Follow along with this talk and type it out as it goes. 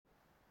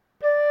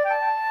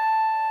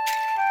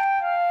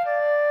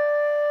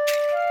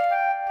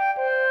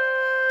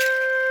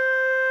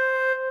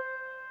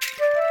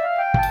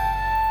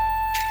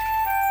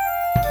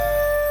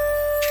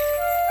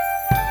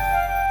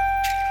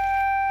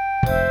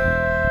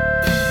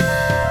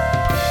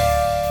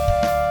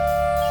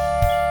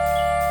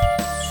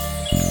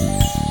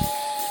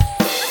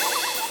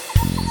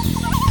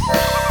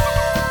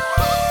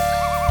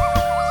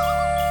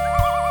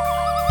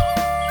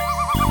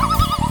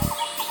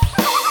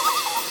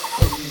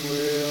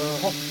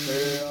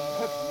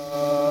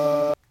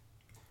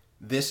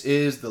This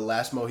is the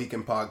Last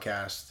Mohican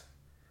podcast.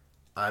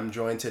 I'm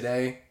joined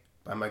today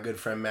by my good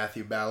friend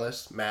Matthew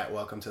Balas. Matt,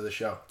 welcome to the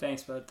show.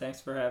 Thanks, bud.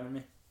 Thanks for having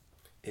me.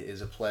 It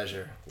is a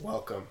pleasure.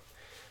 Welcome.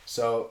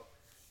 So,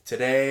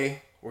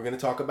 today we're going to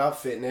talk about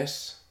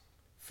fitness.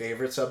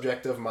 Favorite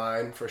subject of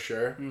mine, for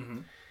sure. Mm-hmm.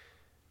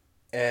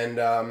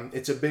 And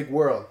it's a big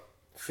world.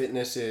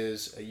 Fitness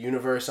is a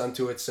universe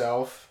unto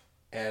itself,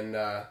 and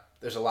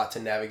there's a lot to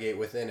navigate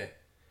within it.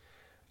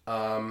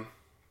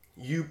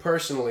 You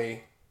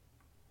personally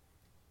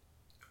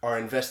are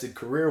invested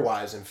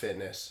career-wise in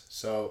fitness.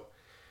 So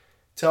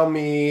tell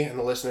me and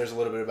the listeners a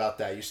little bit about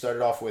that. You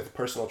started off with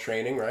personal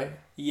training, right?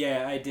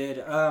 Yeah, I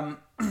did.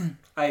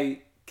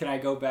 Can I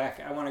go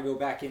back? I want to go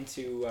back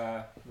into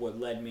what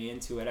led me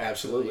into it,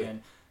 actually. Absolutely.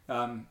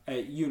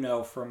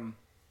 And from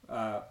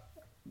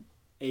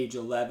age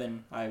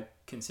 11, I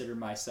considered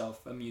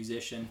myself a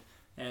musician,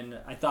 and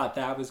I thought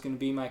that was going to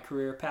be my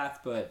career path,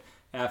 but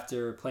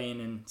after playing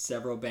in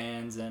several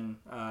bands and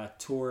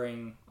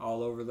touring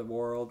all over the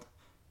world,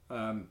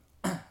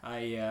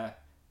 I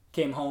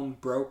came home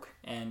broke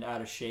and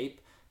out of shape,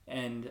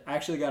 and I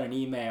actually got an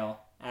email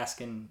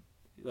asking,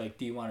 like,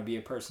 do you want to be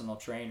a personal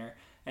trainer?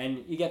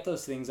 And you get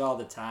those things all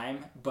the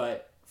time,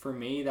 but for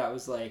me, that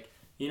was like,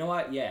 you know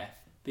what? Yeah,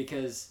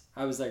 because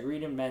I was like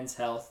reading Men's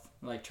Health,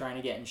 like trying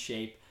to get in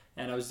shape,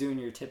 and I was doing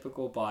your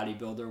typical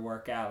bodybuilder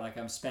workout. Like,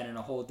 I'm spending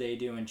a whole day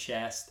doing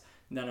chest,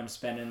 and then I'm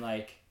spending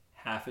like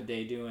half a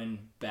day doing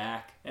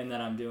back, and then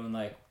I'm doing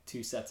like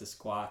 2 sets of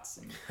squats,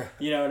 and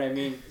you know what I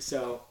mean?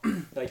 So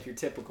like your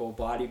typical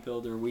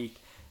bodybuilder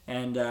week,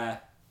 and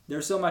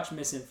there's so much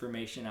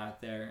misinformation out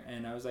there,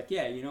 and I was like,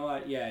 yeah, you know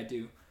what? Yeah, I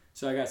do.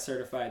 So I got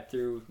certified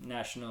through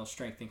National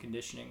Strength and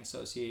Conditioning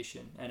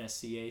Association,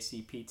 NSCA,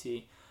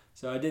 CPT.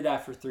 So I did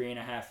that for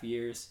 3.5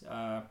 years.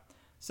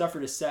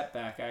 Suffered a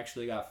setback. I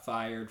actually got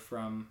fired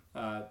from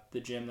the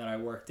gym that I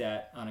worked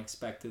at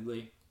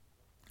unexpectedly,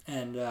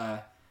 and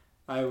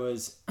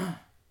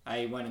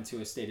I went into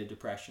a state of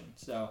depression.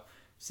 So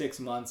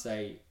 6 months,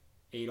 I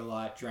ate a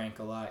lot, drank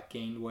a lot,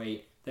 gained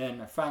weight.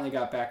 Then I finally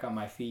got back on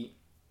my feet.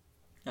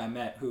 I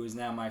met who is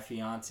now my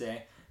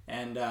fiance,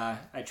 and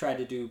I tried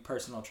to do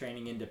personal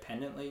training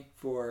independently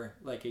for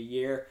like a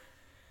year.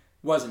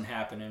 Wasn't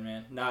happening,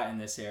 man. Not in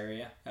this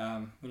area.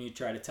 When you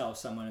try to tell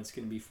someone it's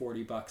going to be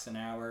 $40 an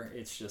hour,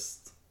 it's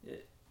just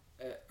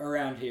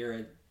around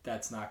here.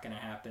 That's not going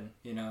to happen,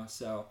 you know.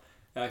 So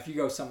if you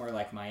go somewhere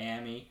like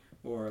Miami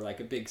or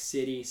like a big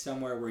city,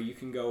 somewhere where you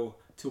can go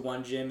to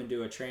one gym and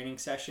do a training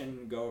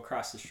session, go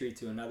across the street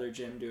to another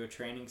gym, do a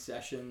training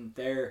session,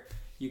 there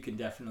you can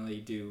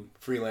definitely do.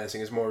 Freelancing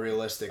is more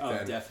realistic then.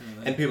 Oh,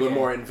 definitely. And people are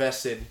more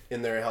invested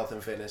in their health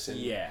and fitness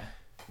in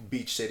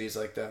beach cities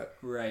like that.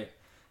 Right.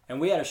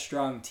 And we had a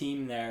strong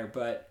team there,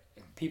 but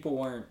people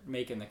weren't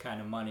making the kind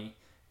of money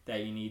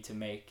that you need to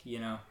make, you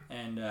know?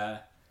 And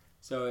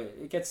so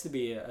it gets to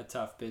be a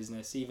tough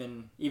business,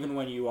 even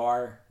when you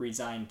are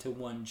resigned to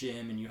one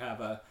gym and you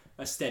have a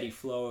steady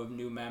flow of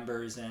new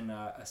members and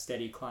a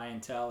steady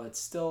clientele. It's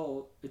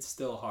still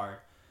hard.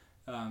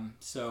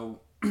 So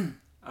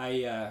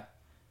I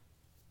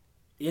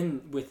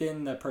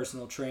within the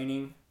personal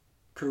training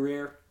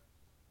career,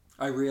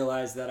 I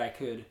realized that I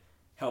could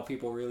help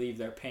people relieve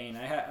their pain.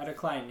 I had a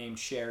client named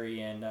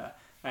Sherry, and I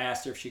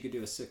asked her if she could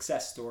do a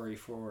success story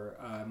for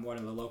one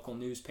of the local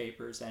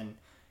newspapers, and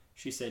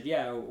she said,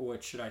 yeah,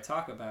 what should I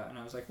talk about? And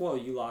I was like, well,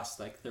 you lost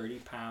like 30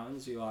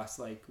 pounds, you lost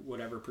like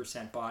whatever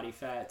percent body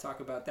fat, talk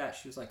about that.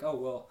 She was like, oh,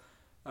 well,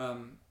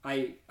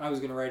 I was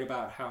going to write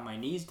about how my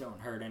knees don't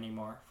hurt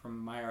anymore from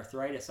my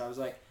arthritis. I was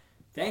like,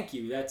 thank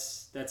you.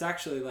 That's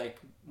actually like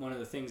one of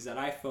the things that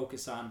I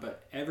focus on,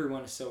 but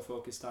everyone is so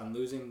focused on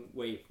losing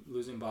weight,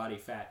 losing body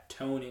fat,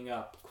 toning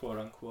up, quote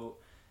unquote.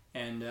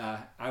 And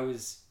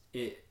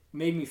it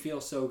made me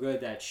feel so good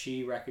that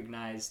she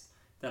recognized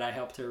that I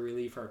helped her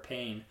relieve her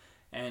pain.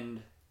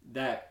 And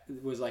that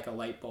was like a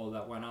light bulb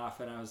that went off,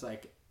 and I was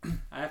like,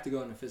 I have to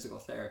go into physical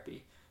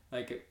therapy.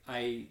 Like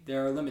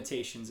there are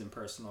limitations in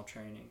personal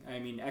training. I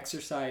mean,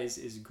 exercise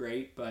is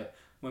great, but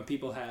when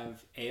people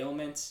have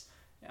ailments,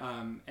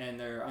 and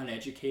they're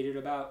uneducated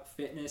about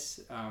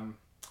fitness,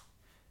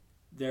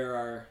 there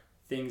are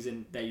things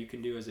that you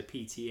can do as a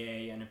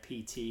PTA and a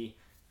PT,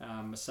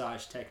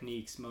 massage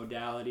techniques,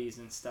 modalities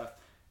and stuff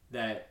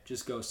that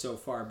just go so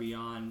far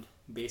beyond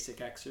basic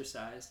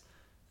exercise.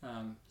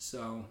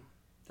 So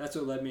that's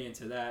what led me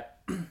into that.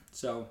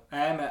 So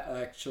I am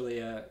actually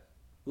a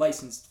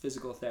licensed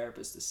physical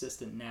therapist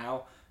assistant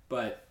now,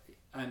 but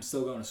I'm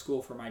still going to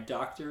school for my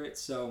doctorate,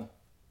 so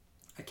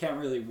I can't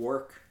really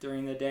work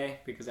during the day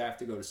because I have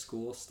to go to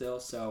school still.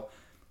 So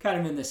kind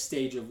of in this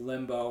stage of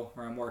limbo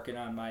where I'm working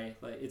on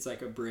it's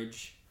like a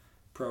bridge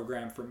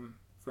program from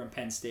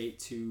Penn State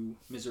to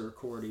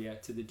Misericordia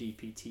to the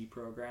DPT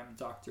program,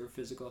 Doctor of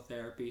Physical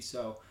Therapy.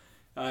 So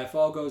if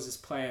all goes as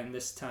planned,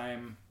 this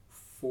time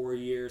 4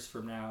 years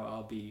from now,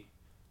 I'll be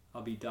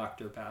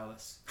Dr.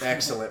 Balas.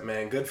 Excellent,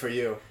 man. Good for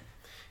you.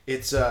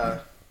 It's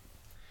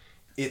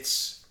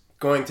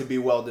going to be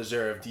well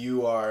deserved.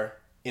 You are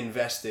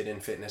invested in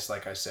fitness,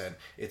 like I said.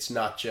 It's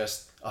not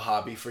just a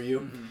hobby for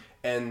you. Mm-hmm.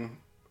 And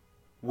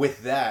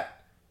with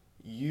that,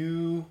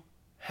 you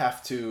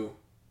have to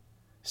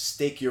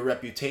stake your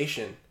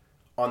reputation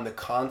on the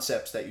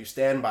concepts that you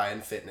stand by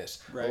in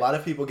fitness. Right. A lot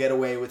of people get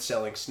away with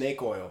selling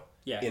snake oil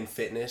Yeah. in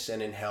fitness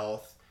and in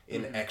health,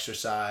 in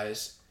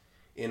exercise,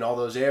 in all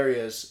those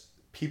areas.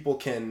 People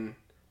can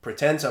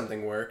pretend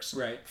something works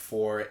Right.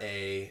 for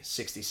a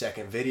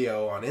 60-second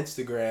video on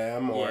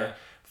Instagram or Yeah.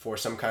 for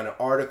some kind of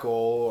article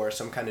or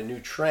some kind of new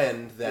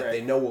trend that Right.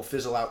 they know will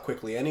fizzle out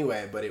quickly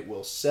anyway, but it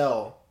will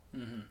sell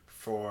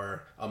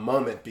for a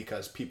moment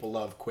because people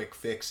love quick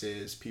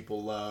fixes,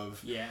 people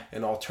love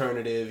an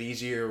alternative,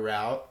 easier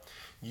route.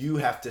 You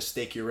have to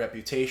stake your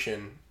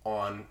reputation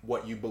on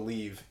what you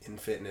believe in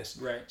fitness.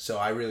 Right. So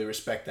I really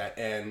respect that.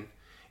 And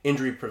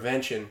injury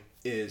prevention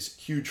is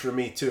huge for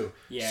me too.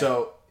 Yeah.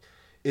 So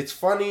it's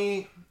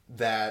funny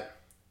that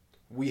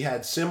we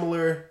had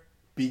similar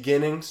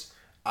beginnings.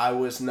 I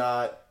was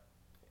not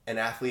an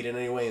athlete in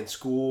any way in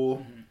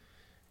school.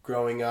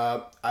 Growing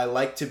up, I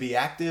liked to be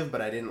active, but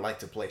I didn't like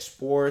to play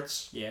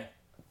sports. Yeah.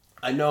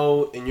 I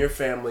know in your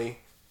family,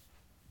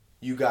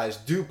 you guys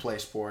do play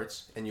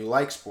sports and you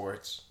like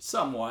sports.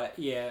 Somewhat,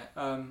 yeah.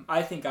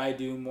 I think I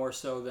do more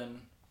so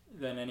than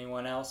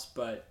anyone else,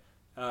 but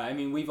I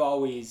mean, we've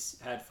always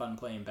had fun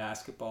playing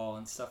basketball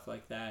and stuff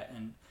like that.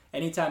 And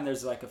anytime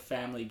there's like a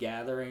family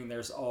gathering,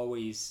 there's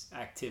always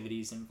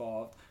activities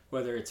involved,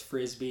 whether it's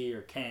frisbee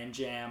or can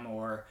jam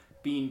or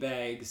bean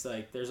bags.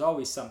 Like there's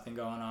always something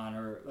going on.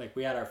 Or like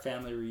we had our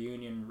family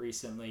reunion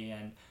recently,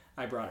 and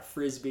I brought a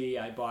frisbee.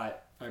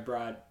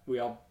 We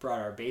all brought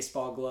our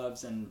baseball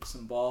gloves and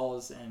some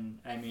balls, and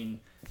I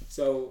mean,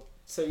 so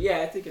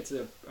yeah, I think it's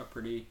a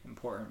pretty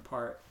important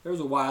part. There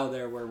was a while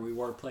there where we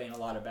were playing a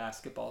lot of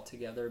basketball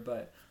together,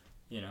 but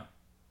you know,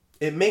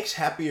 it makes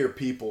happier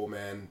people,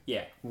 man.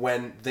 Yeah.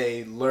 When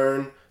they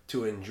learn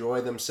to enjoy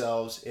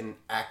themselves in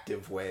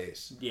active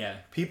ways. Yeah.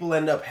 People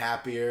end up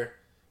happier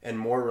and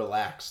more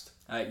relaxed.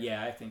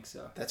 Yeah, I think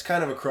so. That's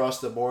kind of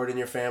across the board in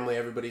your family.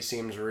 Everybody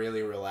seems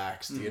really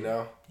relaxed, you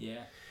know?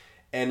 Yeah.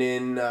 And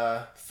in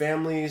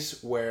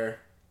families where,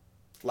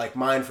 like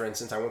mine, for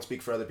instance, I won't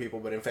speak for other people,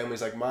 but in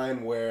families like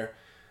mine where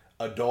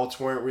adults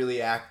weren't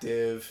really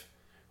active,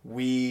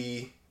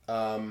 we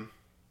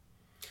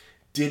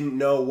didn't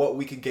know what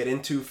we could get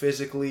into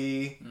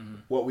physically,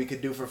 what we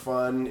could do for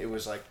fun. It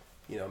was like,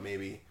 you know,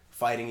 maybe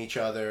fighting each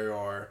other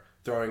or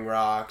throwing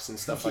rocks and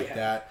stuff like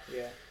that.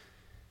 Yeah.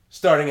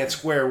 Starting at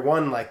square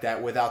one like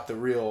that without the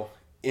real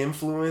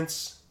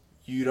influence,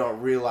 you don't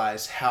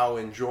realize how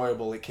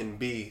enjoyable it can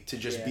be to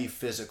just be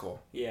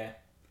physical. Yeah.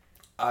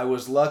 I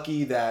was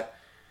lucky that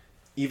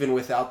even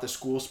without the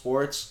school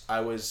sports,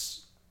 I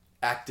was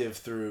active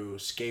through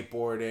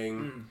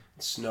skateboarding,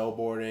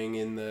 snowboarding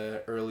in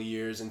the early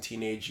years and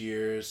teenage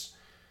years.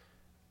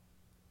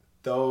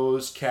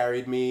 Those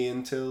carried me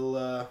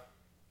until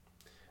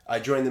I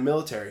joined the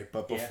military.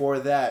 But before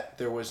that,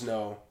 there was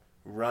no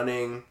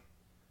running,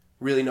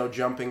 really no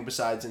jumping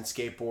besides in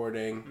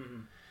skateboarding.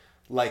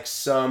 Like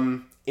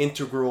some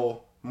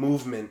integral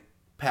movement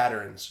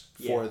patterns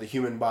for the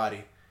human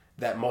body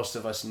that most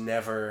of us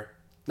never,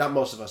 not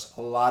most of us,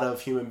 a lot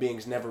of human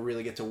beings never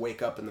really get to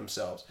wake up in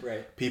themselves.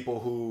 Right.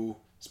 People who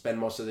spend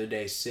most of their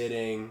day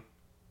sitting,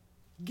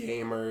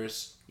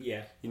 gamers.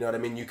 Yeah. You know what I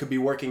mean? You could be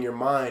working your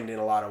mind in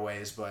a lot of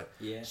ways, but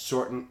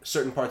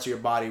certain parts of your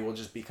body will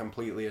just be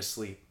completely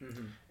asleep.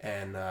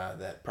 And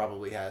that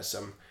probably has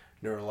some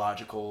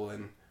neurological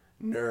and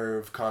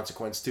nerve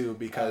consequence too,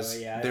 because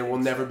there will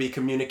never be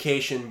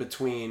communication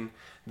between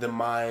the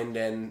mind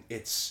and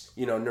its,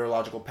 you know,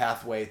 neurological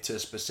pathway to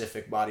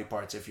specific body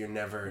parts if you're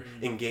never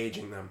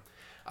engaging them.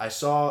 I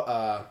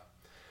saw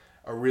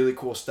a really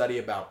cool study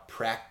about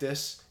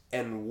practice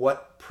and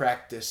what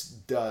practice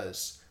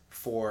does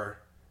for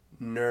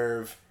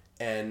nerve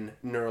and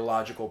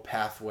neurological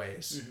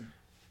pathways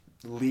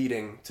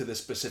leading to the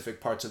specific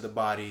parts of the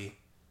body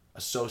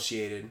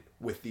associated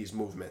with these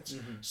movements.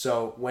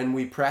 So when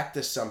we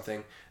practice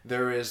something,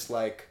 there is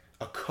like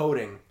a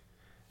coating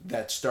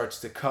that starts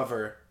to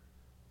cover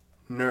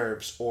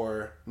nerves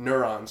or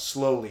neurons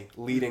slowly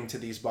leading to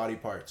these body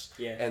parts.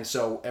 And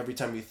so every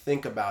time you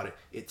think about it,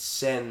 it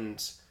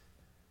sends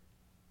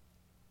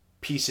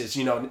pieces,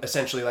 you know,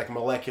 essentially like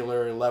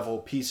molecular level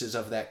pieces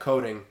of that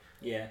coating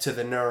to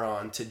the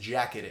neuron to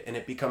jacket it. And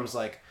it becomes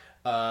like,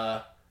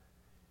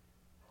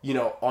 you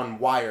know, on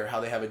wire, how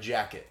they have a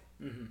jacket.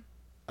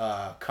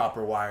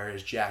 Copper wire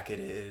is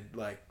jacketed,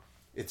 like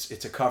it's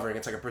a covering,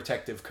 it's like a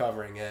protective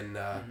covering, and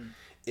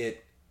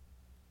it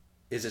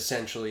is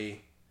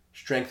essentially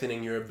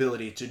strengthening your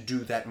ability to do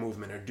that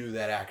movement or do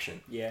that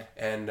action.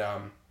 And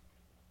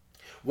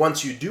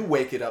once you do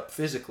wake it up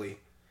physically,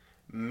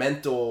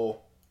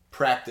 mental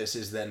practice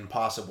is then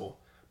possible.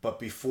 But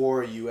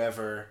before you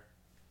ever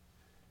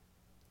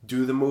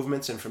do the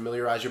movements and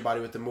familiarize your body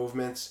with the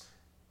movements,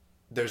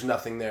 there's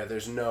nothing there.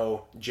 There's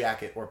no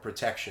jacket or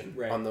protection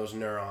on those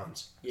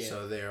neurons.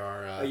 So they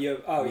are you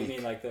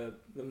mean like the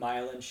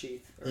myelin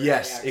sheath?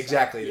 Yes,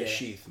 exactly. The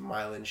sheath,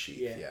 myelin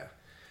sheath.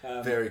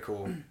 Very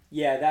cool.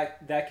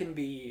 That can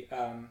be,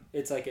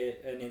 it's like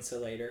an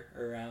insulator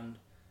around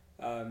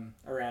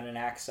an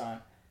axon.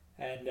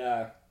 And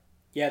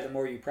the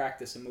more you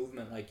practice a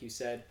movement, like you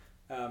said,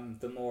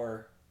 the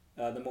more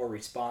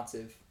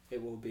responsive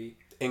it will be.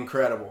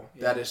 Incredible.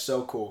 Yeah. That is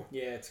so cool.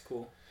 Yeah, it's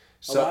cool.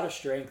 So, a lot of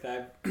strength.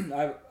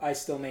 I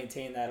still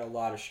maintain that a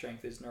lot of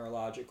strength is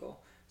neurological.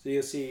 So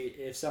you'll see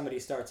if somebody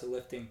starts a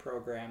lifting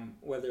program,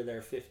 whether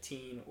they're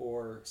 15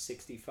 or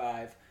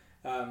 65,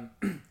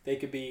 they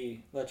could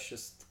be,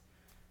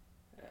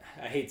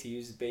 I hate to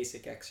use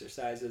basic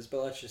exercises,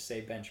 but let's just say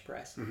bench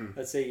press. Mm-hmm.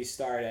 Let's say you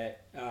start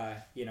at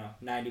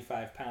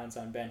 95 pounds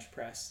on bench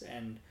press,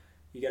 and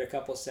you get a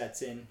couple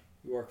sets in,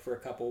 you work for a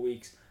couple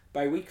weeks.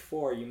 By week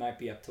 4, you might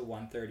be up to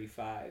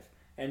 135,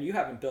 and you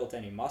haven't built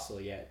any muscle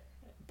yet,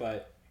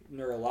 but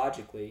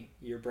neurologically,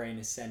 your brain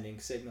is sending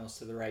signals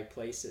to the right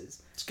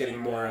places. It's getting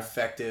more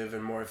effective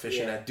and more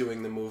efficient at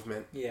doing the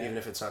movement, even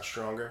if it's not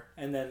stronger.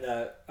 And then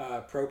the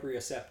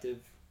proprioceptive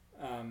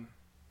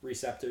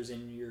receptors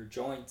in your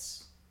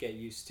joints get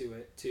used to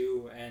it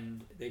too,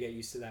 and they get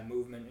used to that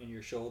movement in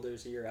your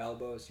shoulders, your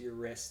elbows, your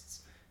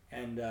wrists,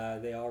 and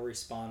they all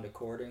respond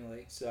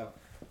accordingly. So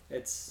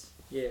it's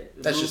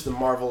that's just the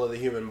marvel of the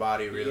human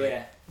body, really.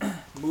 Yeah,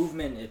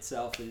 movement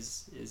itself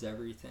is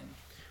everything.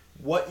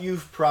 What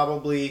you've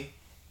probably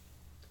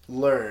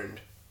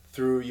learned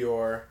through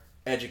your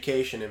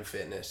education in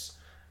fitness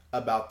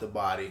about the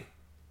body,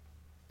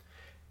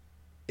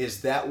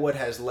 is that what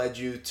has led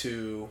you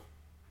to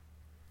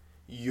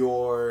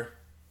your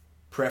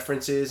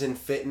preferences in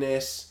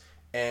fitness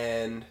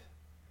and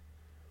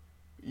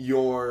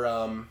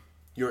your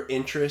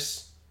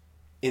interests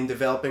in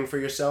developing for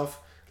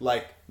yourself?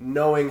 Like,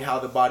 knowing how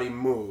the body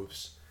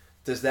moves,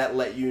 does that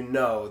let you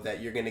know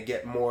that you're going to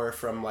get more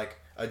from like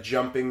a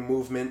jumping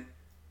movement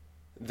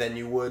than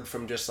you would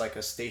from just like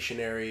a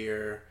stationary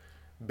or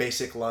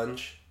basic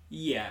lunge?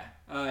 Yeah,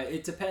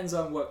 it depends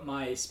on what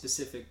my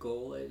specific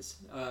goal is.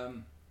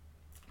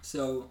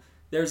 So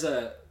there's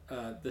the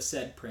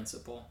SAID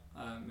principle,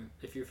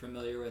 if you're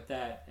familiar with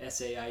that,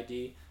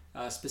 SAID,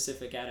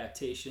 specific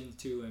adaptation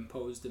to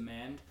imposed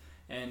demand.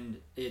 And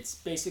it's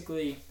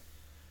basically,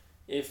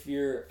 I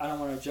don't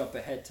want to jump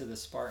ahead to the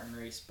Spartan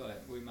race,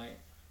 but we might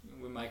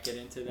get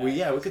into that.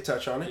 Well, we could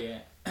touch on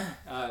it.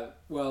 Yeah.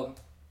 Well,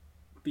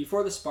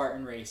 before the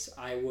Spartan race,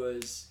 I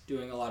was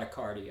doing a lot of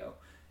cardio,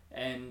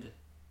 and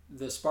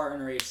the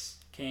Spartan race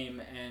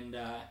came, and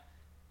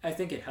I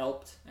think it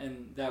helped,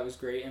 and that was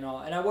great and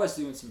all. And I was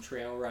doing some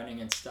trail running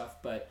and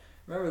stuff, but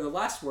remember the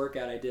last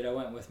workout I did, I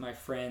went with my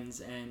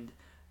friends, and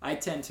I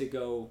tend to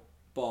go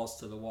balls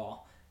to the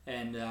wall.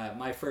 And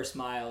my first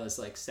mile is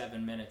like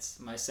 7 minutes.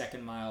 My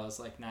second mile is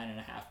like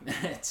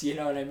 9.5 minutes. You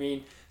know what I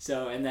mean?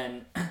 So, and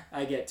then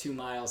I get 2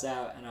 miles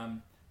out,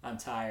 and I'm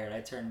tired.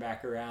 I turn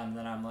back around, and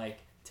then I'm like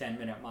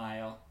 10-minute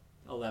mile,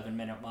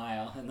 11-minute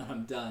mile, and then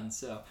I'm done.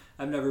 So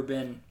I've never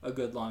been a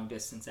good long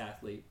distance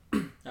athlete.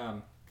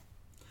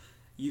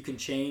 You can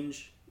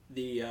change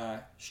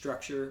the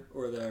structure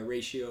or the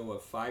ratio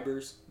of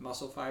fibers,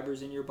 muscle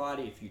fibers in your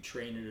body if you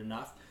train it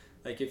enough.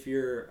 Like if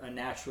you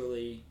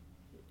naturally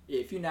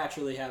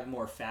have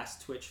more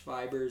fast twitch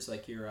fibers,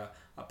 like you're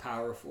a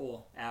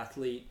powerful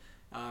athlete,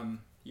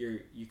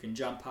 you can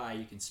jump high,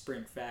 you can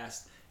sprint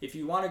fast. If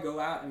you want to go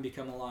out and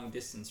become a long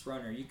distance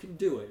runner, you can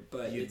do it,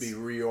 but you'd be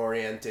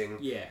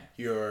reorienting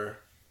your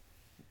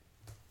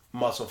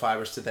muscle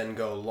fibers to then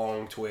go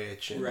long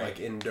twitch and like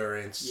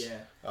endurance. Yeah.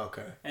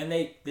 Okay. And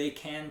they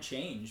can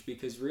change,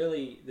 because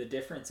really the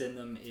difference in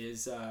them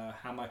is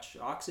how much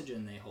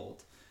oxygen they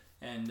hold.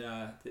 And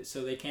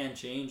so they can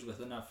change with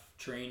enough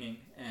training.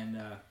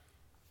 And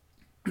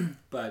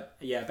but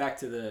yeah, back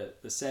to the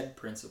SAID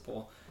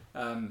principle.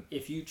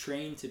 If you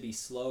train to be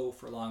slow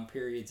for long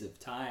periods of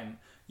time,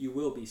 you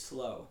will be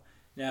slow.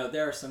 Now,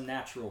 there are some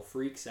natural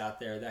freaks out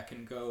there that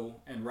can go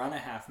and run a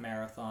half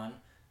marathon,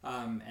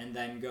 and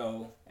then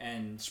go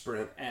and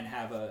sprint and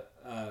have a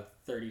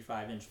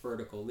 35-inch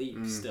vertical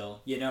leap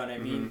still. You know what I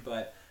mean? Mm-hmm.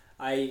 But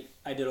I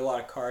did a lot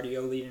of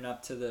cardio leading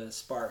up to the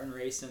Spartan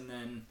race, and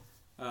then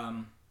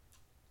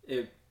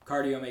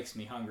cardio makes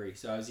me hungry,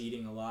 so I was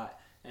eating a lot.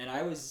 And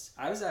I was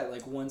at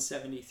like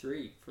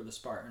 173 for the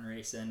Spartan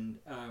race, and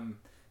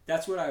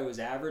that's what I was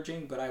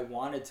averaging, but I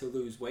wanted to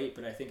lose weight,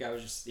 but I think I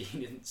was just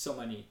eating so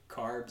many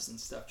carbs and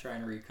stuff, trying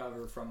to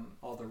recover from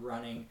all the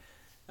running.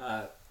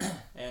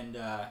 And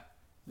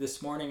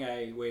this morning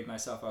I weighed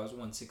myself, I was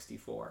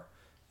 164.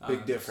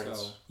 Big difference.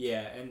 So,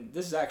 yeah, and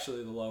this is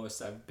actually the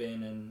lowest I've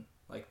been in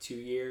like 2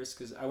 years,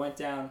 because I went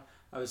down,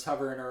 I was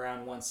hovering around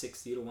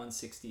 160 to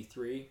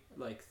 163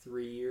 like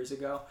 3 years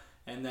ago.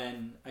 And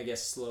then I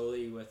guess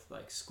slowly with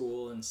like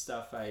school and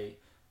stuff, I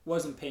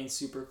wasn't paying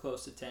super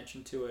close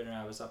attention to it, and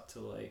I was up to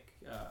like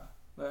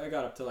I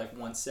got up to like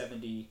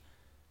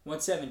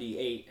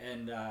 178,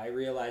 and I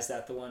realized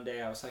that the one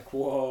day I was like,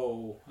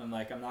 whoa, I'm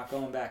not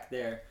going back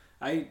there.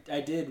 I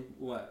did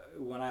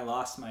when I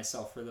lost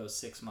myself for those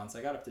 6 months,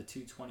 I got up to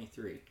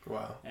 223.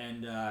 Wow.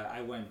 And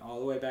I went all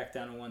the way back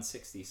down to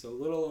 160, so a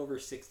little over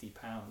 60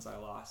 pounds I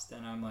lost.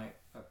 And I'm like,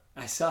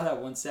 I saw that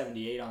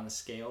 178 on the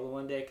scale the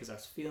one day, because I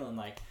was feeling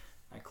like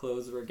my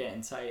clothes were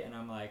getting tight, and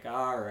I'm like,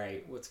 all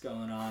right, what's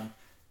going on?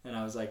 And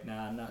I was like,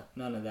 nah,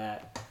 none of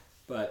that.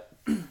 But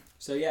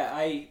So yeah,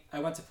 I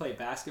went to play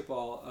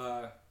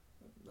basketball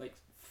like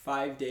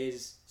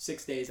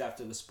 6 days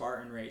after the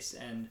Spartan race,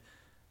 and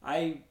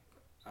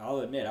I'll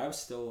admit I was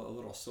still a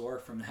little sore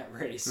from that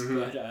race,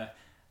 but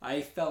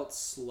I felt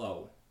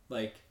slow.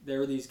 Like there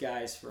were these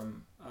guys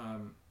from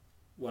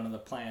one of the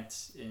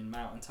plants in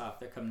Mountaintop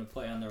that come to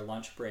play on their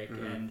lunch break,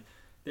 and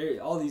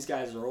all these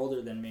guys are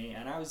older than me,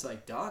 and I was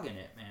like dogging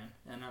it, man.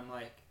 And I'm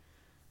like,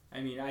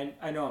 I mean,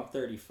 I know I'm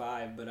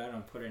 35, but I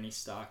don't put any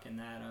stock in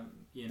that.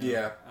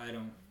 I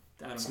don't.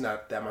 It's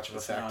not that much of a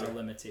factor. It's not a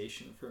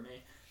limitation for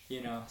me,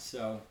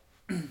 So,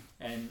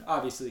 and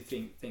obviously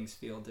things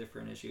feel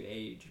different as you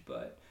age,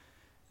 but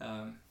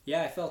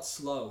I felt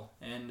slow,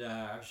 and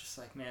I was just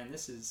like, man,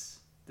 this is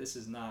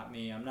not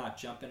me. I'm not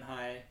jumping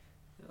high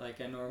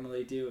like I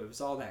normally do. It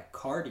was all that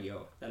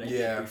cardio that I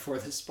did before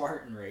the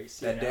Spartan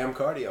race. Damn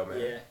cardio, man.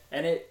 Yeah,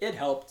 and it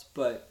helped,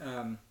 but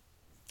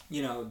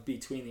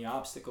between the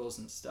obstacles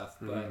and stuff,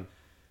 but.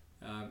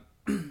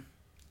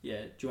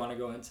 Yeah, do you want to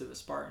go into the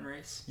Spartan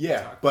race?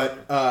 Yeah,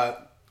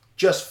 but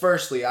just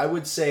firstly, I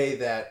would say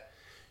that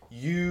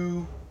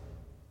you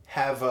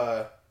have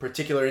a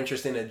particular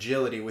interest in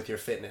agility with your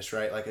fitness,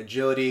 right? Like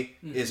agility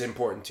is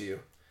important to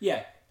you.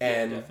 Yeah.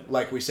 And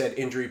like we said,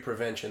 injury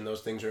prevention, those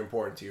things are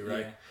important to you,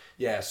 right?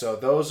 Yeah, so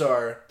those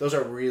are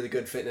really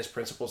good fitness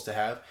principles to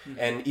have.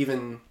 And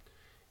even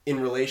in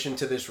relation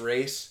to this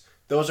race,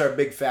 those are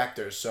big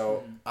factors.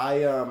 So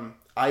I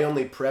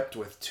only prepped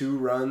with 2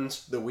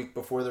 runs the week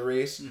before the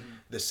race.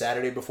 The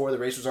Saturday before, the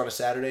race was on a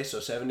Saturday,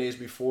 so 7 days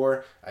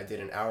before, I did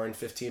an hour and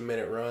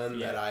 15-minute run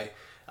that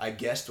I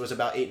guessed was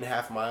about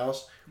 8.5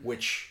 miles,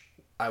 which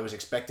I was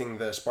expecting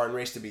the Spartan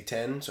race to be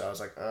 10, so I was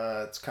like,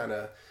 it's kind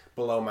of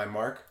below my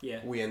mark.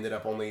 Yeah. We ended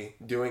up only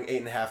doing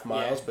 8.5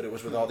 miles, but it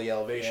was with all the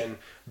elevation,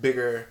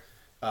 bigger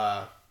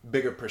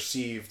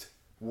perceived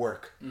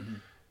work.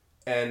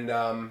 And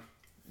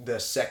the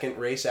second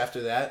race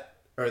after that,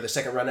 or the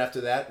second run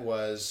after that,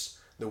 was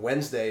the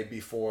Wednesday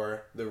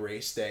before the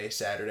race day,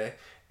 Saturday,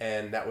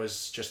 and that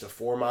was just a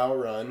 4-mile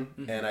run,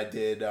 and I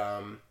did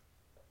a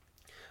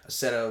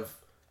set of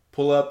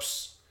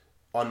pull-ups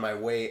on my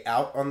way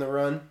out on the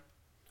run,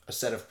 a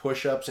set of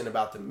push-ups in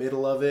about the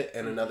middle of it,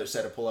 and another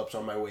set of pull-ups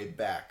on my way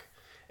back.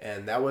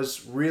 And that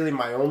was really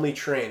my only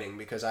training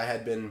because I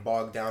had been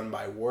bogged down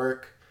by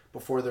work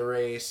before the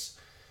race,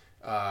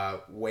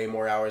 way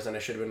more hours than I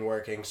should have been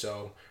working,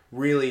 so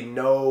really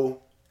no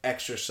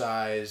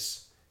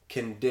exercise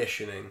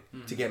conditioning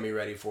to get me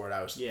ready for it.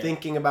 I was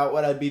thinking about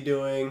what I'd be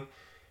doing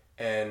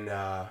and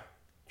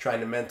trying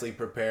to mentally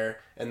prepare,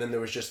 and then there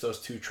was just those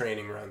 2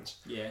 training runs.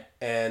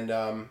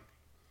 And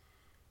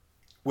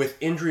with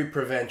injury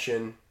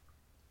prevention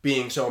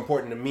being so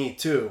important to me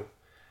too,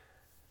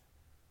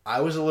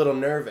 I was a little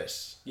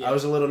nervous. I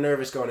was a little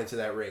nervous going into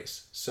that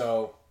race.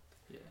 So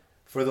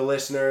for the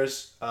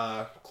listeners,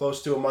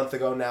 close to a month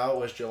ago now, it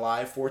was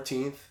July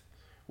 14th,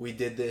 we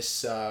did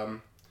this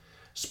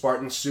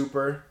Spartan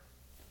Super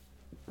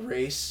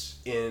race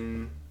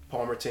in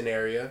Palmerton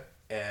area,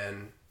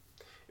 and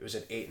it was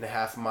an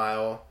 8.5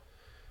 mile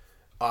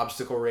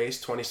obstacle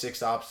race,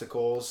 26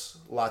 obstacles,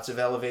 lots of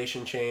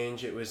elevation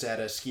change. It was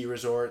at a ski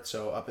resort,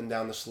 so up and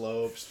down the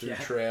slopes, through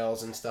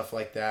trails and stuff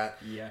like that.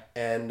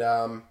 And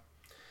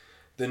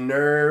the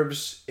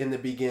nerves in the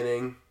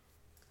beginning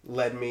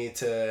led me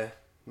to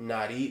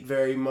not eat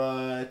very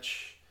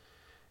much,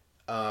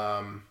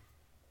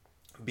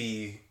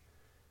 be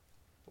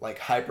like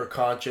hyper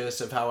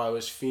conscious of how I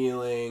was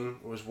feeling,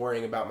 was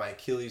worrying about my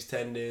Achilles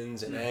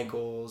tendons and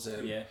ankles,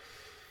 and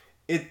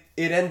it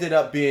ended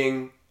up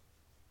being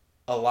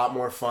a lot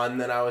more fun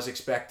than I was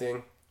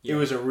expecting. It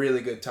was a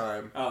really good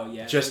time. Oh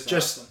yeah. Just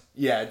awesome.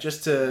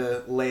 Just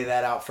to lay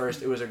that out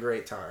first, it was a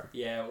great time.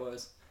 Yeah, it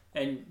was.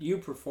 And you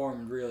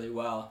performed really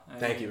well.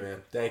 Thank you,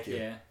 man. Thank you.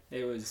 Yeah,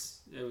 it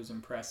was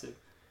impressive.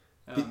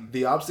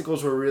 The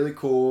obstacles were really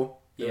cool.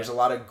 There was a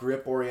lot of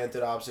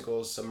grip-oriented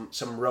obstacles,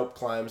 some rope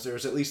climbs. There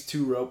was at least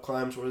 2 rope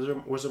climbs. Was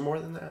there more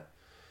than that?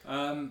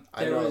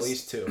 I know at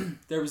least 2.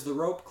 There was the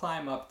rope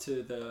climb up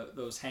to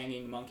those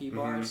hanging monkey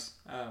bars.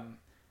 But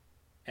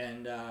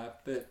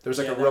there was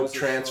like a rope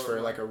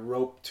transfer, like a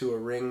rope to a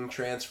ring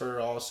transfer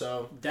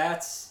also.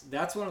 That's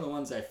one of the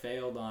ones I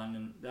failed on,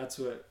 and that's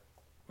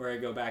where I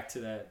go back to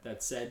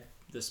that said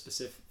the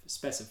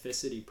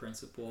specificity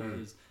principle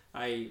is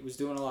I was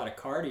doing a lot of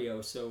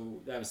cardio, so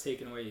that was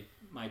taking away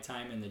my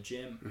time in the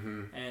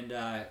gym, and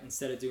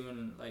instead of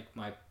doing like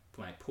my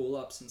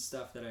pull-ups and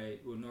stuff that I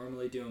would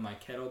normally do, and my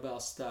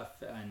kettlebell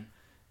stuff, and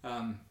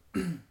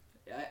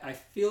I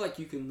feel like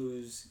you can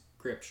lose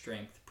grip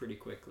strength pretty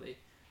quickly.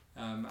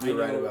 You're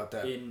right about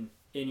that. In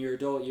your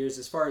adult years,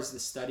 as far as the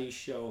studies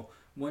show,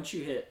 once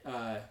you hit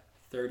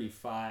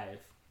 35,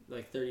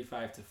 like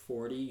 35 to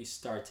 40, you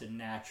start to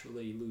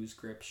naturally lose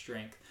grip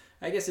strength.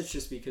 I guess it's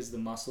just because the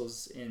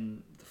muscles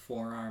in the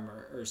forearm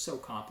are so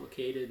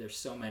complicated. There's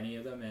so many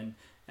of them, and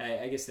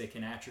I guess they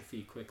can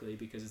atrophy quickly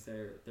because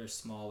they're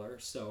smaller.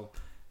 So,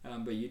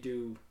 but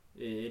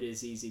it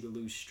is easy to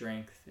lose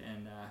strength.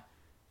 And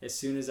as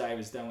soon as I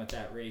was done with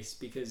that race,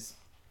 because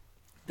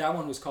that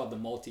one was called the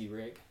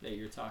multi-rig that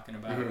you're talking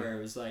about, where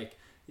it was like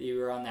you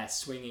were on that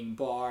swinging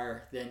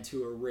bar, then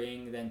to a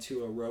ring, then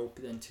to a rope,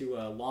 then to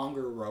a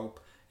longer rope.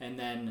 And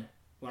then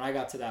when I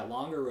got to that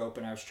longer rope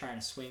and I was trying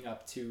to swing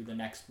up to the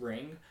next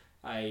ring,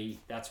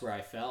 that's where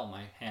I fell.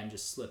 My hand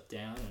just slipped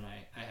down and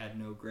I had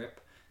no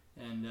grip.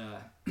 And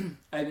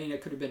I mean,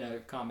 it could have been a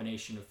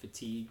combination of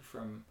fatigue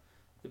from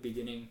the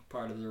beginning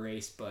part of the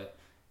race, but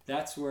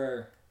that's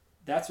where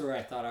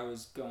I thought I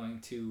was going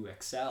to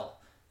excel.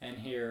 And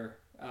here,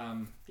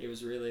 it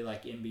was really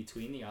like in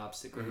between the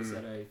obstacles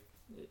that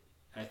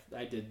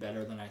I did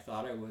better than I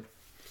thought I would.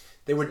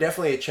 They were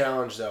definitely a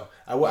challenge, though.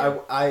 I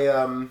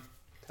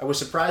was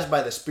surprised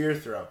by the spear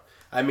throw.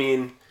 I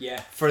mean,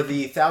 for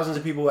the thousands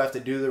of people who have to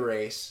do the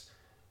race,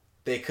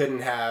 they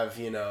couldn't have,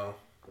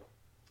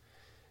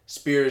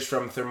 spears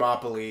from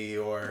Thermopylae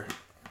or,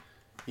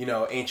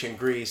 ancient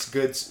Greece.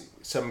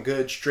 Some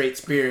good straight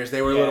spears.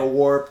 They were a little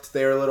warped.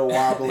 They were a little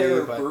wobbly. They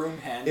were broom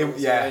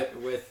handles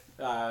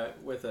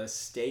with a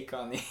stake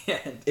on the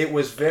end. It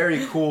was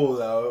very cool,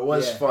 though. It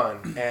was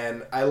fun.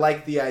 And I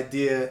like the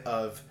idea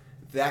of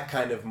that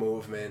kind of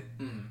movement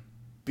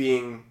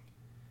being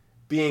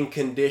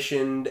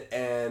conditioned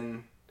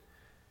and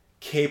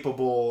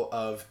capable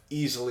of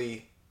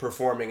easily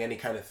performing any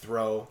kind of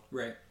throw,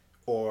 right,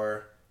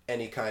 or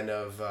any kind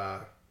of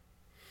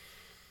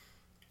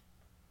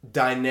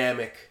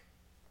dynamic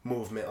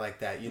movement like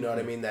that. You know what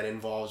I mean? That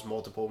involves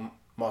multiple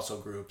muscle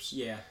groups.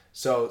 Yeah.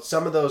 So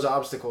some of those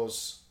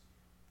obstacles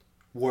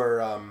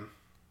were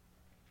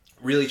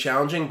really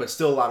challenging, but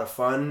still a lot of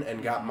fun,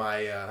 and got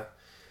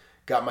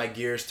my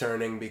gears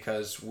turning,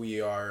 because we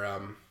are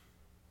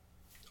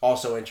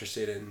also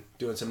interested in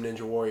doing some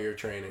Ninja Warrior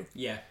training.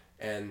 Yeah.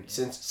 And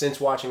since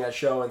watching that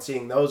show and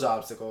seeing those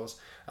obstacles,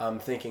 I'm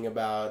thinking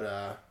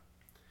about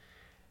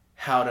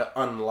how to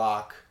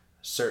unlock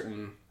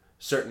certain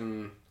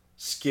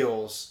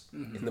skills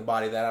in the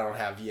body that I don't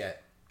have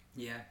yet.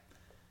 Yeah.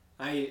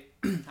 I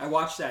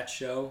watched that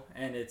show,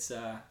 and it's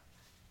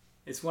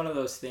one of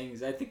those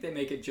things. I think they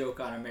make a joke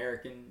on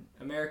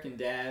American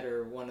Dad,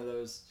 or one of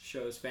those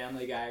shows,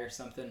 Family Guy or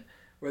something,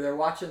 where they're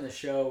watching the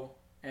show,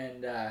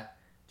 and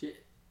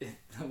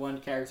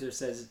one character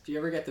says, "Do you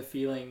ever get the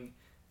feeling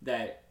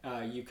that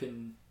you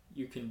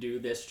can do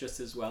this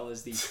just as well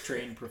as these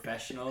trained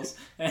professionals?"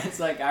 And it's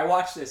like, I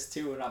watch this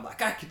too, and I'm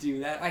like, I can do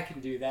that.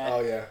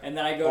 Oh yeah. And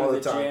then I go to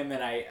the gym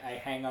and I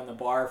hang on the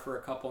bar for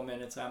a couple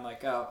minutes, and I'm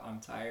like, oh,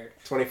 I'm tired.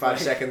 25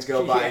 seconds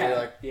go by, and you're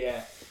like,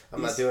 yeah,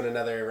 I'm not doing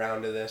another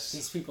round of this.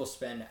 These people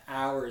spend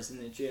hours in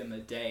the gym a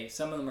day.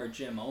 Some of them are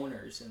gym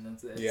owners, and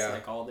it's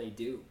like all they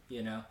do,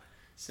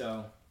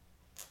 So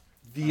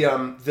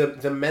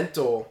the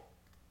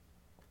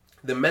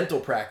mental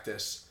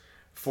practice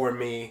for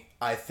me,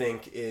 I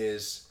think,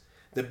 is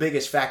the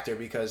biggest factor,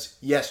 because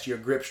yes, your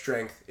grip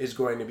strength is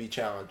going to be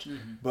challenged,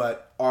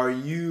 but are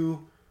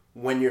you,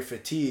 when you're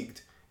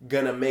fatigued,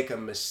 gonna make a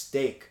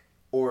mistake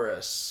or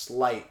a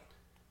slight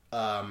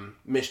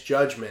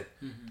misjudgment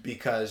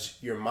because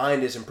your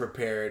mind isn't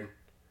prepared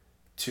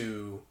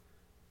to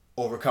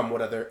overcome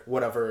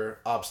whatever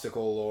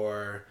obstacle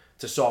or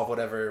to solve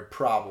whatever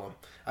problem?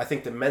 I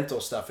think the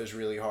mental stuff is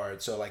really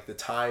hard. So like the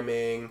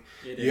timing,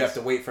 you have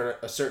to wait for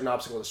a certain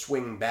obstacle to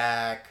swing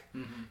back.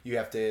 You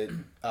have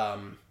to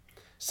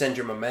send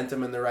your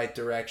momentum in the right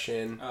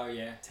direction. Oh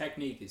yeah,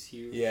 technique is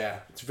huge.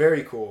 Yeah, it's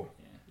very cool.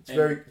 Yeah. It's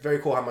very, very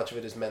cool how much of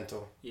it is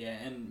mental. Yeah,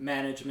 and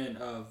management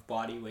of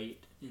body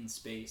weight in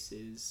space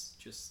is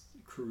just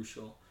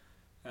crucial.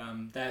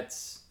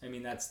 That's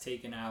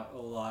taken out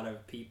a lot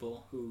of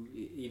people who,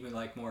 even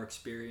like more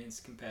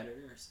experienced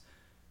competitors.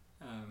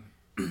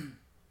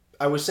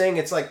 I was saying,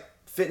 it's like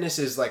fitness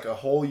is like a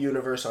whole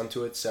universe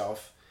unto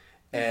itself,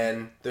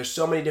 and there's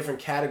so many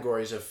different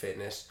categories of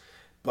fitness.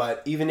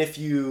 But even if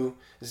you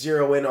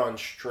zero in on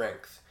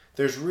strength,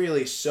 there's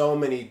really so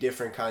many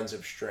different kinds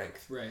of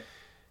strength. Right.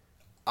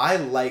 I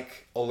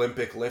like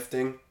Olympic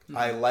lifting.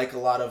 I like a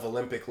lot of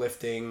Olympic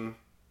lifting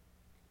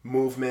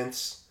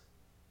movements,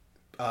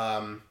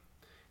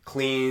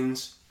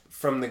 cleans,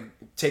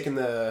 taking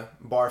the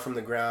bar from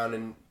the ground,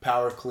 and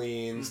power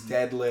cleans,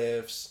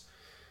 deadlifts,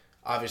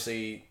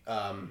 obviously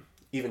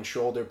even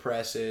shoulder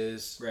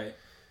presses. Right.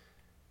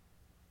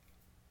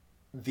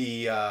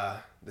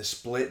 The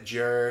split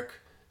jerk.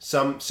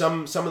 Some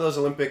of those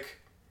Olympic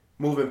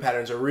movement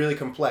patterns are really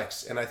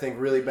complex, and I think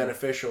really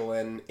beneficial,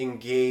 and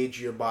engage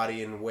your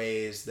body in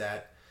ways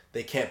that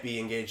they can't be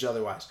engaged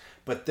otherwise.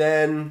 But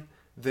then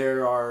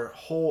there are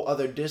whole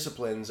other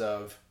disciplines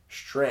of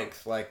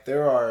strength. Like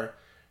there are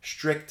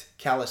strict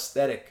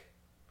calisthenic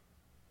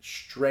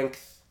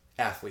strength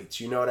athletes,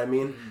 you know what I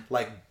mean?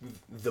 Like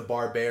the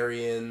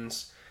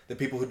barbarians, the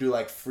people who do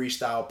like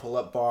freestyle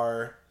pull-up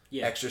bar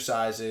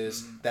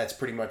exercises. That's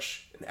pretty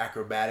much an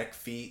acrobatic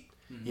feat.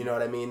 You know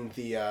what I mean?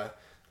 The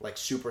like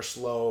super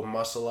slow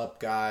muscle up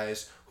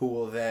guys who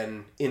will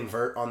then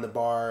invert on the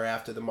bar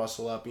after the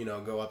muscle up,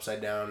 go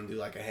upside down and do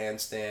like a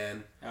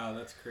handstand. Oh,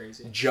 that's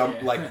crazy.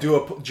 Like do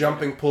a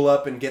jumping pull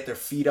up and get their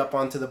feet up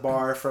onto the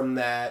bar from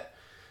that.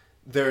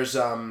 There's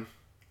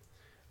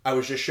I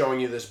was just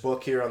showing you this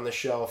book here on the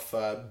shelf,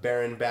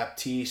 Baron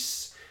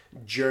Baptiste's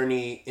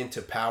journey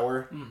into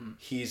power.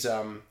 He's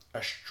a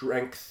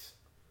strength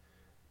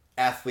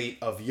athlete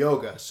of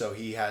yoga, so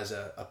he has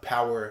a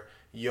power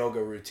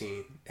yoga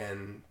routine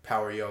and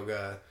power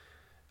yoga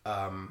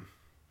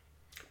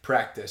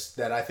practice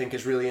that I think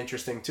is really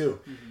interesting too.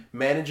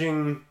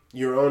 Managing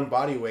your own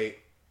body weight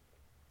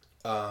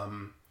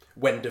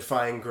when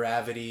defying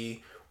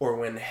gravity or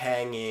when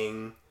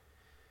hanging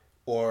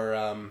or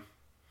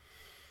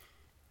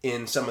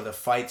in some of the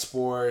fight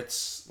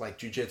sports like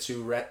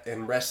jiu-jitsu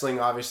and wrestling.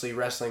 Obviously,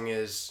 wrestling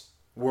is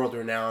world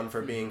renowned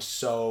for being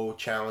so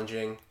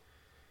challenging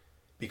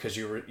because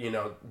you're,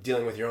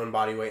 dealing with your own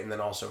body weight and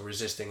then also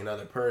resisting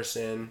another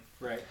person.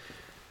 Right.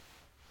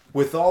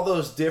 With all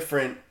those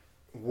different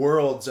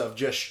worlds of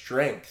just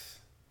strength,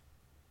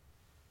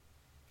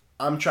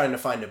 I'm trying to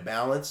find a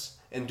balance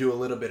and do a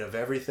little bit of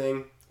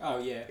everything. Oh,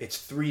 yeah. It's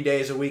 3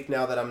 days a week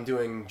now that I'm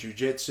doing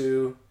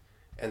jiu-jitsu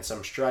and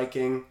some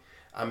striking.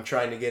 I'm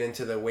trying to get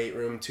into the weight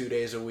room 2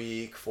 days a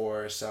week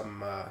for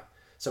some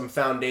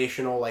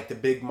foundational, like the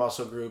big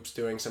muscle groups,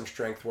 doing some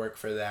strength work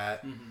for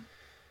that.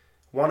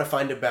 Want to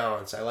find a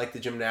balance. I like the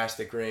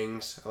gymnastic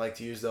rings. I like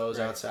to use those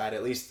outside,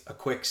 at least a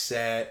quick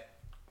set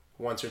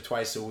once or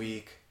twice a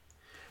week.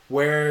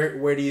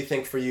 Where do you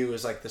think for you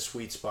is like the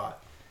sweet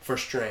spot for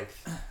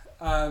strength?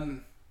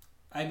 I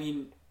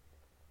mean,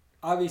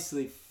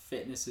 obviously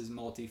fitness is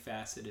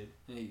multifaceted.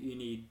 You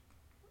need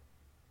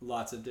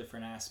lots of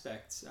different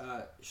aspects.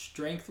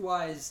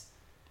 Strength-wise,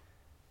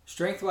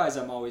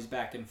 I'm always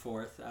back and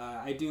forth.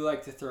 I do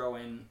like to throw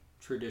in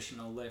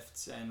traditional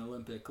lifts and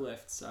Olympic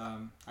lifts.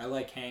 I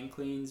like hang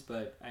cleans,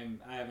 but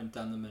I haven't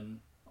done them in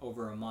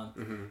over a month.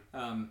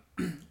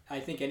 I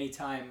think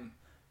anytime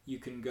you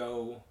can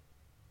go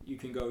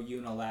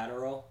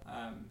unilateral,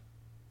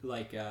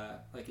 like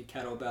a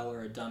kettlebell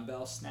or a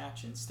dumbbell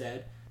snatch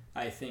instead.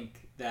 I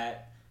think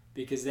that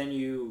because then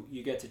you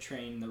get to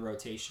train the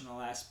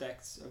rotational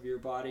aspects of your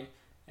body.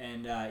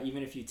 And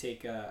even if you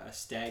take a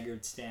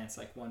staggered stance,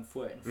 like one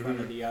foot in front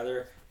of the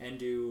other, and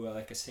do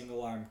like a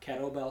single arm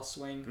kettlebell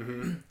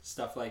swing,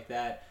 stuff like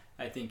that,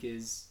 I think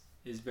is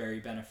very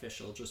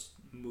beneficial, just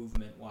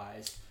movement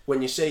wise.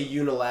 When you say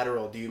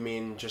unilateral, do you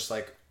mean just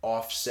like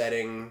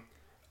offsetting,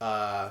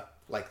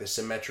 like the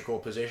symmetrical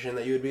position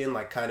that you would be in,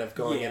 like kind of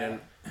going in an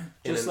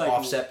like,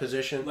 offset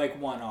position, like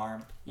one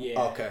arm?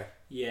 Yeah. Okay.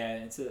 Yeah,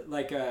 it's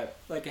like a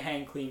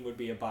hang clean would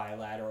be a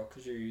bilateral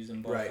because you're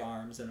using both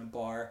arms and a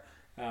bar.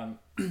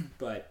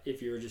 But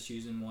if you were just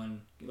using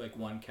one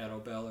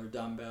kettlebell or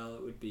dumbbell,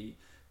 it would be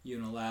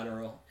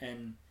unilateral.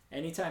 And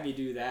anytime you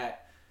do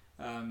that,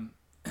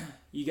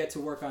 you get to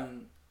work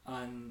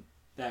on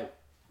that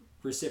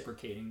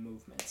reciprocating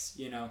movements,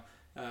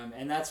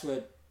 and that's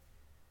what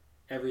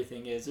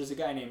everything is. There's a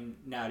guy named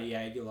Naudi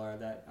Aguilar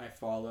that I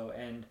follow,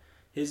 and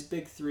his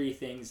big 3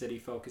 things that he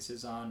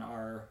focuses on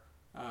are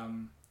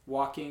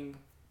walking,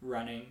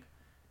 running,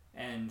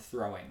 and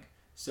throwing.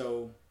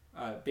 So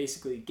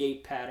basically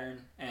gait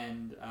pattern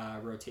and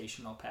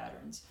rotational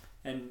patterns.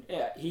 And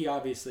he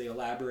obviously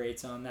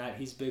elaborates on that.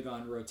 He's big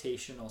on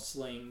rotational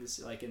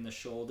slings, like in the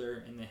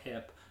shoulder, in the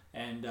hip,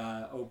 and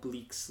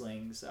oblique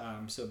slings.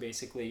 So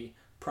basically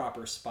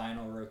proper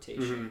spinal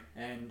rotation.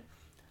 And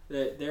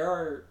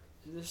there's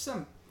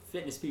some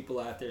fitness people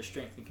out there,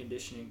 strength and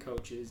conditioning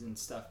coaches and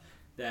stuff,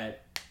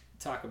 that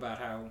talk about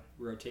how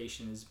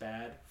rotation is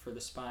bad for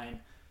the spine.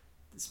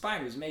 The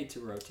spine was made to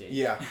rotate.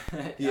 Yeah.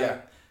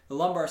 Yeah. The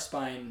lumbar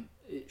spine,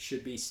 it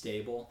should be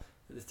stable.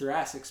 The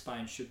thoracic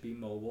spine should be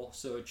mobile,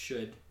 so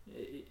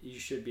you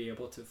should be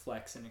able to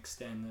flex and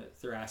extend the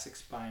thoracic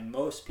spine.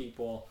 Most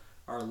people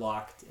are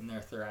locked in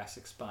their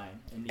thoracic spine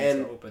and need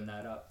to open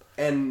that up.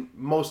 And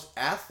most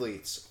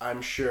athletes,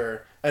 I'm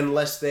sure,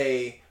 unless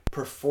they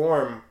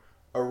perform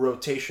a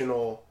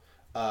rotational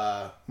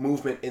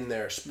movement in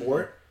their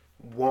sport,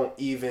 won't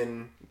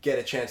even get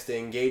a chance to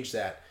engage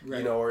that.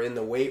 Right. Or in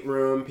the weight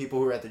room, people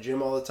who are at the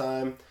gym all the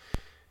time,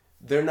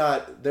 they're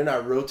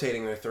not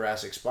rotating their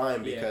thoracic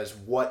spine because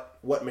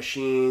what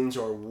machines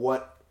or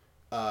what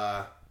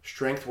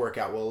strength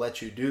workout will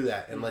let you do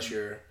that unless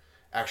you're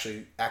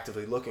actually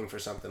actively looking for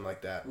something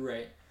like that.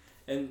 Right.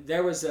 And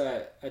there was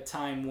a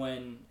time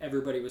when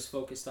everybody was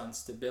focused on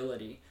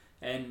stability.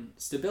 And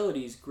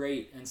stability is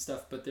great and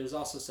stuff, but there's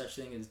also such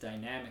thing as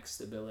dynamic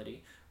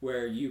stability,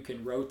 where you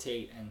can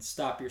rotate and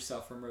stop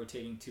yourself from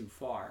rotating too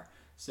far.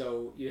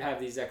 So you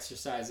have these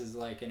exercises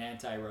like an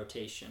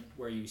anti-rotation,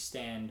 where you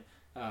stand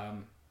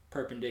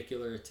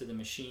perpendicular to the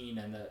machine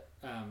and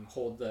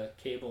hold the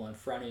cable in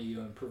front of you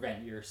and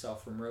prevent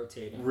yourself from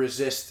rotating.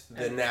 Resist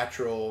the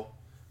natural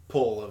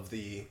pull of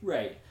the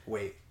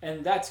weight.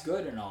 And that's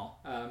good and all,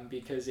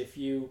 because if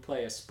you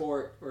play a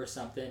sport or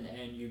something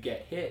and you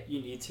get hit, you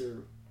need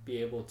to be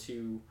able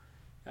to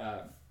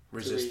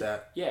resist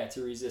that. Yeah,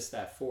 to resist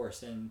that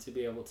force and to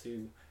be able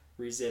to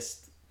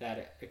resist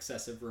that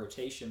excessive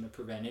rotation to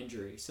prevent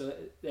injury. So,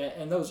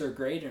 and those are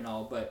great and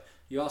all, but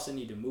you also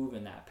need to move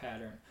in that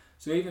pattern.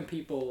 So even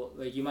people,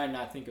 like, you might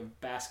not think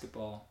of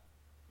basketball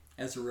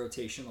as a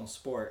rotational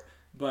sport,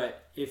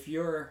 but if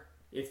you're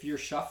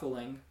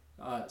shuffling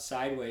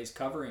sideways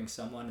covering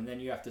someone, and then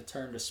you have to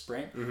turn to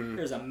sprint.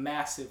 There's a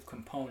massive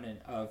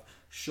component of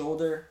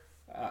shoulder,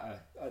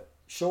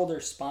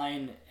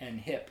 spine, and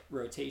hip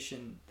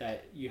rotation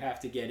that you have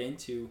to get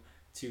into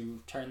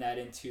to turn that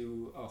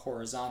into a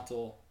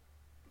horizontal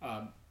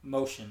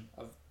motion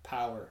of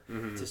power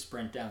to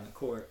sprint down the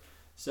court.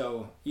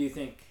 So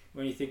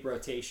when you think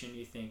rotation,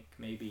 you think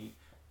maybe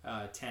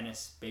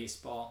tennis,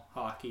 baseball,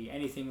 hockey,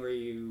 anything where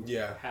you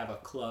have a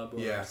club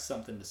or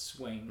something to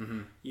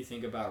swing. You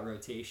think about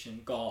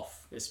rotation.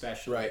 Golf,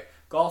 especially. Right.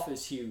 Golf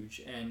is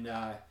huge, and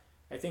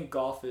I think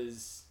golf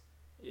is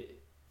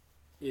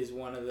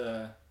one of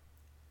the.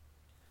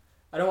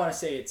 I don't want to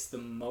say it's the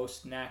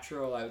most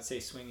natural. I would say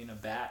swinging a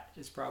bat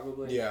is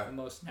probably the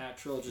most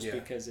natural, just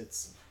because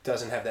it's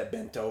doesn't have that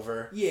bent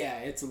over. Yeah,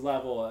 it's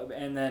level,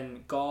 and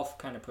then golf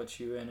kind of puts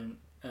you in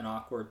an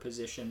awkward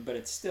position, but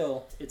it's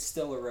still a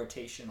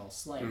rotational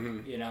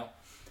sling, you know,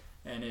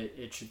 and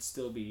it should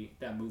still be,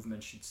 that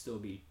movement should still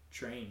be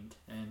trained.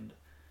 And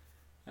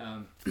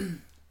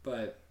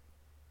but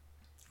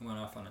I went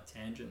off on a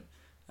tangent.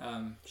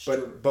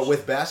 But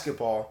with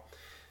basketball,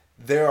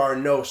 there are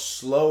no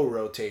slow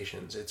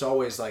rotations. It's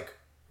always like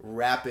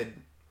rapid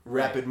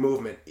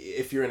movement.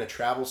 If you're in a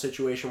travel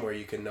situation where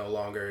you can no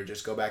longer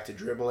just go back to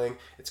dribbling,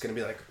 it's going to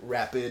be like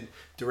rapid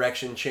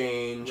direction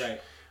change,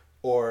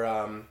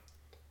 or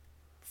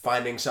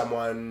finding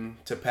someone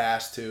to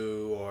pass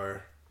to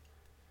or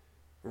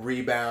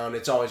rebound.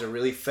 It's always a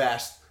really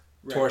fast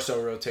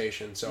torso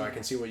rotation. So I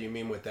can see what you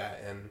mean with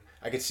that, and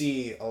I can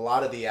see a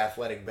lot of the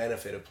athletic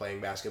benefit of playing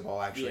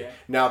basketball actually.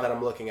 Now that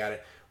I'm looking at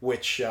it,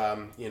 which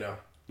you know,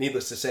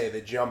 needless to say,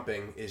 the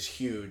jumping is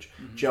huge.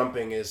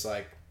 Jumping is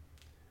like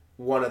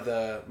one of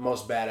the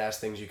most badass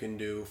things you can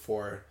do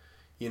for,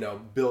 you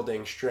know,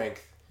 building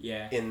strength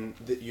in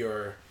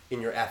your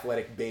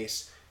athletic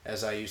base.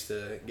 As I used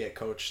to get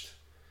coached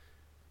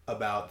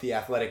about the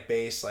athletic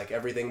base, like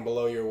everything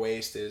below your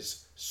waist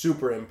is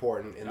super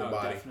important in the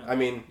body. Definitely. I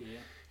mean,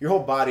 your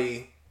whole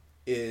body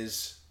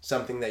is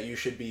something that you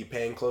should be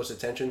paying close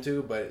attention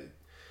to, but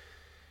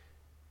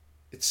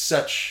it's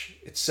such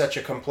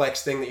a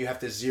complex thing that you have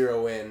to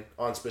zero in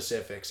on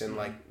specifics and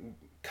like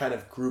kind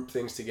of group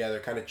things together,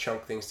 kind of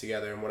chunk things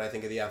together. And when I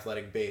think of the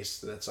athletic base,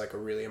 that's like a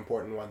really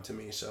important one to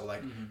me. So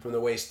like from the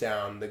waist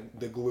down,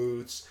 the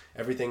glutes,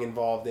 everything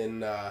involved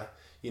in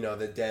you know,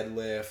 the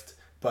deadlift,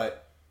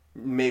 but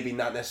maybe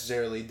not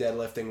necessarily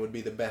deadlifting would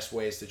be the best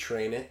ways to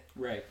train it.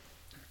 Right.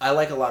 I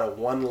like a lot of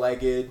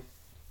one-legged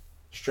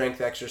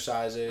strength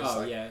exercises. Oh,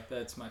 like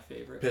that's my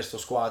favorite. Pistol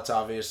squats,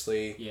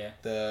 obviously. Yeah.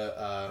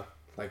 The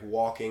like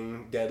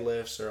walking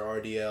deadlifts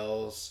or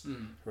RDLs,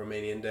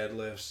 Romanian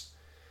deadlifts.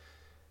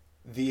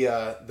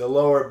 The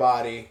lower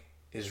body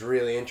is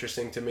really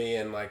interesting to me,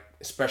 and like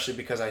especially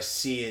because I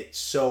see it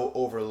so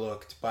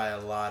overlooked by a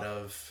lot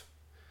of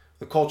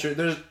the culture.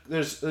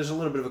 There's a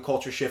little bit of a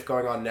culture shift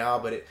going on now,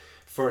 but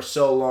for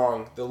so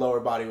long the lower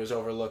body was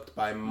overlooked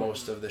by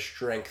most of the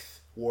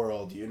strength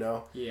world, you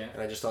know? Yeah.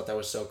 And I just thought that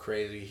was so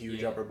crazy.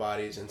 Huge upper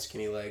bodies and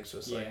skinny legs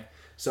was like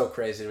so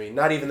crazy to me.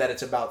 Not even that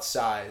it's about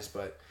size,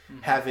 but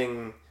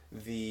having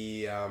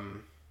the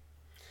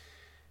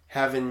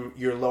having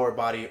your lower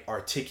body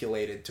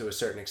articulated to a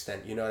certain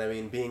extent, you know what I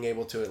mean? Being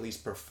able to at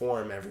least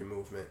perform every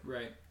movement.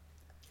 Right.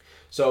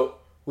 So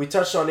we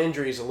touched on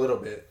injuries a little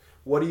bit.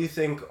 What do you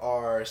think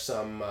are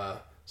some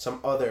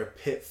other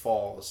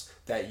pitfalls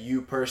that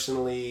you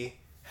personally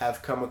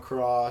have come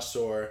across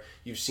or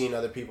you've seen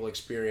other people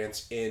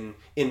experience in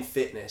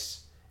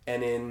fitness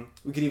and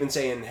we could even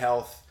say in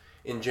health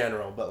in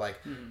general, but like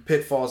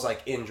pitfalls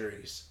like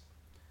injuries?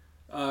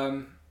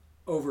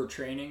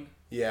 Overtraining.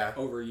 Yeah.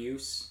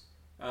 Overuse.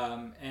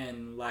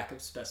 And lack of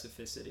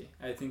specificity.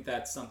 I think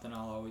that's something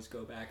I'll always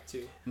go back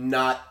to.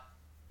 Not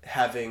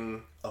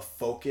having a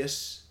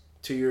focus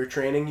to your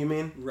training, you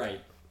mean?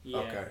 Right. Yeah.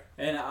 Okay.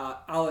 And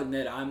I'll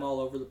admit I'm all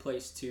over the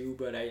place too,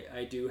 but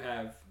I do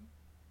have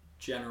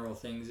general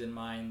things in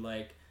mind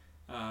like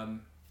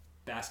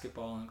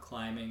basketball and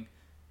climbing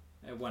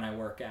when I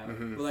work out.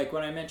 Like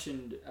when I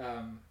mentioned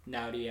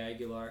Naudi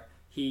Aguilar,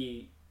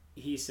 he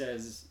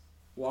says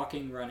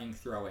walking, running,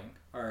 throwing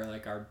are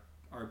like our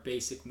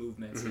basic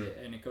movements, and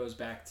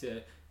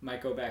it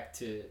might go back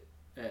to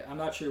I'm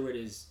not sure what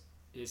his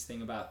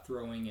thing about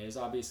throwing is.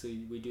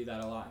 Obviously we do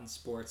that a lot in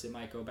sports. It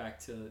might go back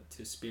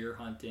to spear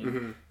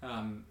hunting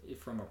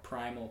from a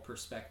primal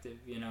perspective,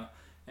 you know,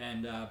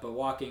 and but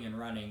walking and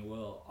running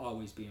will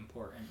always be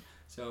important.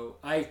 So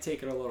I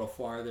take it a little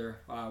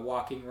farther: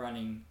 walking,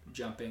 running,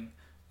 jumping,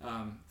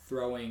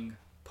 throwing,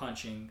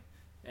 punching,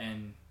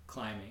 and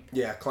climbing.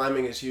 Yeah,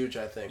 climbing is huge,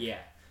 I think. Yeah.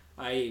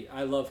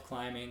 I love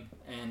climbing,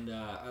 and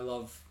I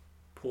love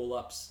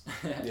pull-ups.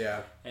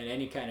 Yeah. And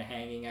any kind of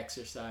hanging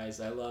exercise.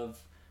 I love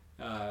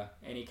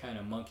any kind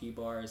of monkey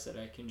bars that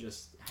I can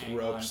just hang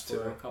ropes on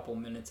for a couple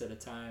minutes at a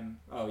time.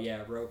 Oh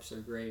yeah, ropes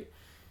are great.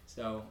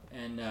 So,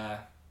 and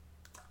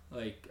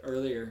like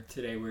earlier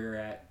today we were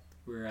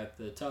at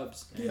the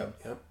tubs. And,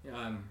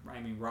 I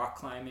mean, rock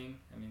climbing.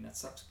 I mean, that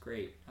stuff's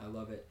great. I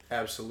love it.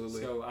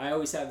 Absolutely. So I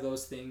always have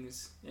those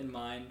things in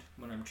mind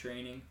when I'm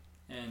training,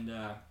 and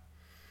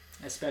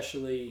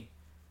especially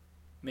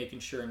making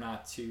sure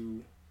not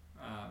to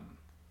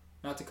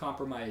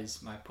compromise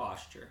my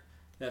posture.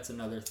 That's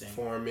another thing.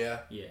 Form, yeah.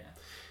 Yeah.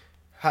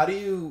 How do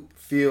you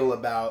feel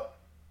about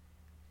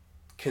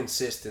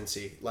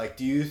consistency? Like,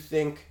 do you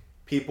think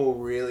people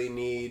really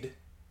need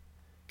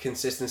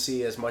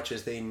consistency as much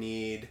as they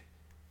need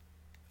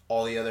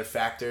all the other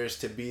factors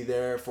to be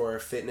there for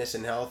fitness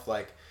and health?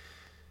 Like,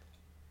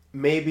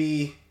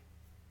 maybe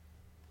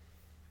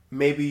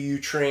you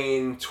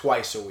train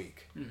twice a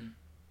week. Mm-hmm.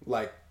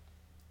 Like,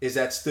 is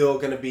that still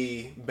going to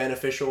be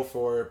beneficial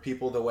for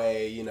people the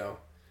way, you know,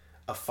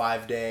 a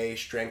 5-day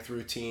strength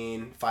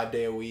routine,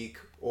 5-day a week,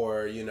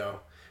 or, you know,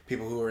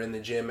 people who are in the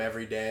gym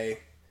every day?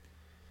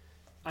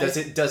 Does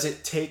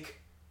it take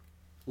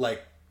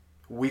like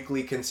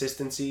weekly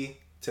consistency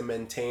to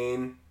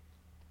maintain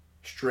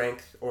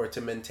strength or to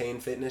maintain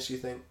fitness, you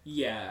think?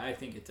 Yeah, I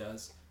think it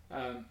does.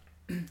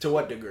 To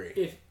what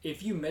degree?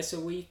 If you miss a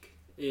week,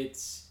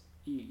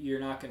 you're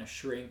not going to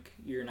shrink.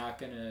 You're not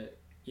going to,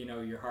 you know,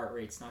 your heart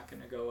rate's not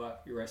going to go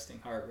up. Your resting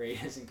heart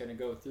rate isn't going to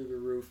go through the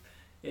roof.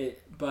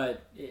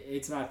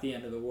 It's not the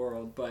end of the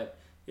world. But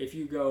if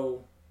you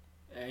go,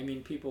 I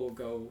mean, people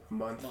go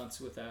months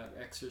without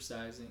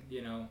exercising,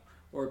 you know,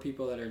 or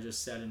people that are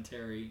just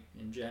sedentary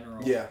in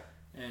general. Yeah.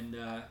 And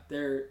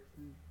there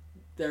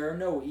are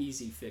no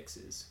easy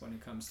fixes when it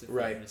comes to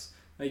fitness.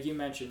 Right. Like you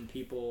mentioned,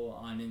 people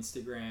on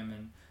Instagram,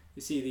 and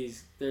you see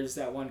there's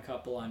that one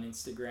couple on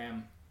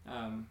Instagram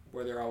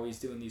where they're always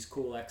doing these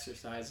cool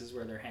exercises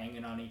where they're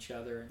hanging on each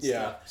other and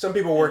stuff. Some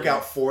people work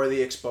out for the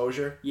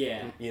exposure.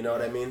 Yeah. You know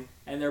what I mean?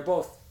 And they're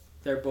both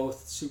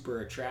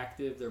super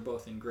attractive. They're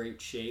both in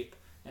great shape.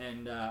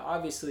 And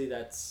obviously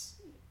that's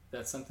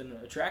something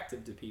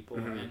attractive to people.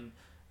 Mm-hmm.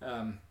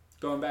 And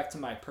going back to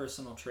my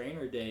personal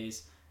trainer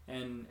days,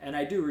 and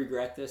I do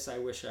regret this. I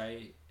wish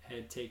I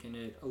had taken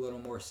it a little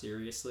more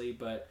seriously,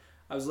 but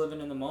I was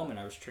living in the moment.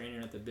 I was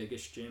training at the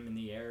biggest gym in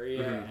the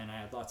area, mm-hmm. and I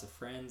had lots of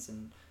friends,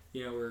 and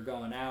you know, we were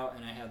going out,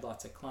 and I had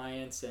lots of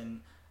clients,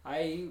 and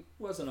I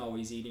wasn't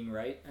always eating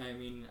right. I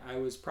mean, I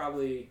was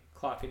probably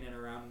clocking in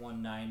around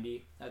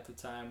 190 at the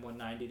time,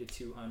 190 to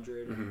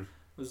 200, mm-hmm. and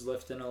was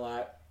lifting a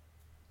lot.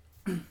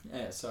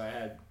 So I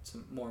had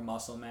some more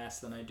muscle mass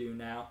than I do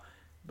now,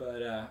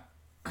 but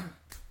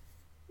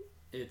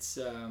it's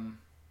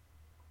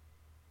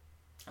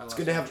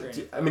good to have.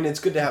 I mean, it's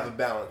good to have a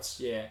balance.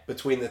 Yeah.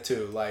 Between the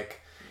two,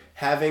 like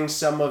having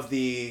some of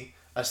the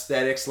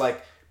aesthetics,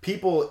 like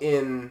people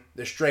in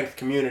the strength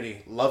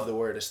community love the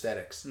word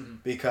aesthetics, mm-hmm.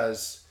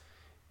 because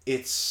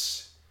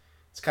it's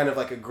kind of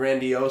like a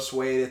grandiose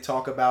way to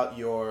talk about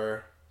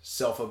your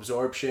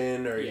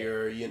self-absorption or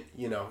your you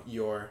know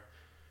your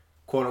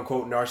quote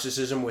unquote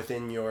narcissism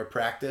within your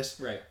practice.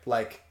 Right.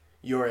 Like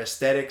your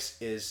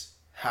aesthetics is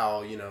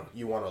how, you know,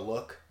 you want to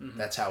look. Mm-hmm.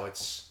 That's how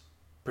it's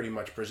pretty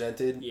much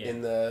presented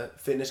in the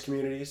fitness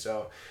community.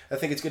 So I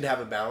think it's good to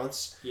have a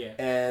balance. Yeah.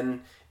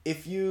 And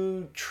if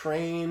you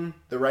train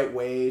the right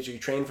ways or you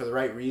train for the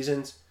right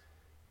reasons,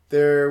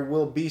 there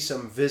will be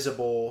some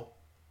visible,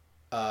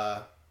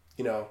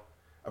 you know,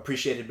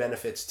 appreciated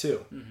benefits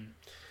too. Mm-hmm.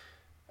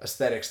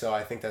 Aesthetics, though,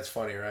 I think that's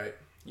funny, right?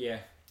 Yeah.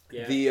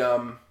 Yeah.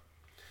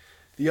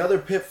 The other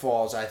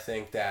pitfalls I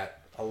think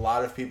that a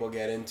lot of people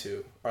get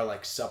into are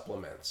like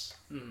supplements.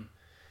 Mm.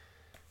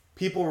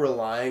 People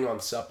relying on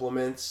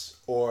supplements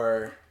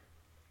or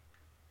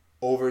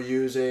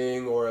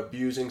overusing or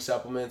abusing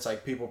supplements,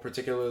 like people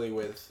particularly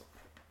with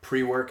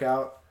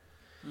pre-workout.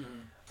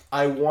 Mm-hmm.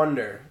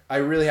 I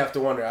really have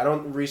to wonder. I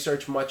don't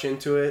research much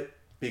into it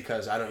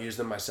because I don't use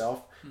them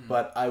myself, mm-hmm.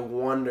 but I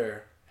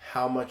wonder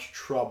how much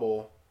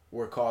trouble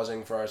we're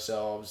causing for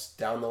ourselves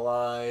down the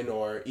line,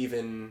 or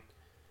even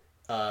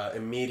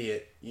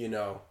immediate, you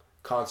know,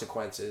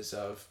 consequences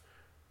of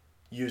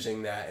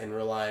using that and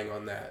relying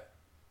on that.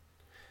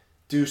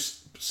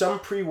 Some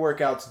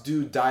pre-workouts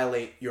do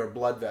dilate your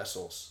blood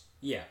vessels?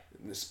 Yeah.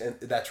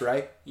 That's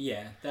right?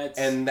 Yeah.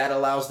 And that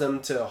allows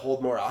them to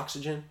hold more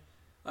oxygen?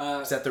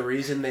 Is that the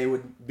reason they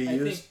would be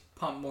used? I think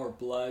pump more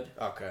blood.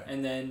 Okay.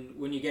 And then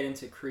when you get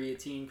into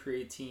creatine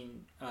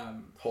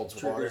holds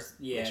triggers, water?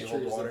 Yeah, it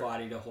triggers the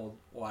body to hold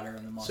water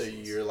in the muscles. So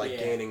you're like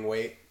gaining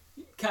weight?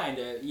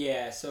 Kinda,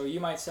 yeah. So you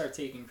might start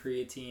taking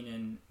creatine,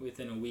 and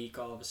within a week,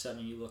 all of a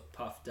sudden you look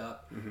puffed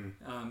up.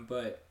 Mm-hmm.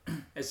 But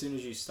as soon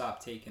as you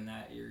stop taking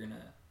that, you're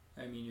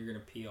gonna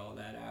pee all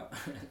that out.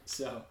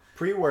 So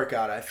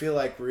pre-workout, I feel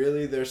like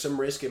really there's some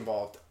risk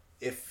involved.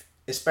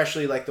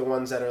 Especially like the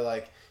ones that are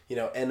like, you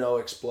know, NO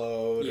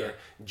Explode or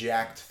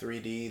Jacked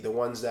 3D, the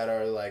ones that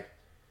are like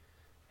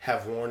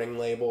have warning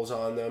labels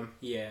on them.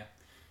 Yeah,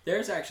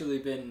 there's actually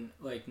been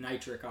like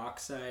nitric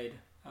oxide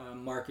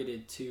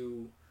marketed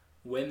to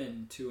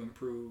women to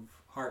improve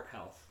heart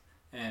health,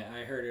 and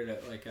I heard it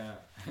at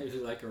it was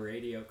like a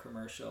radio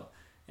commercial.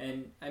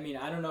 And I mean,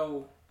 I don't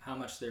know how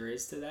much there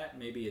is to that.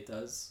 Maybe it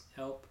does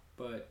help,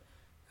 but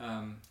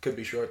could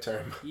be short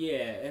term.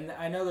 Yeah, and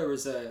I know there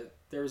was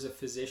a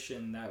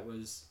physician that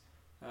was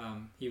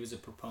he was a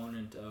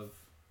proponent of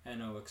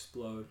NO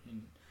Explode,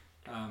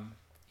 and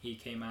he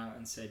came out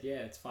and said, yeah,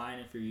 it's fine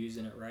if you're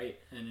using it right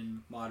and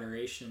in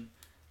moderation,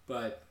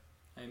 but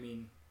I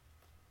mean,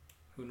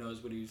 who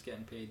knows what he was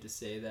getting paid to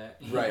say that?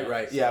 Right,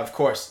 right. So, yeah, of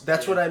course.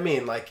 That's what I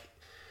mean. Like,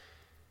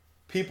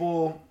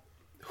 people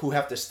who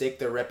have to stake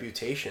their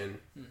reputation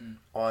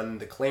on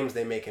the claims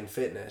they make in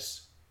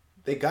fitness,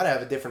 they got to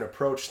have a different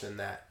approach than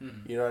that.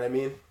 You know what I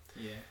mean?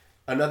 Yeah.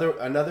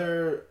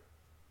 Another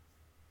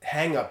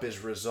hang up is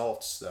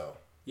results, though.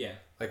 Yeah.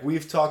 Like,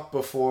 we've talked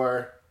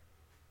before,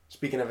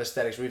 speaking of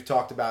aesthetics, we've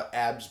talked about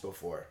abs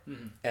before.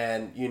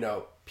 And, you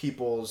know,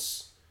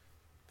 people's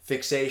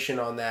fixation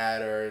on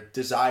that or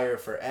desire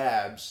for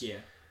abs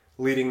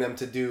leading them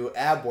to do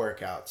ab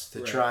workouts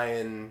to try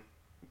and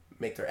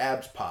make their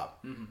abs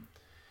pop.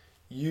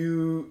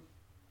 You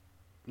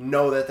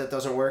know that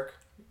doesn't work?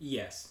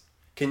 Yes.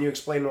 Can you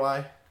explain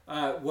why?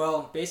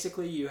 Well,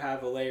 basically you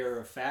have a layer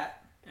of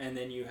fat, and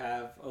then you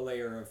have a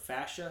layer of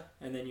fascia,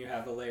 and then you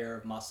have a layer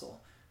of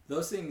muscle.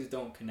 Those things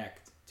don't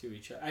connect to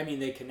each other. I mean,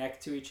 they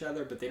connect to each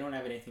other, but they don't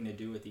have anything to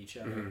do with each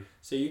other.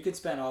 So you could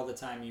spend all the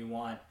time you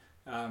want.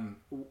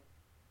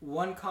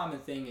 One common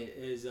thing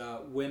is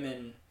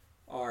women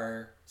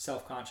are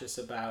self-conscious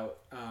about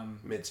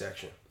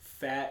midsection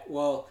fat.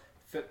 Well,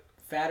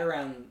 fat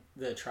around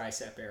the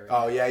tricep area.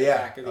 Oh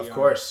yeah, of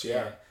course,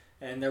 yeah.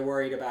 And they're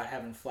worried about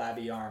having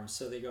flabby arms,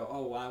 so they go,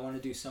 "Oh, well, I want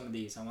to do some of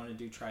these. I want to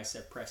do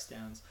tricep press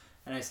downs."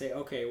 And I say,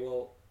 "Okay,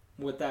 well,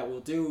 what that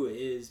will do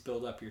is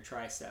build up your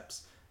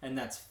triceps." And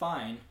that's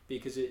fine,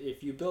 because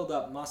if you build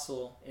up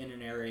muscle in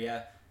an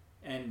area,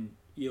 and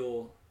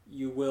you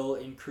will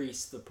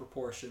increase the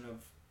proportion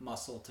of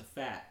muscle to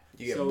fat.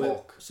 You get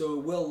bulk. So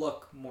it will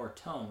look more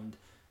toned.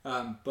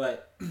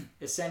 But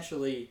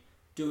essentially,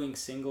 doing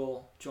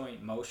single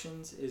joint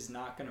motions is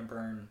not going to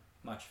burn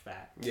much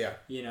fat. Yeah.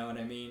 You know what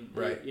I mean?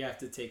 Right. You have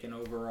to take an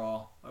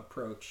overall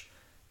approach.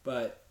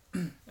 But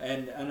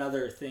and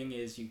another thing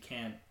is you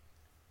can't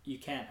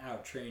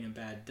out train a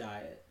bad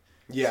diet.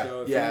 Yeah.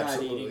 So if you're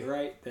not eating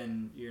right,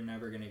 then you're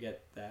never going to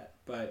get that.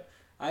 But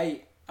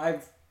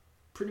I've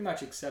pretty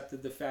much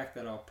accepted the fact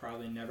that I'll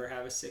probably never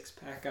have a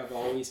six-pack. I've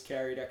always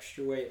carried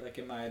extra weight, like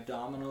in my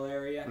abdominal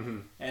area.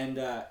 And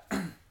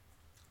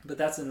but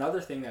that's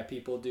another thing that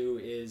people do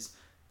is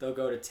they'll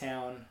go to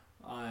town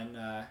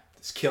on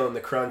it's killing the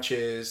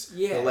crunches,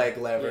 the leg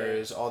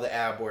levers, all the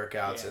ab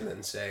workouts, and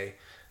then say,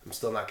 I'm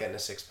still not getting a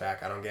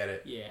six-pack. I don't get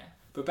it. Yeah.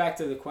 But back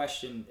to the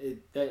question,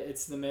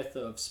 it's the myth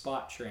of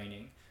spot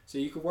training. So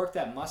you could work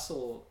that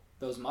muscle,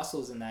 those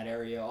muscles in that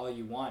area all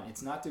you want.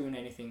 It's not doing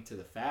anything to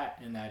the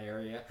fat in that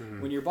area.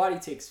 When your body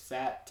takes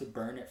fat to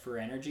burn it for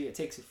energy, it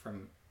takes it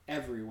from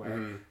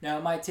everywhere. Now,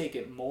 it might take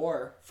it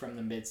more from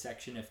the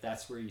midsection if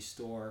that's where you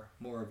store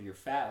more of your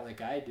fat,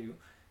 like I do.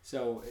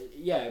 So,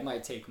 yeah, it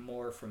might take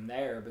more from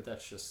there, but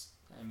that's just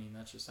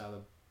how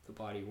the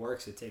body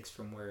works. It takes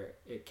from where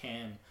it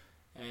can.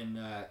 And,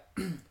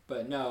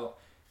 but no,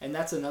 and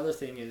that's another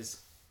thing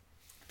is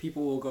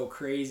people will go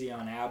crazy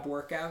on ab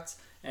workouts,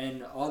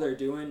 and all they're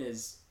doing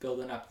is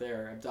building up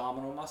their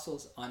abdominal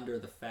muscles under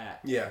the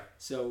fat. Yeah.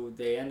 So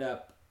they end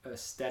up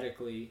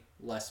aesthetically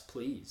less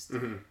pleased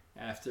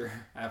after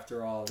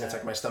all that. It's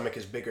like my stomach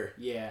is bigger.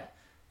 Yeah.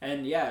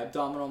 And yeah,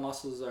 abdominal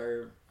muscles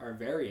are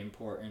very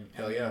important.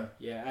 Hell yeah.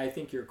 Yeah, I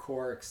think your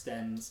core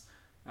extends,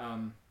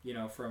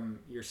 from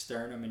your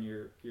sternum and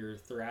your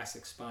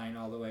thoracic spine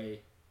all the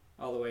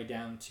way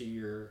down to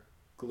your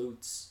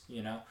glutes,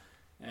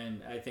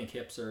 And I think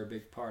hips are a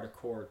big part of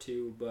core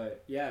too.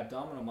 But yeah,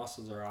 abdominal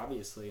muscles are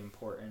obviously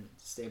important.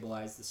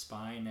 Stabilize the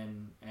spine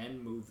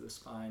and move the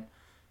spine.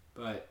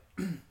 But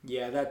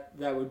yeah,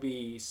 that would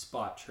be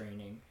spot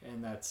training,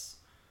 and that's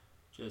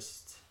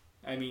just,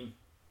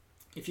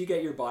 if you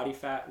get your body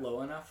fat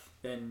low enough,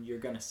 then you're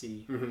gonna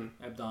see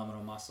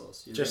abdominal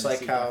muscles. You're just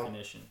like how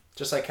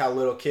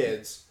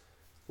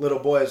little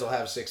boys will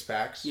have six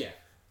packs. Yeah.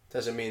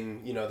 Doesn't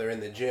mean they're in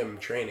the gym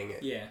training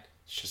it. Yeah.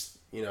 It's just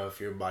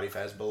if your body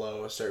fat is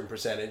below a certain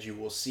percentage, you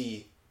will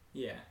see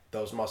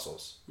those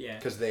muscles. Yeah.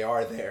 Because they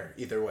are there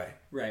either way.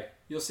 Right.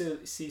 You'll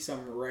see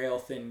some rail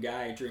thin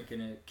guy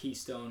drinking a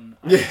Keystone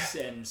Ice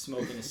and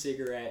smoking a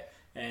cigarette,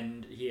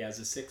 and he has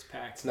a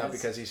six-pack. It's not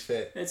because he's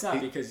fit. It's not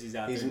because he's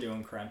out there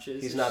doing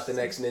crunches. He's not the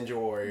next Ninja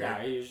Warrior. No,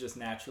 he was just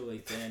naturally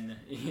thin.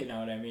 You know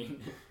what I mean?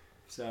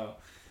 So.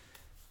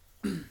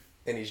 And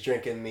he's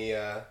drinking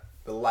the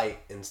light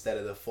instead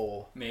of the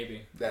full.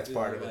 Maybe. That's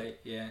part of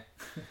it. Yeah.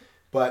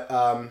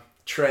 But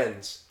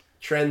trends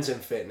in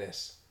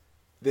fitness.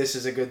 This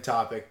is a good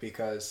topic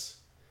because,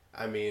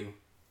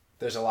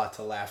 there's a lot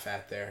to laugh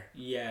at there.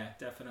 Yeah,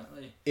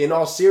 definitely. In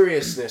all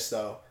seriousness,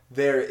 though,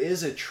 there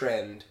is a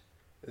trend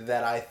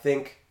that I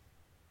think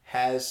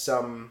has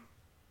some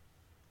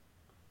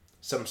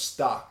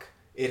stock.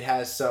 It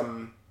has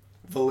some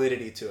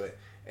validity to it,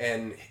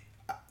 and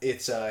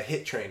it's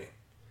HIIT training,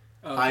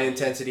 high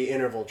intensity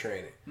interval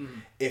training.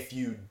 If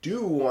you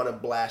do want to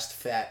blast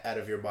fat out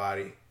of your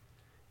body,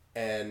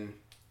 and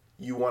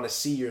you want to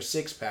see your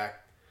six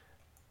pack,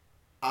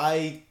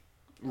 I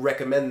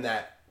recommend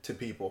that to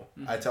people.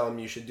 I tell them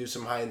you should do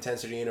some high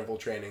intensity interval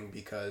training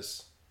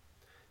because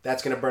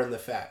that's going to burn the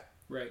fat.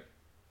 Right.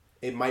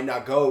 It might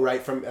not go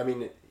right from,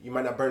 you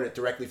might not burn it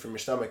directly from your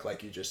stomach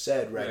like you just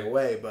said right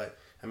away, but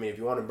if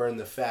you want to burn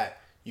the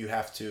fat, you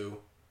have to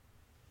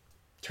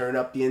turn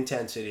up the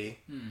intensity,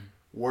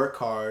 work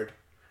hard,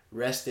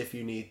 rest if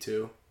you need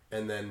to,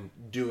 and then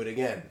do it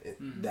again.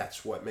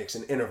 That's what makes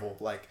an interval,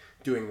 like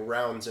doing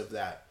rounds of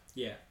that.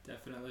 Yeah,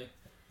 definitely.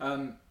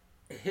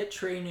 HIIT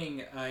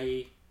training,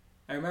 I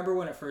remember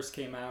when it first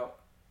came out,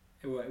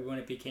 when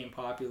it became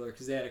popular,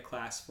 because they had a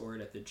class for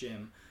it at the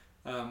gym.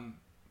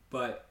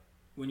 But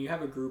when you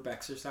have a group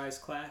exercise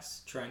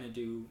class trying to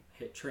do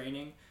HIIT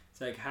training, it's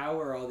like, how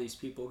are all these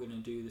people going to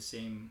do the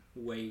same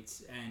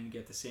weights and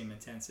get the same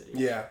intensity?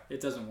 Yeah.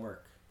 It doesn't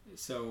work.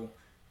 So,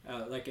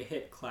 like a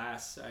HIIT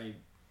class, I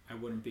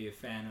wouldn't be a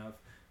fan of.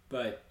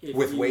 But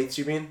with weights,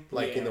 you mean?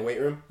 Like in the weight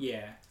room?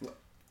 Yeah.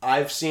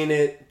 I've seen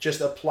it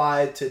just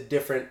applied to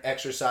different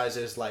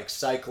exercises like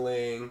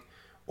cycling,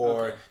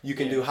 or you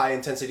can do high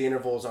intensity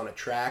intervals on a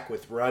track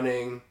with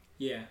running.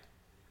 Yeah.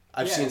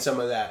 I've seen some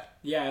of that.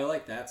 Yeah, I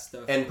like that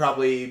stuff. And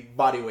probably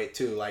body weight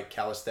too, like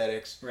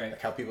calisthenics. Right.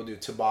 Like how people do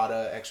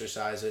Tabata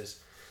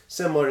exercises.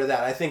 Similar to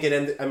that. I think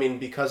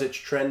because it's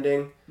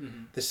trending,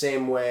 the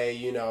same way,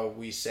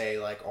 we say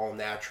like all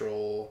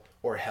natural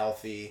or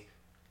healthy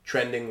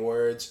trending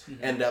words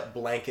end up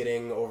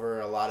blanketing over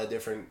a lot of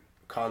different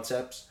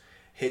concepts.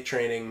 HIIT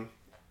training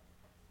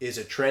is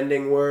a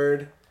trending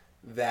word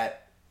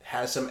that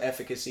has some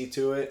efficacy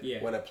to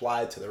it when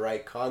applied to the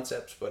right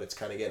concepts, but it's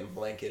kind of getting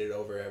blanketed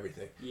over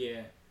everything.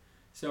 Yeah.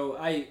 So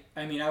I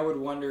would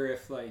wonder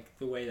if like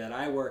the way that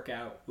I work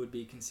out would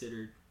be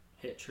considered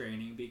HIIT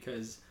training,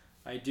 because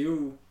I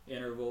do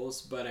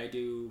intervals, but I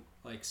do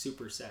like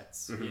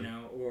supersets,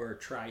 or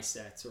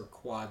trisets or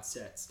quad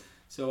sets.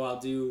 So I'll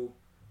do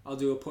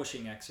a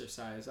pushing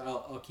exercise.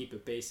 I'll keep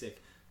it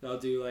basic. I'll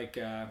do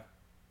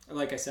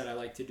like I said, I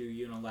like to do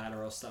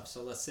unilateral stuff.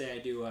 So let's say I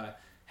do a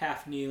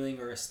half kneeling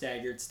or a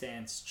staggered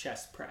stance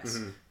chest press.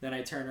 Then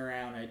I turn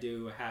around, I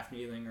do a half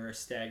kneeling or a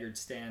staggered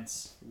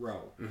stance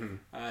row.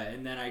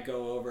 And then I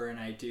go over and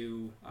I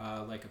do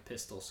like a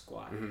pistol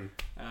squat.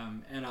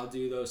 And I'll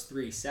do those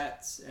 3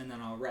 sets, and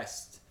then I'll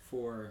rest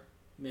for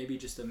maybe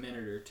just a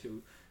minute or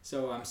two.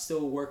 So I'm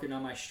still working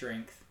on my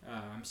strength.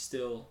 I'm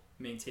still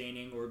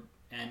maintaining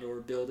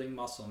or building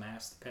muscle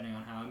mass, depending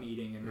on how I'm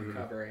eating and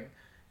recovering.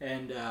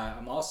 And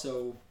I'm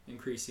also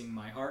increasing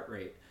my heart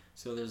rate.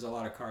 So there's a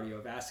lot of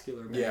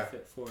cardiovascular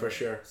benefit for it.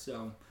 Sure.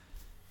 So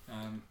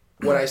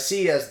what I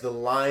see as the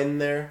line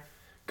there,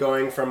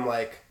 going from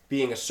like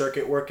being a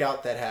circuit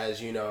workout that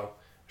has,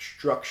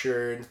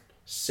 structured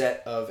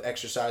set of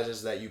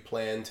exercises that you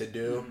plan to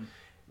do,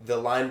 the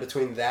line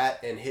between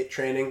that and HIIT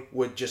training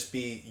would just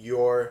be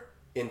your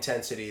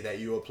intensity that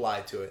you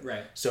apply to it.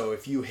 Right. So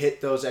if you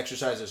hit those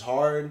exercises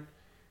hard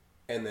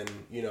and then,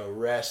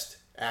 rest,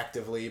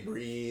 actively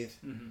breathe,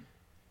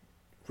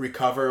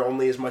 recover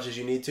only as much as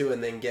you need to,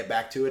 and then get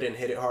back to it and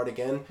hit it hard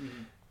again.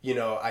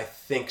 I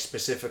think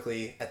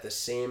specifically at the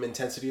same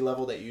intensity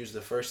level that you used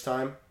the first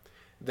time,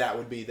 that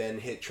would be then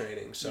HIIT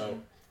training. So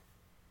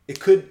it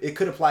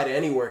could apply to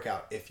any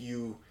workout if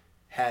you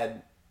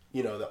had,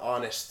 the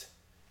honest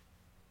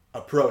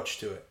approach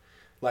to it.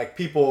 Like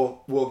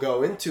people will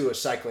go into a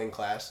cycling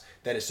class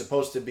that is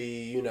supposed to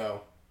be,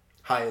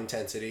 high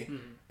intensity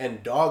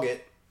and dog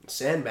it,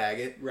 sandbag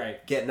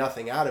it, get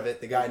nothing out of it.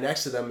 The guy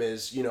next to them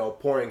is,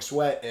 pouring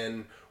sweat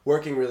and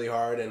working really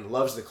hard and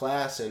loves the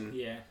class and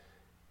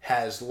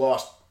has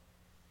lost,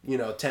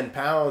 10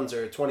 pounds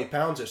or 20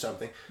 pounds or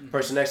something. The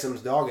person next to them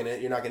is dogging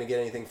it. You're not going to get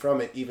anything from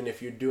it, even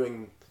if you're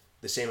doing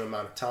the same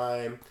amount of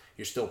time.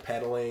 You're still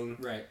pedaling.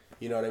 Right.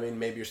 You know what I mean?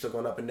 Maybe you're still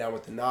going up and down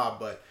with the knob,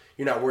 but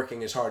you're not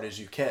working as hard as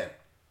you can.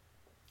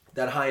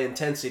 That high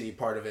intensity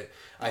part of it,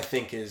 I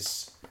think,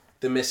 is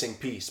the missing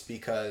piece,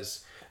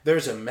 because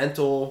there's a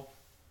mental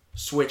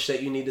switch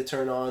that you need to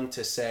turn on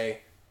to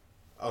say,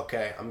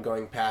 okay, I'm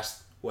going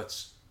past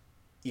what's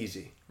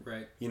easy.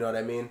 Right. You know what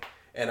I mean?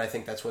 And I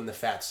think that's when the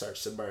fat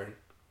starts to burn,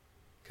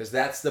 because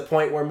that's the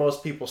point where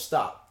most people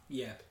stop.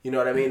 Yeah. You know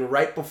what I mean?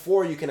 Right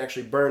before you can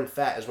actually burn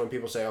fat is when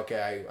people say,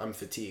 okay, I'm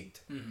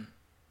fatigued.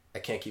 I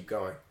can't keep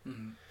going.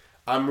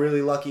 I'm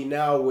really lucky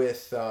now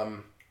with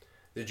the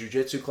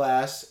jiu-jitsu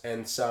class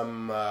and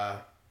some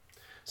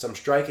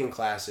striking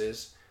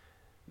classes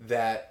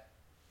that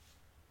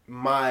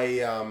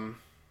my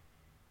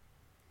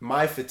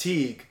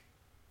fatigue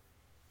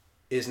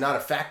is not a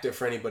factor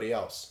for anybody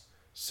else.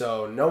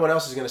 So no one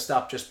else is going to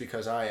stop just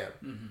because I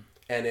am.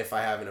 And if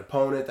I have an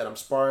opponent that I'm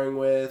sparring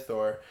with,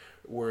 or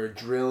we're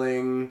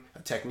drilling a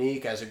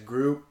technique as a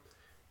group,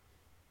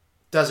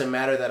 doesn't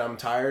matter that I'm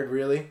tired,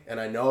 really. And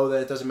I know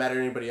that it doesn't matter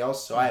to anybody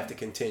else, so I have to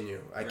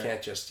continue. I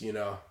can't just,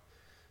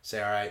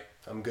 say, all right,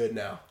 I'm good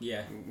now.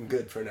 Yeah. I'm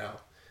good for now.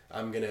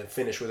 I'm going to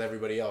finish with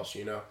everybody else,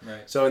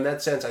 Right. So in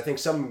that sense, I think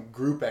some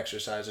group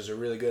exercises are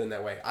really good in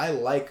that way. I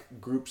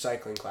like group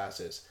cycling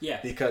classes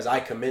because I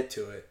commit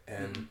to it,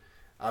 and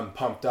I'm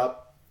pumped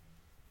up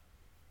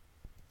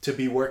to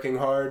be working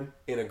hard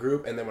in a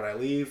group, and then when I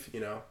leave,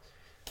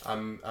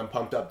 I'm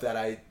pumped up that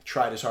I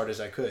tried as hard as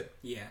I could.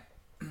 Yeah.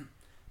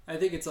 I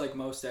think it's like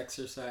most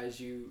exercise,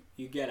 you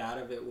get out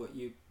of it what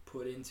you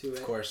put into it.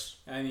 Of course.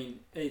 I mean,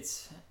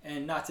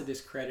 and not to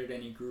discredit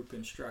any group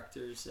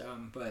instructors,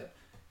 but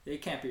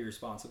it can't be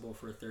responsible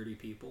for 30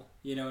 people.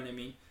 You know what I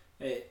mean?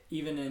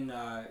 Even in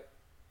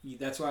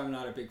that's why I'm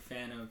not a big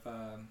fan of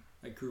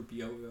like group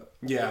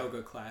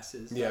yoga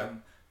classes. Yeah.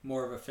 I'm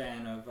more of a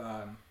fan of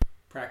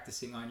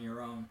practicing on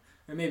your own,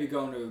 or maybe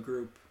going to a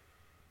group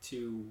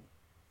to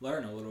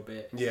learn a little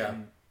bit. Yeah.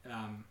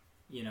 And,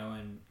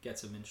 and get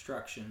some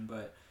instruction.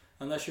 But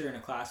unless you're in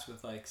a class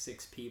with like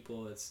 6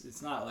 people,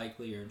 it's not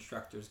likely your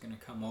instructor is going to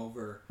come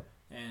over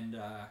and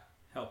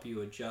help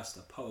you adjust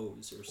a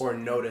pose or something. Or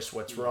notice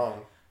what's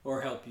wrong.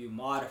 Or help you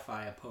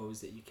modify a pose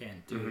that you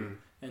can't do. Mm-hmm.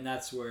 And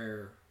that's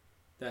where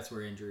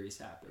injuries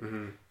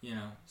happen.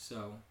 Mm-hmm.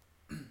 So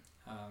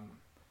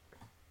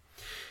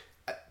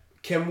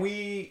can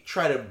we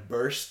try to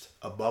burst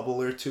a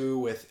bubble or two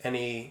with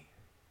any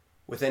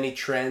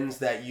trends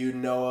that you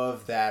know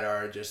of that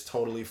are just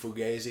totally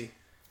fugazi?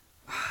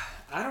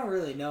 I don't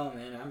really know,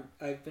 man.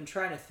 I've been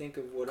trying to think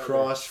of what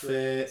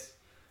CrossFit.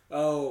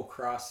 Oh,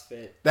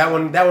 CrossFit. That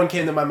one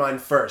came to my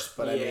mind first,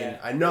 but I mean,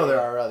 I know there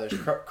are others.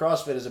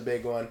 CrossFit is a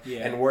big one,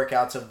 and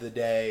workouts of the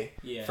day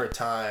for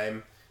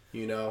time,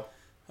 the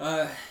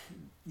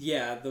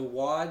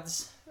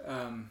WODs.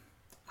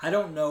 I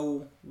don't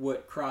know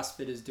what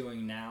CrossFit is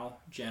doing now,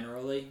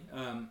 generally.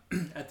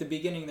 At the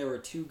beginning, there were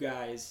 2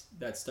 guys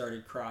that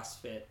started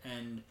CrossFit,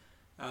 and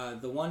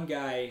the one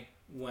guy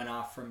went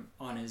off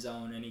on his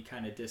own, and he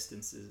kind of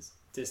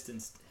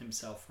distanced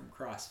himself from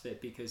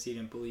CrossFit because he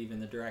didn't believe in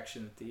the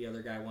direction that the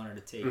other guy wanted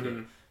to take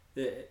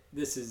it.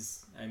 This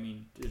is,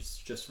 it's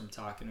just from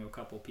talking to a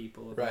couple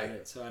people about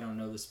it, so I don't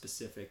know the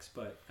specifics,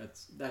 but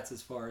that's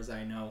as far as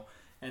I know.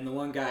 And the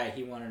one guy,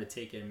 he wanted to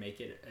take it and make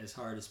it as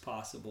hard as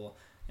possible.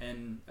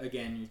 And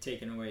again, you're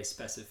taking away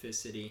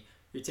specificity.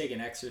 You're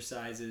taking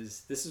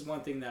exercises. This is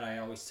one thing that I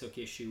always took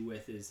issue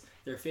with, is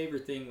their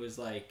favorite thing was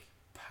like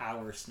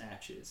power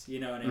snatches. You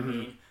know what I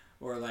mean?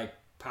 Or like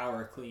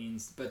power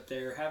cleans. But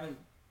they're having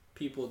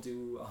people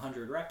do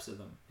 100 reps of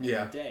them in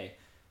a day.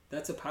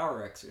 That's a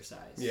power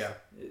exercise. Yeah.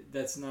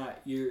 That's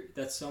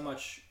so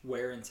much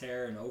wear and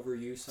tear and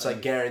overuse. It's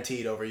like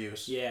guaranteed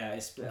overuse. Yeah.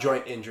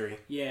 Joint injury.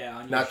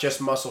 Yeah. Not just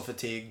muscle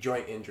fatigue,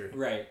 joint injury.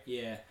 Right,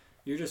 yeah.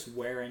 You're just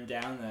wearing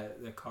down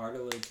the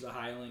cartilage, the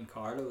hyaline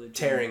cartilage.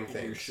 Tearing in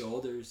things. Your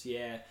shoulders,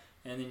 yeah.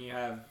 And then you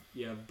have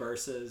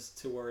bursas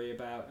to worry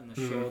about in the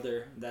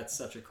shoulder. That's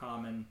such a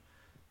common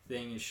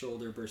thing, is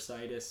shoulder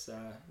bursitis,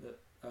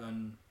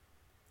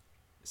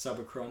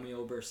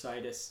 subacromial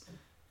bursitis.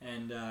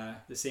 And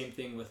the same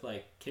thing with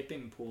like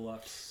kipping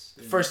pull-ups.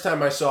 First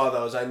time I saw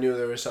those, I knew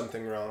there was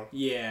something wrong.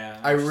 Yeah.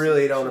 I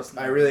really don't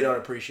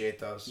appreciate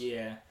those.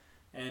 Yeah.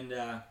 And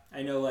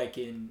I know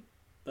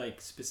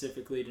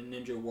specifically to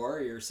Ninja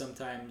Warrior,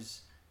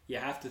 sometimes you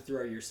have to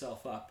throw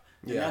yourself up.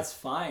 And that's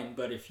fine,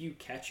 but if you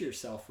catch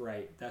yourself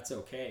right, that's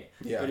okay.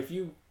 Yeah. But if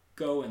you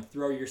go and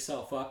throw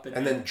yourself up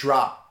and then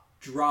drop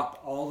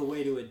all the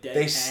way to a dead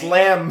They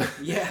slam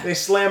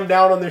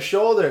down on their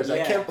shoulders. Yeah. I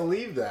can't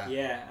believe that.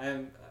 Yeah,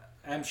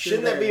 I'm sure.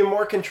 Shouldn't that be a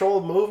more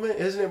controlled movement?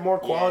 Isn't it more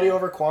quality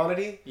over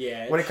quantity?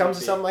 Yeah. When it comes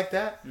to something like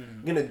that,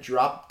 you're gonna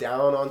drop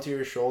down onto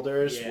your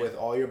shoulders with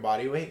all your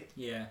body weight.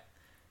 Yeah.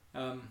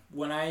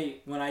 When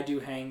I do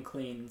hang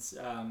cleans,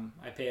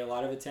 I pay a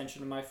lot of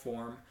attention to my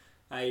form.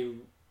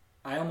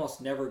 I almost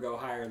never go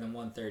higher than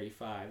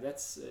 135.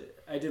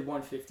 I did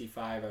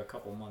 155 a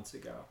couple months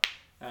ago,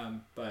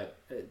 but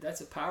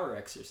that's a power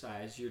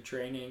exercise. You're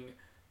training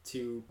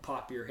to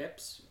pop your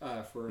hips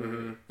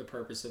for the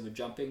purpose of a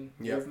jumping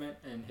movement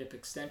and hip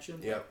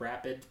extension,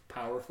 rapid,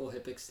 powerful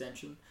hip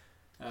extension.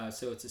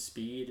 So it's a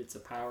speed, it's a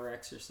power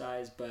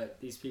exercise, but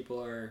these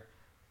people are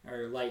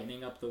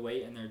lightening up the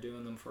weight and they're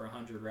doing them for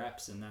 100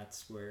 reps, and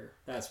that's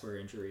where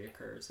injury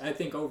occurs. I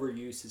think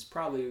overuse is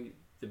probably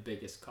the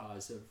biggest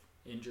cause of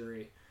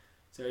injury.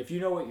 So if you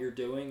know what you're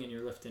doing and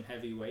you're lifting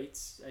heavy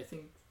weights, I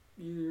think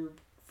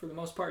for the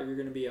most part, you're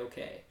going to be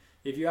okay.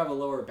 If you have a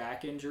lower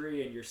back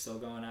injury and you're still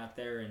going out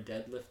there and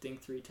deadlifting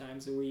 3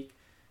 times a week,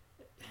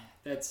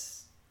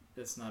 that's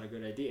not a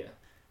good idea,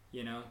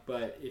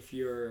 But if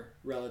you're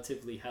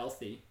relatively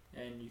healthy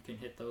and you can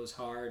hit those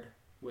hard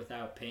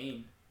without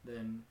pain,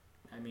 then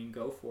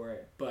go for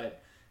it.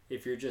 But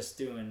if you're just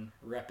doing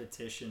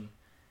repetition,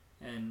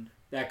 and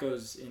that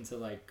goes into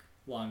like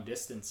long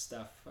distance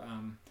stuff,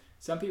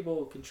 some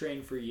people can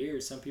train for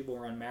years. Some people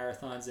run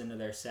marathons into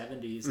their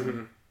 70s.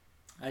 And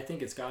I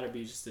think it's got to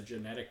be just a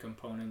genetic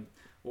component,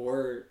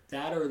 or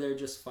they're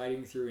just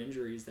fighting through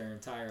injuries their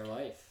entire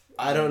life.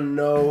 I don't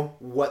know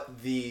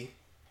what the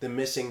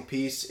missing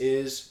piece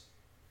is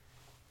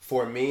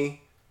for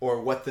me, or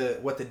what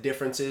the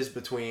difference is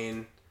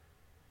between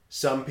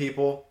some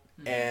people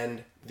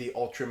and the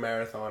ultra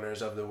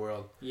marathoners of the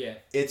world. Yeah.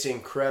 It's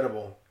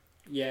incredible.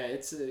 Yeah,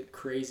 it's a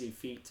crazy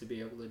feat to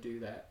be able to do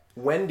that.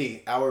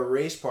 Wendy, our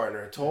race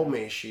partner, told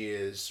me she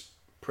is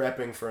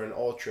prepping for an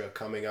ultra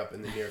coming up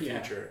in the near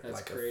future,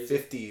 like crazy. A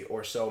 50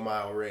 or so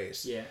mile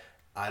race. Yeah.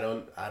 I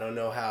don't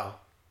know how.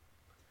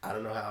 I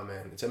don't know how,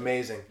 man. It's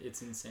amazing.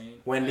 It's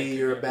insane. Wendy,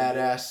 you're a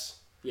badass.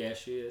 Yeah,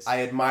 she is.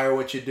 I admire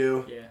what you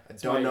do. Yeah. I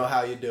don't know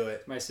how you do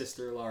it. My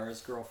sister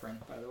Laura's girlfriend,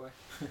 by the way.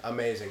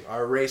 Amazing.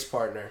 Our race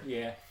partner.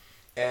 Yeah.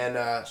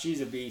 And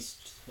she's a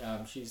beast.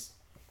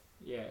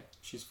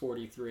 She's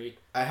 43.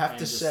 I have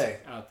to say,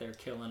 out there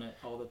killing it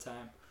all the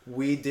time.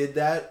 We did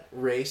that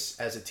race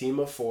as a team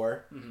of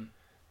 4. Mm-hmm.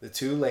 The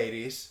 2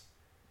 ladies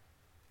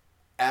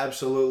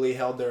absolutely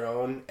held their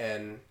own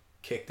and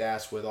kicked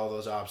ass with all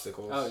those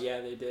obstacles. Oh,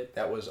 yeah, they did.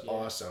 That was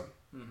awesome.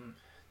 Mm-hmm.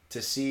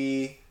 To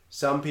see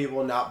some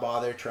people not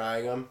bother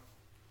trying them.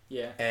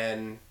 Yeah.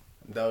 And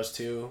those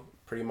 2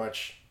 pretty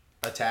much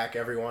attack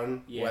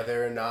everyone,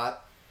 whether or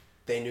not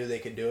they knew they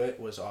could do it,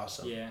 was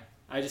awesome. Yeah.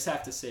 I just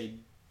have to say,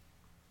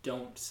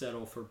 don't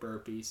settle for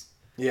burpees.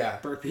 Yeah.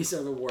 Burpees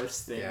are the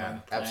worst thing on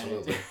the planet.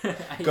 Absolutely.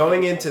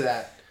 Going into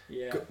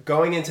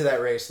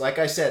that race, like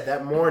I said,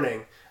 that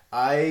morning,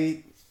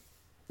 I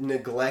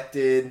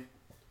neglected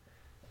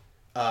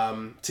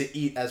to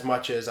eat as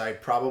much as I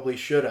probably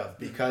should have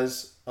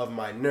because of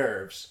my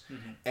nerves.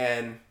 Mm-hmm.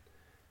 And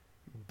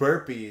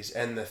burpees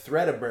and the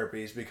threat of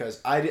burpees,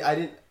 because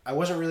I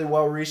wasn't really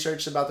well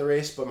researched about the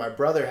race, but my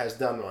brother has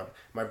done one.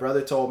 My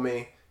brother told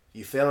me,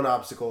 you fail an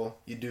obstacle,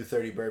 you do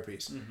 30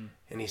 burpees. Mm-hmm.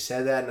 And he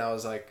said that, and I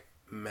was like,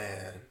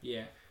 man,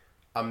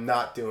 I'm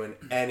not doing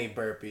any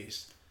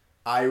burpees.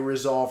 I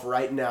resolve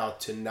right now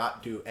to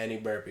not do any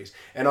burpees.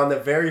 And on the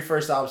very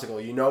first obstacle,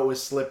 it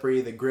was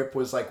slippery. The grip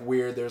was like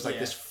weird. There was like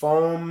this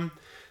foam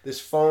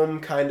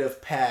kind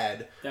of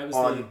pad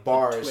on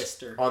bars. The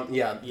twister.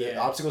 The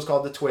obstacle's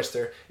called the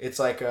twister. It's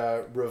like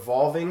a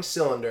revolving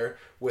cylinder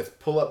with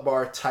pull-up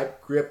bar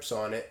type grips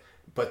on it,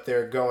 but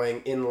they're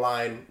going in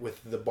line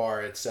with the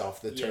bar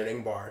itself, the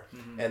turning bar.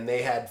 Mm-hmm. And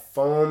they had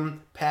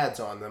foam pads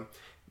on them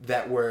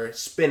that were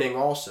spinning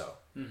also.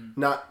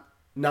 Mm-hmm.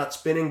 Not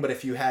spinning, but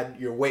if you had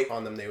your weight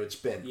on them, they would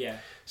spin. Yeah.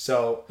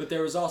 So. But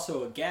there was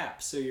also a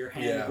gap, so your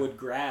hand would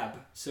grab.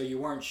 So you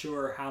weren't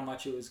sure how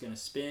much it was going to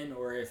spin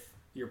or if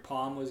your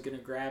palm was going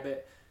to grab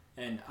it.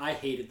 And I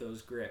hated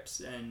those grips.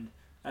 And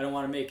I don't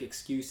want to make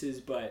excuses,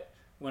 but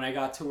when I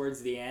got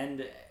towards the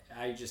end,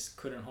 I just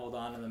couldn't hold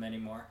on to them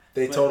anymore.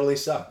 They totally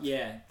sucked.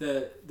 Yeah.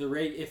 The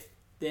rate, if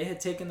they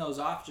had taken those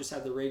off, just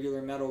had the regular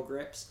metal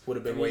grips, would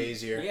have been way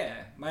easier. Yeah,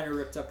 might have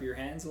ripped up your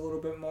hands a little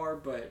bit more,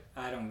 but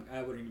I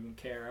wouldn't even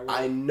care.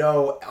 I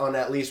know on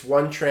at least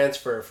one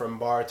transfer from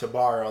bar to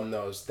bar on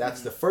those.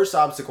 That's the first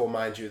obstacle,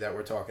 mind you, that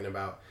we're talking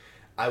about.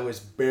 I was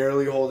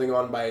barely holding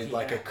on by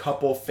like a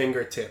couple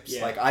fingertips.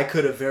 Yeah. Like I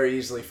could have very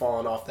easily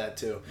fallen off that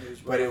too.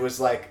 But it was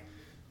like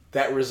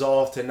that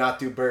resolve to not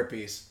do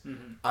burpees.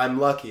 Mm-hmm.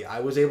 I'm lucky. I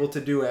was able to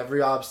do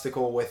every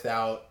obstacle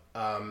without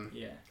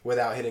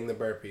hitting the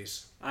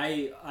burpees.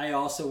 I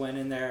also went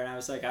in there and I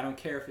was like, I don't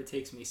care if it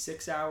takes me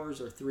 6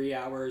 hours or 3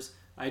 hours.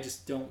 I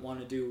just don't want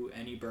to do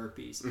any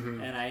burpees.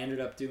 Mm-hmm. And I ended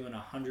up doing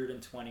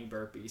 120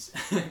 burpees.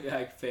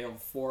 I failed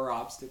 4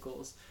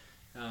 obstacles.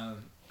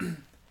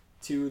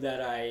 2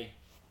 that I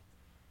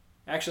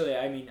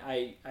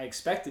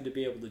expected to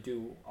be able to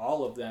do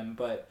all of them,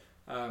 but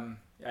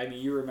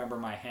you remember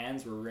my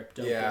hands were ripped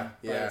open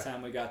by the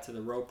time we got to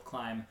the rope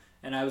climb.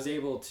 And I was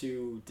able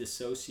to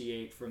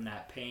dissociate from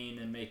that pain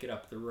and make it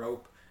up the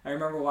rope. I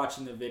remember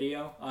watching the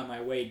video. On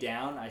my way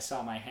down, I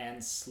saw my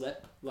hands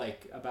slip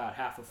like about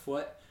half a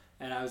foot.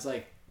 And I was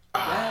like,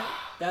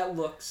 that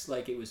looks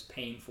like it was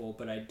painful,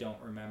 but I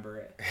don't remember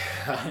it.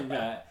 And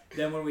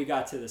then when we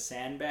got to the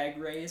sandbag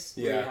race,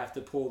 where you have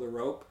to pull the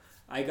rope,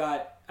 I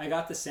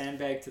got the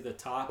sandbag to the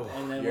top.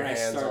 And then when I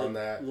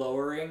started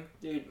lowering,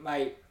 dude,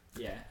 I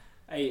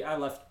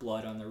left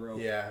blood on the rope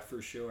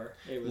for sure.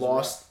 It was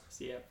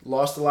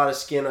lost a lot of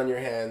skin on your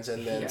hands,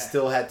 and then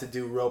still had to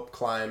do rope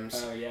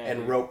climbs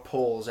rope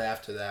pulls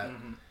after that.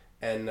 Mm-hmm.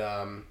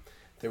 And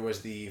there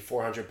was the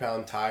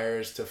 400-pound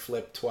tires to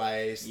flip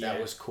twice. Yeah.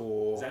 That was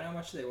cool. Is that how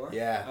much they were?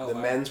 Yeah, the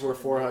men's were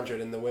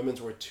 400 and the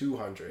women's were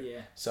 200.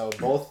 Yeah. So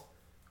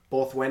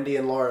both Wendy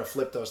and Laura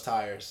flipped those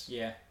tires.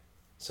 Yeah.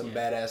 Some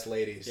badass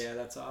ladies. Yeah,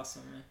 that's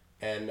awesome, man.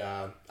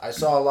 And I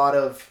saw a lot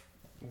of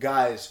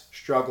guys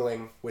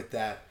struggling with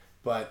that,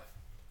 but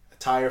a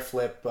tire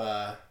flip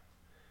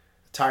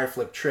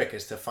trick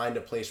is to find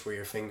a place where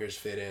your fingers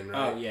fit in,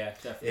 right? Oh yeah,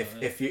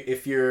 definitely.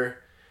 If you're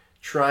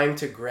trying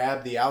to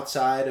grab the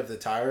outside of the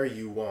tire,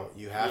 you won't.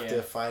 You have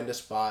to find a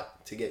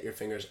spot to get your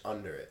fingers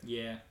under it.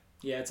 Yeah.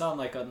 Yeah, it's on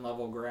like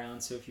unlevel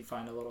ground, so if you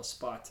find a little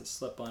spot to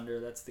slip under,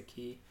 that's the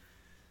key.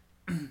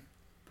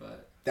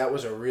 But that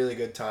was a really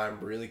good time,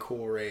 really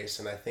cool race,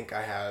 and I think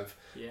I have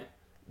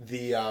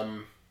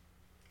the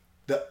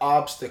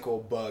obstacle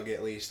bug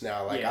at least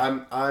now. Like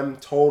I'm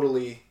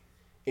totally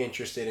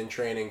interested in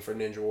training for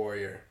Ninja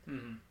Warrior.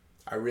 Mm-hmm.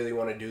 I really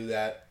want to do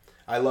that.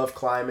 I love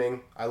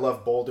climbing. I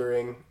love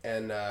bouldering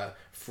and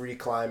free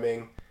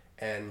climbing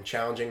and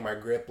challenging my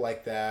grip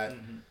like that.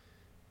 Mm-hmm.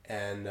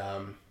 And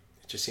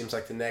it just seems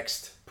like the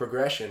next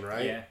progression,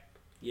 right? Yeah.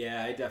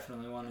 Yeah, I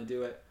definitely want to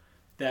do it.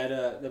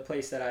 That the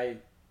place that I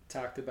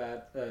talked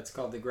about, it's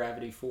called the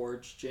Gravity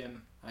Forge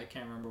Gym. I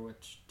can't remember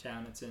which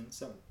town it's in.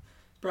 So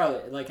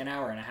probably like an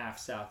hour and a half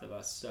south of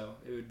us, so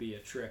it would be a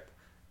trip.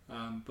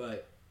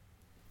 But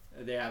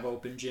they have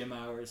open gym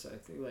hours, I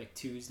think like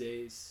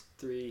Tuesdays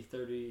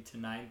 3:30 to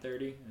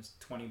 9:30. It's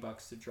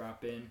 $20 to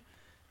drop in.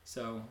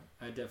 So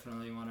I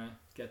definitely want to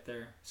get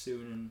there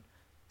soon and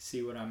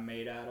see what I'm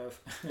made out of.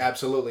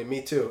 Absolutely,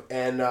 me too.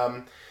 And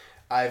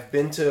I've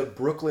been to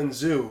Brooklyn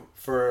Zoo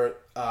for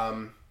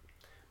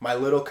my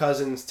little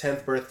cousin's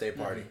 10th birthday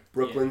party.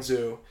 Brooklyn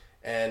Zoo,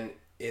 and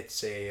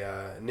it's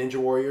a Ninja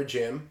Warrior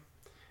gym,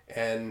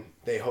 and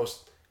they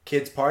host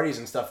kids parties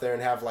and stuff there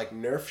and have like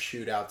Nerf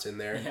shootouts in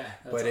there. Yeah,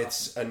 but awesome.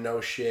 It's a no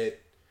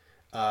shit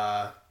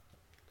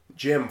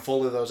gym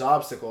full of those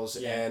obstacles,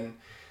 and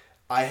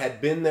I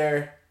had been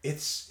there.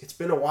 It's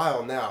been a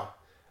while now.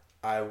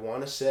 I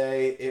want to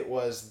say it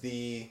was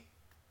the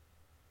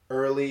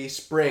early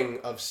spring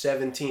of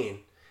 17,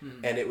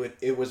 and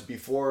it was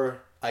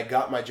before I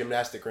got my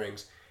gymnastic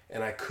rings,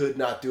 and I could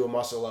not do a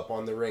muscle up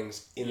on the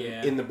rings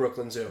in the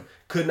Brooklyn Zoo.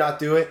 Could not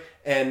do it,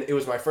 and it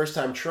was my first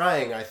time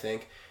trying, I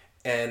think,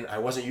 and I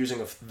wasn't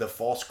using the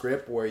false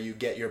grip where you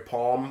get your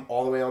palm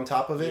all the way on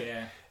top of it,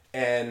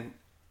 and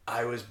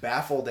I was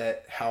baffled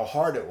at how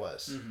hard it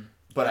was.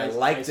 But I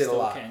liked it a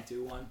lot. I still can't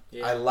do one.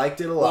 Yeah. I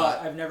liked it a lot.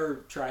 I've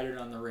never tried it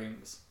on the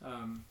rings,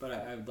 but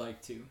I would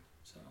like to.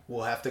 So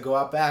we'll have to go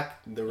out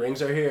back. The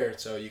rings are here,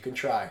 so you can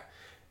try.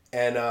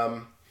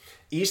 And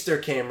Easter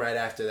came right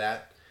after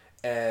that,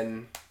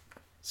 and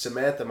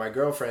Samantha, my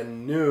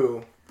girlfriend,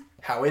 knew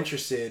how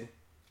interested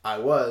I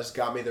was,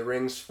 got me the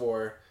rings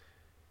for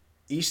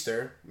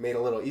Easter, made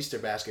a little Easter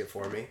basket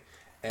for me.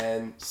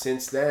 And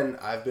since then,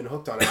 I've been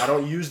hooked on it. I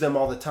don't use them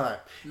all the time.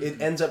 It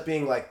ends up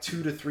being like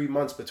 2 to 3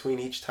 months between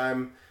each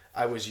time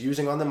I was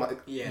using on them.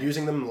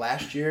 Using them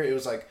last year, it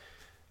was like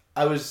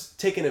I was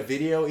taking a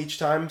video each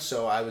time,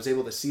 so I was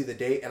able to see the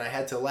date, and I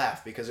had to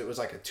laugh because it was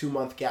like a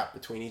 2-month gap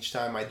between each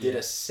time I did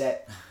a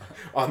set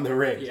on the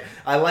ring.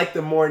 I like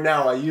them more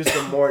now. I use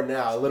them more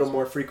now, a little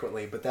more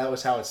frequently, but that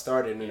was how it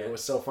started, and it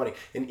was so funny.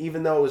 And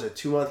even though it was a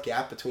 2-month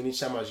gap between each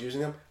time I was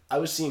using them, I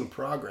was seeing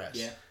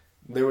progress.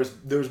 There was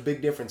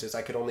big differences.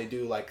 I could only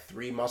do like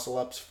 3 muscle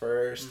ups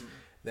first.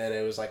 Then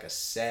it was like a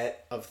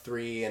set of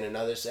 3 and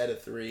another set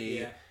of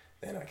 3.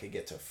 Then I could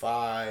get to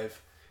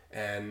 5.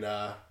 And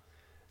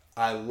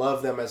I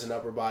love them as an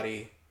upper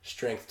body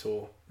strength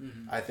tool.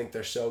 I think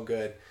they're so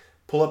good.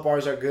 Pull-up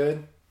bars are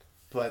good,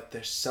 but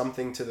there's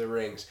something to the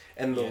rings.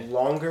 And the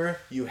longer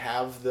you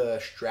have the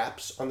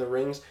straps on the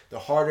rings, the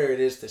harder it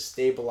is to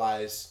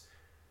stabilize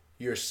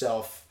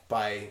yourself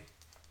by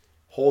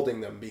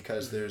holding them,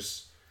 because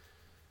there's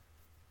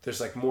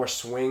like more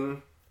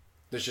swing.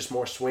 There's just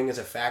more swing as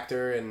a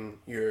factor, and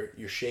you're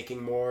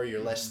shaking more.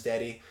 You're less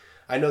steady.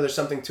 I know there's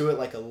something to it,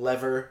 like a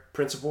lever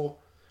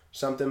principle,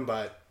 something,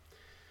 but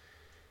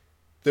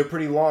they're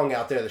pretty long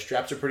out there. The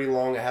straps are pretty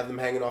long. I have them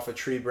hanging off a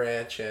tree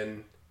branch,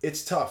 and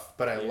it's tough,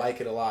 but I like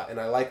it a lot, and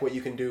I like what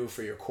you can do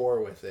for your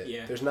core with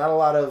it. There's not a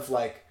lot of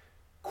like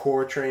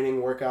core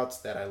training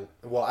workouts that I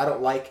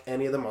don't like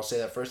any of them. I'll say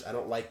that first. I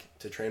don't like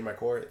to train my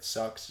core. It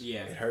sucks.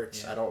 It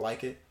hurts. I don't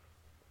like it.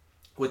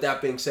 With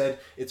that being said,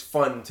 it's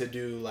fun to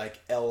do like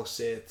L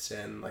sits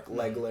and like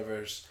leg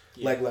levers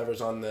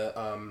on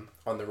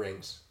the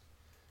rings.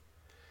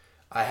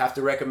 I have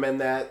to recommend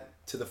that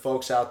to the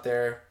folks out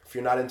there. If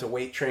you're not into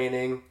weight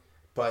training,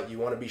 but you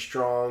want to be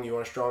strong, you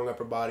want a strong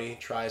upper body,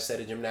 try a set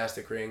of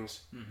gymnastic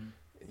rings.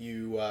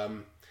 You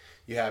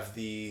have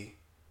the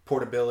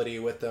portability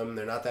with them.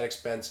 They're not that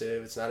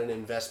expensive. It's not an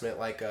investment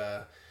like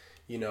an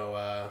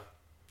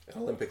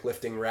Olympic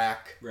lifting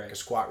rack, like a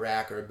squat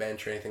rack or a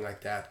bench or anything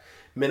like that.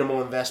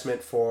 Minimal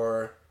investment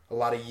for a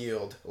lot of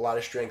yield, a lot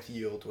of strength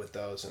yield with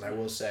those. And I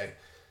will say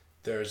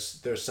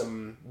there's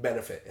some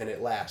benefit, and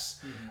it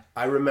lasts.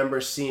 I remember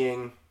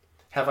seeing,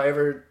 have I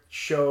ever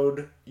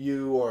showed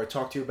you or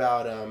talked to you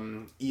about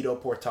Ido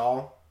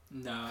Portal?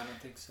 No, I don't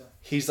think so.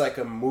 He's like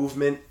a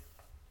movement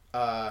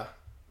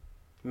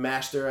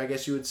master, I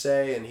guess you would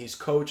say, and he's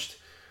coached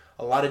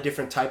a lot of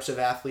different types of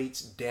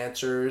athletes,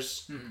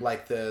 dancers,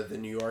 like the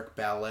New York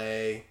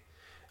Ballet,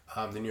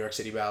 the New York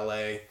City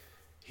Ballet.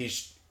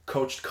 He's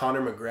coached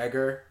Conor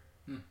McGregor,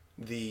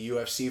 the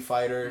UFC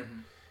fighter.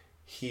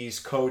 He's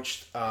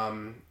coached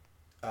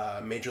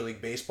Major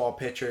League Baseball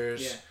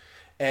pitchers.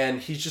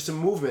 And he's just a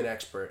movement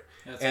expert.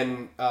 That's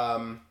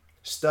cool.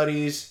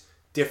 Studies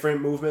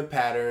different movement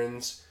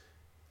patterns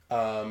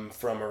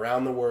from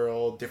around the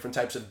world, different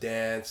types of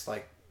dance,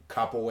 like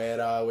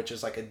capoeira, which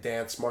is like a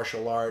dance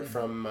martial art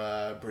from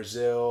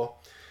Brazil,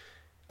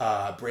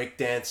 break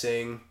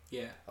dancing.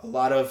 A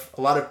lot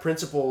of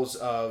principles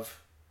of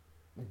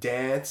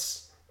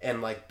dance and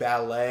like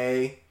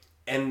ballet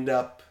end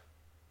up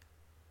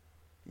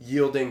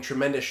yielding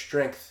tremendous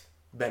strength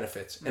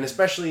benefits, and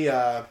especially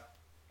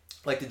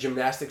like the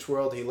gymnastics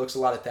world, he looks a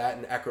lot at that,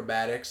 and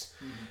acrobatics.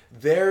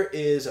 There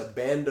is a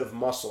band of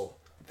muscle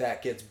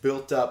that gets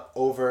built up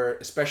over,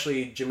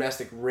 especially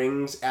gymnastic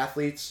rings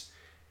athletes,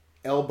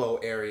 elbow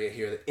area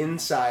here, the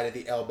inside of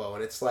the elbow,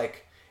 and it's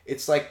like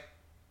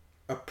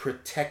a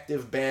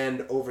protective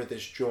band over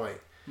this joint.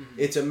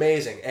 It's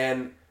amazing,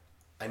 and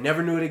I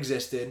never knew it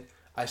existed.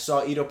 I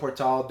saw Ido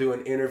Portal do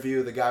an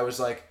interview. The guy was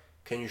like,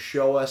 "Can you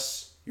show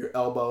us your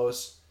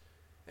elbows?"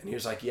 And he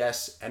was like,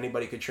 "Yes,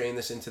 anybody could train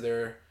this into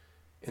their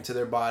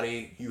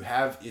body.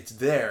 It's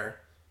there.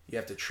 You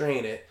have to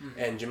train it."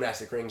 And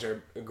gymnastic rings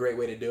are a great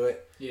way to do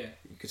it. You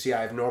can see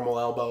I have normal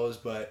elbows,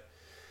 but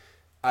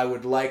I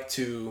would like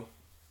to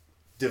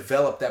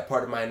develop that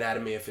part of my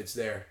anatomy if it's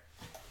there.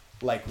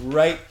 Like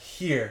right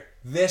here,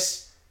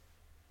 this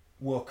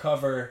will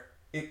cover,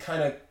 it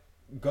kind of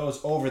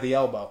goes over the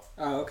elbow.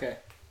 Oh, okay.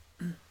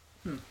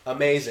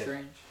 Amazing.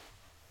 Strange.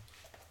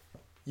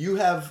 You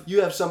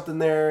have something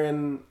there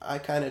and I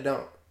kind of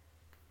don't.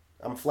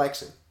 I'm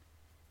flexing.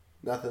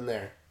 Nothing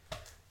there.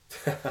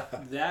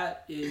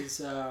 That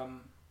is,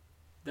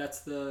 that's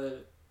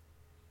the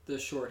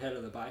short head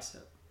of the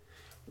bicep.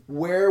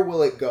 Where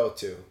will it go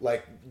to?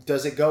 Like,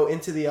 does it go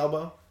into the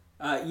elbow?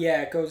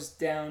 Yeah, it goes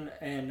down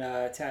and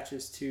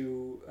attaches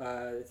to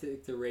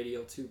the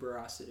radial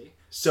tuberosity.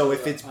 So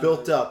if it's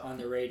built up on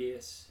the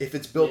radius, if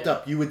it's built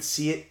up, you would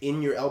see it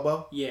in your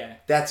elbow? Yeah.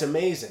 That's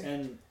amazing.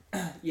 And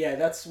yeah,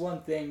 that's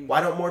one thing.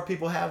 Why don't more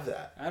people have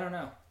that? I don't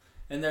know.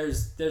 And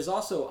there's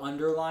also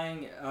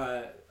underlying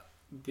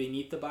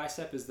beneath the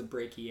bicep is the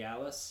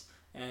brachialis,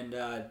 and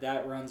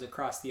that runs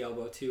across the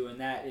elbow too. And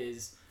that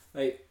is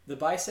like the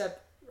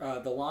bicep.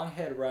 The long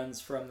head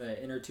runs from the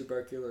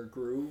intertubercular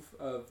groove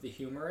of the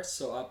humerus,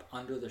 so up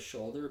under the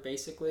shoulder,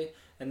 basically,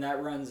 and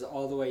that runs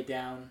all the way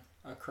down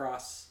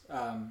across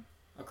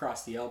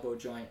the elbow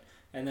joint.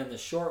 And then the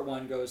short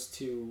one goes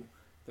to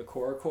the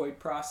coracoid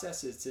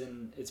process.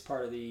 It's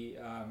part of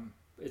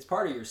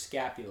your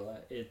scapula.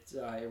 It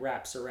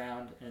wraps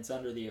around and it's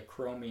under the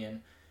acromion,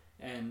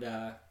 and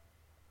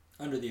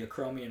under the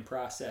acromion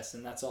process,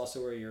 and that's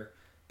also where your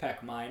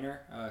pec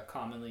minor,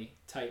 commonly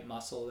tight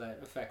muscle that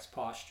affects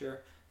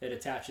posture, it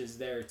attaches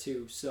there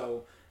too.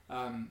 So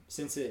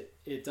since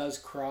it does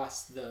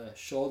cross the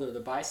shoulder, the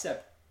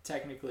bicep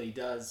technically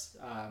does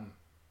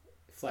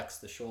flex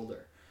the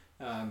shoulder,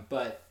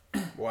 but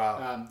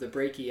wow. The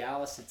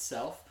brachialis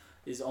itself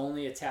is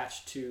only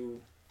attached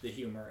to the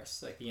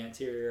humerus, like the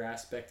anterior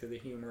aspect of the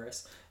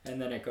humerus, and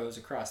then it goes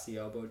across the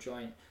elbow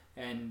joint,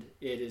 and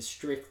it is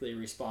strictly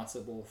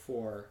responsible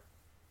for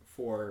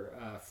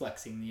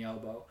flexing the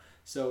elbow.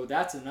 So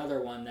that's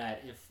another one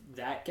that if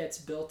that gets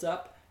built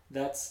up,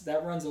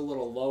 that runs a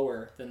little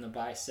lower than the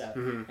bicep.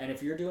 Mm-hmm. And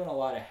if you're doing a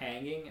lot of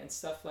hanging and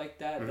stuff like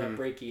that, mm-hmm. that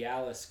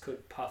brachialis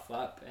could puff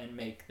up and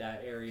make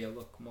that area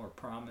look more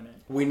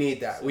prominent. We need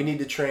that. So, we need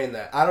to train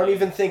that. I don't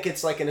even think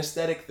it's like an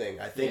aesthetic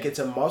thing. I think it's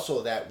a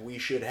muscle that we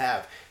should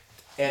have.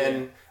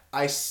 And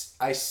I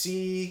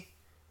see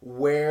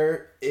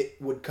where it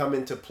would come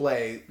into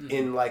play mm-hmm.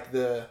 in like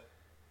the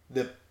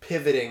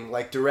pivoting,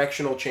 like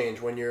directional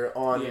change when you're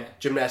on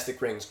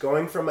gymnastic rings.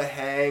 Going from a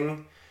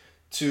hang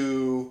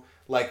to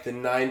like the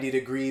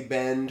 90-degree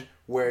bend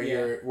where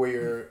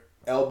your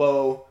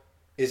elbow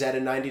is at a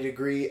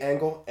 90-degree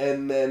angle,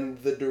 and then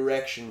the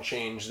direction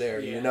change there,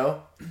 you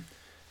know?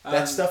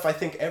 That stuff I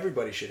think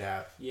everybody should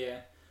have.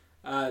 Yeah.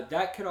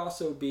 That could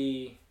also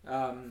be,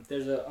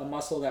 there's a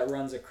muscle that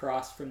runs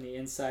across from the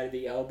inside of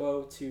the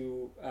elbow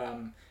to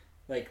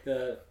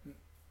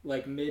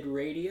mid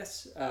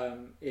radius.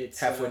 It's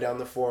halfway down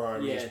the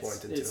forearm.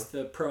 It's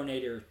the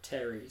pronator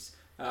teres.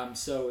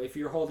 So if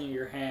you're holding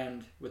your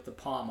hand with the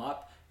palm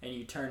up and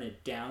you turn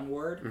it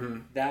downward, mm-hmm.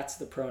 that's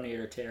the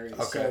pronator teres.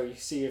 Okay. So you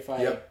see if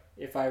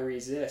I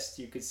resist,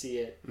 you could see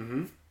it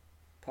mm-hmm.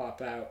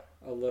 pop out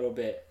a little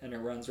bit, and it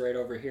runs right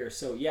over here.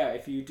 So yeah,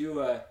 if you do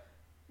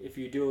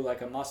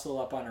like a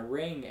muscle up on a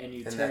ring and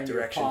you turn that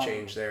direction your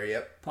change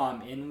there,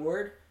 palm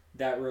inward,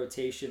 that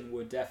rotation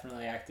would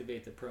definitely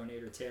activate the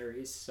pronator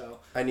teres.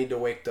 So I need to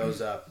wake those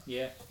up.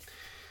 Yeah.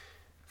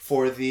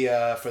 For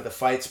the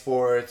fight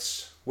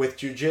sports, with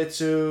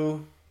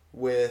jiu-jitsu,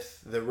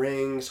 with the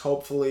rings,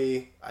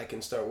 hopefully I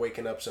can start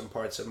waking up some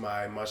parts of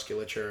my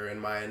musculature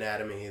and my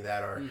anatomy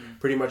that are mm-hmm.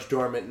 pretty much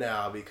dormant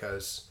now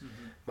because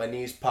mm-hmm. my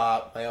knees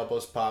pop, my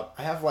elbows pop.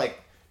 I have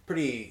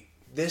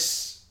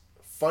this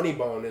funny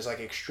bone is like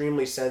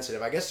extremely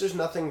sensitive. I guess there's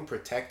nothing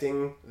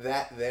protecting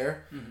that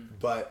there, mm-hmm.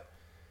 but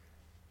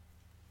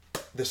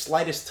the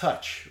slightest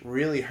touch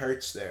really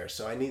hurts there,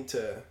 so I need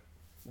to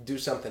do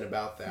something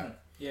about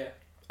that. Yeah.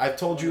 I've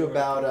told you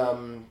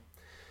about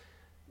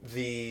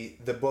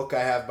the book I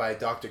have by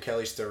Dr.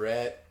 Kelly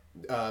Starrett,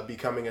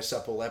 Becoming a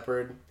Supple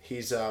Leopard.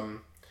 He's an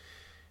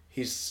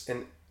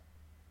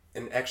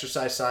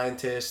exercise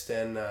scientist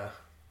and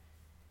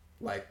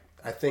I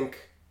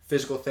think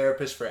physical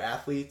therapist for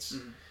athletes,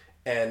 mm-hmm.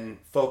 and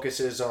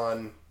focuses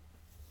on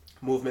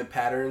movement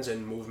patterns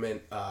and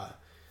movement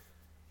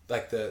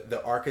like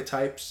the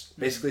archetypes,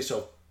 mm-hmm. basically.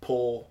 So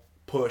pull,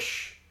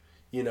 push,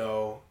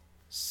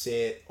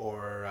 sit,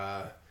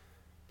 or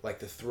like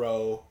the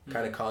throw kind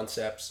mm-hmm. of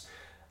concepts.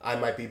 I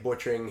might be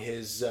butchering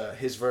his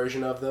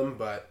version of them,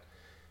 but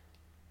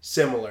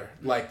similar.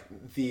 Mm-hmm.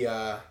 Like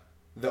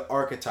the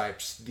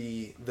archetypes,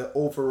 the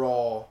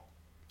overall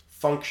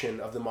function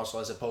of the muscle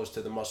as opposed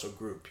to the muscle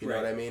group. You know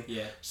what I mean?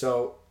 Yeah.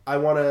 So I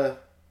wanna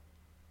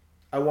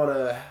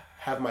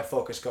have my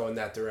focus go in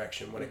that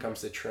direction when mm-hmm. it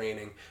comes to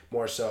training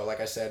more so.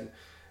 Like I said,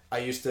 I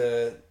used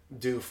to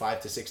do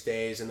 5 to 6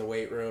 days in the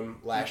weight room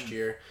last mm-hmm.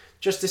 year.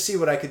 just to see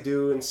what I could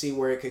do and see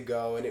where it could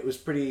go. And it was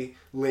pretty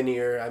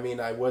linear. I mean,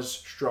 I was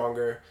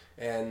stronger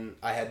and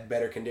I had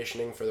better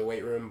conditioning for the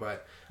weight room,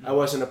 but I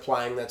wasn't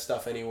applying that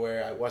stuff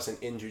anywhere. I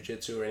wasn't in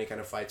jiu-jitsu or any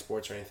kind of fight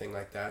sports or anything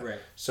like that. Right.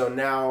 So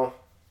now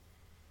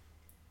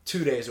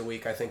 2 days a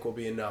week I think will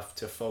be enough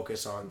to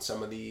focus on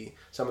some of the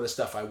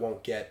stuff I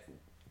won't get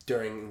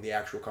during the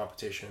actual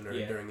competition or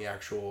during the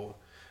actual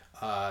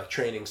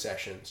training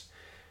sessions.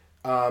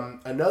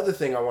 Another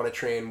thing I want to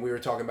train, we were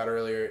talking about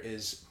earlier,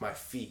 is my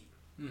feet.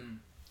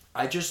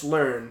 I just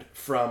learned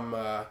from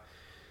a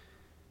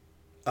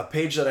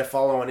page that I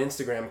follow on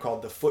Instagram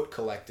called The Foot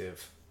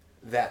Collective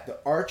that the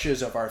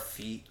arches of our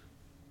feet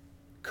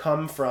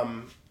come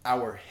from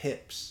our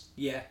hips.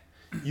 Yeah.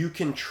 You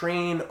can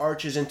train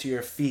arches into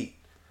your feet.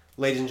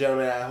 Ladies and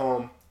gentlemen at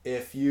home,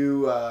 if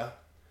you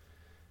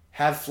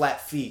have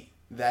flat feet,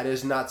 that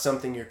is not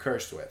something you're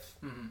cursed with.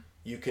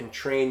 You can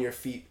train your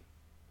feet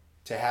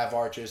to have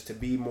arches, to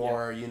be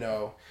more,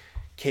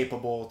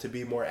 capable, to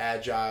be more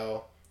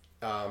agile.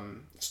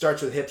 It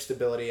starts with hip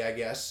stability, I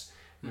guess.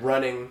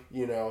 Running,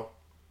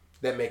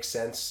 that makes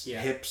sense. Yeah.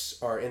 Hips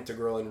are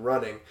integral in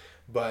running,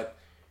 but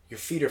your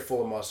feet are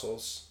full of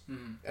muscles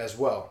as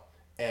well.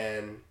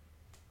 And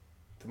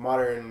the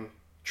modern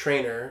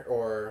trainer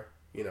or,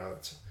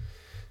 it's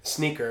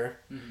sneaker,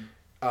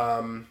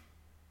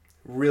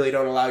 really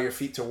don't allow your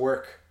feet to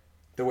work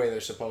the way they're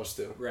supposed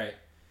to. Right.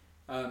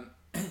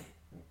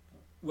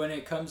 When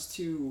it comes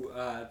to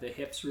the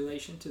hips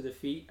relation to the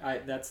feet,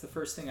 that's the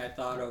first thing I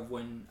thought of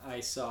when I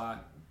saw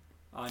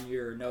on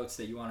your notes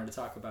that you wanted to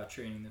talk about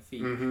training the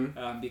feet.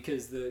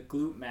 Because the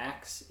glute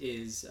max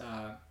is,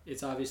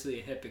 it's obviously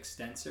a hip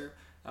extensor,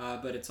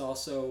 but it's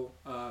also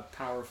a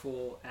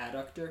powerful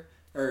abductor.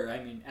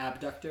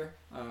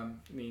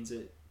 Means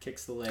it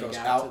kicks the leg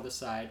out to the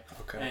side.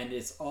 Okay. And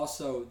it's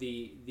also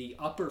the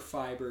upper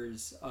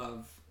fibers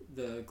of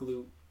the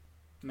glute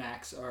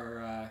max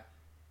are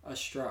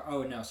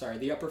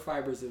the upper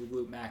fibers of the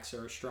glute max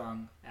are a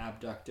strong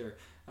abductor,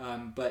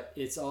 but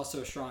it's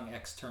also a strong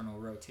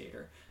external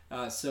rotator.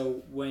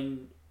 So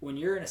when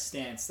you're in a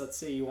stance, let's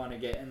say you want to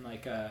get in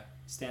like a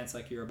stance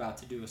like you're about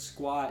to do a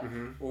squat,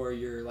 or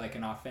you're like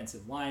an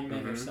offensive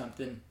lineman or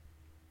something,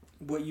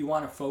 what you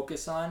want to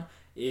focus on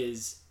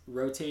is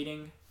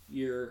rotating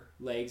your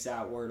legs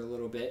outward a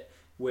little bit,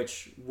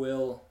 which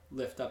will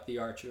lift up the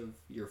arch of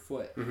your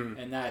foot,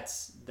 and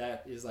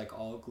that is like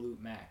all glute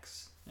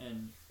max.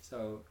 And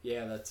so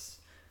that's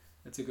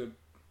a good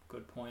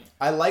point.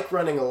 I like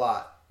running a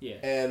lot. Yeah.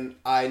 And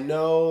I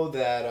know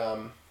that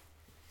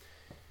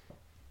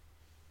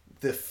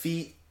the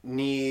feet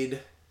need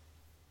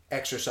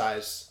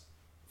exercise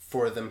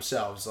for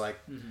themselves. Like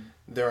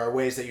there are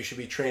ways that you should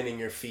be training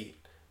your feet,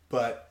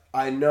 but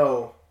I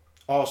know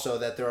also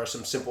that there are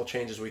some simple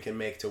changes we can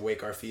make to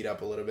wake our feet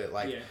up a little bit,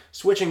 like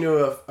switching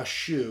to a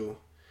shoe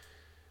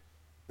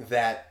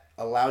that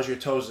allows your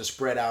toes to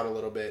spread out a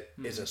little bit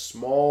is a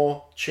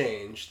small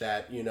change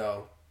that,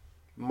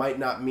 might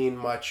not mean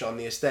much on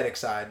the aesthetic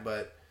side,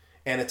 but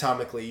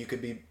anatomically you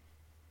could be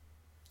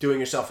doing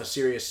yourself a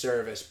serious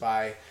service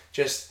by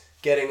just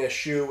getting a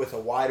shoe with a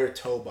wider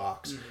toe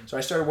box. So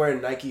I started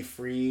wearing Nike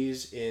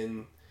Frees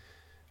in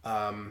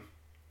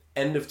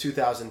end of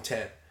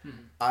 2010.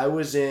 I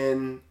was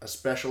in a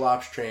special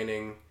ops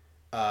training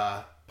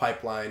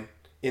pipeline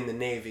in the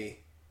Navy.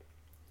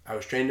 I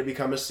was trained to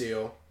become a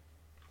SEAL.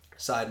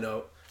 Side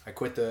note, I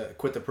quit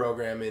the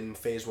program in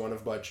phase 1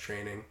 of Budge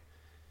training.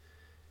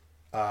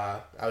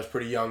 I was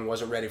pretty young,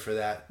 wasn't ready for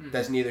that.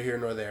 That's neither here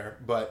nor there.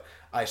 But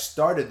I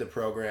started the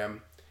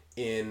program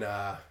in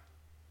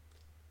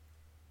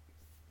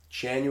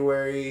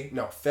February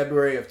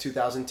of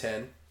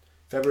 2010.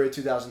 February of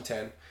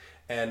 2010.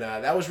 And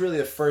that was really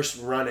the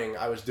first running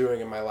I was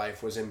doing in my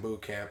life, was in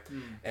boot camp.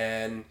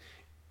 And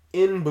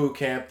in boot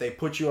camp, they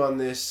put you on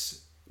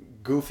this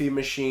goofy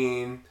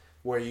machine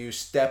where you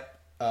step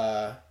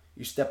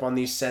on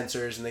these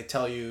sensors and they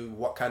tell you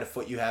what kind of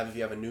foot you have, if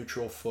you have a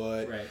neutral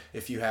foot,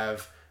 if you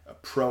have a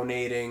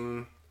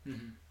pronating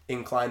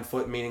inclined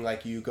foot, meaning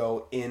like you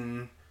go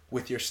in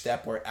with your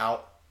step or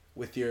out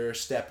with your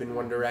step in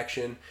one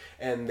direction,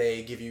 and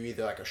they give you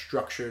either like a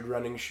structured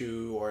running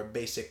shoe or a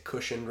basic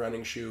cushioned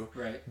running shoe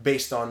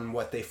based on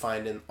what they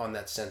find on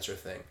that sensor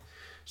thing.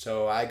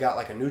 So I got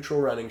like a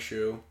neutral running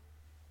shoe.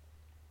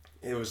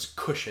 It was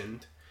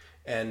cushioned,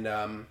 and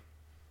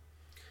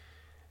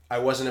I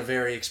wasn't a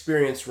very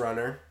experienced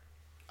runner.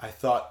 I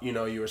thought,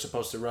 you were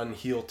supposed to run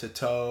heel to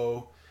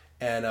toe,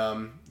 and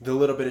the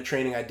little bit of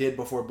training I did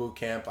before boot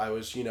camp, I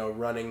was,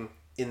 running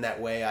in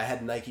that way. I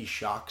had Nike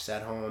Shocks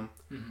at home.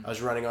 I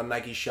was running on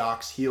Nike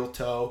Shocks, heel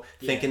toe,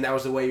 thinking that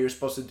was the way you were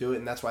supposed to do it,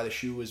 and that's why the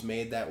shoe was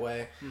made that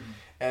way.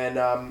 And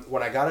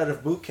when I got out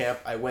of boot camp,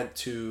 I went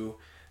to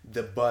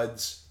the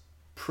Buds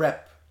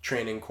prep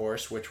training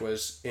course, which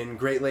was in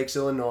Great Lakes,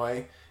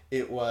 Illinois.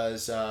 It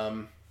was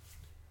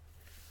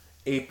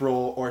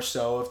April or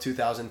so of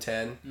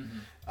 2010.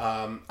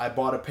 I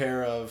bought a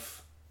pair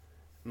of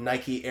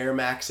Nike Air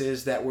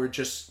Maxes that were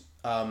just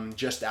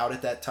out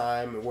at that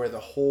time, where the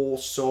whole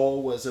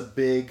sole was a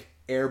big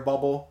air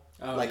bubble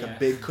a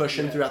big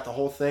cushion throughout the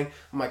whole thing.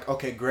 I'm like,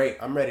 okay, great.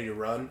 I'm ready to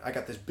run. I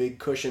got this big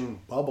cushion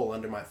bubble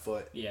under my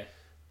foot. Yeah.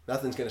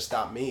 Nothing's going to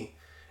stop me.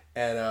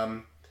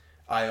 And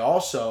I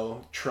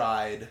also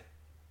tried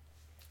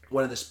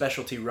one of the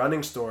specialty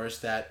running stores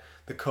that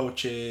the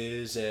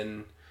coaches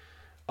and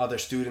other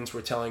students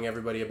were telling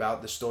everybody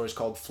about. The store is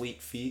called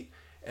Fleet Feet,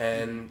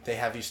 and they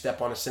have you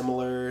step on a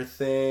similar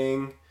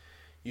thing.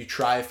 You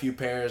try a few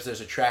pairs. There's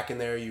a track in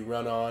there you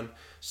run on.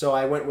 So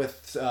I went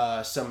with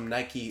some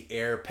Nike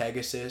Air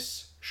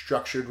Pegasus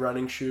structured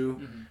running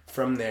shoe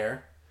from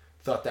there.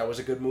 Thought that was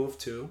a good move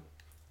too.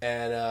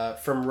 And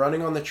from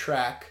running on the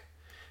track,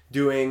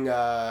 doing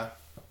like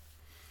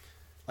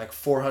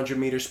 400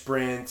 meter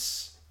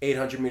sprints,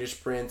 800 meter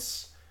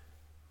sprints,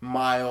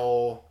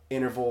 mile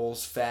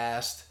intervals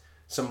fast,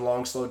 some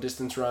long slow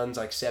distance runs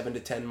like 7 to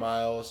 10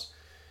 miles.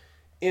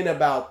 In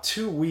about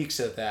 2 weeks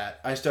of that,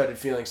 I started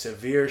feeling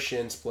severe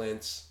shin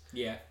splints.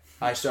 Yeah.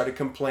 I started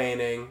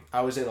complaining.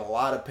 I was in a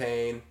lot of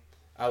pain.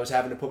 I was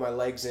having to put my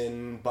legs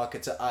in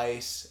buckets of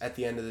ice at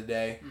the end of the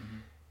day.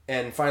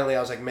 And finally I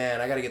was like, man,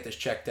 I got to get this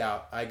checked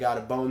out. I got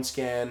a bone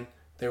scan.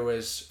 There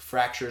was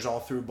fractures all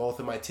through both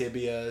of my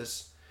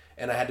tibias.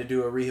 And I had to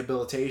do a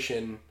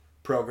rehabilitation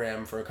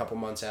program for a couple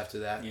months after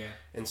that. Yeah.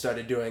 And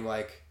started doing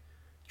like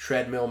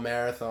treadmill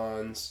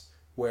marathons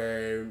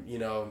where,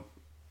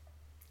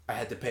 I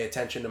had to pay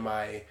attention to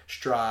my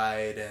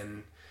stride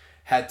and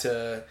had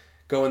to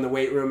go in the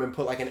weight room and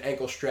put like an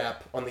ankle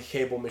strap on the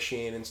cable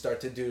machine and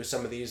start to do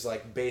some of these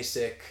like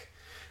basic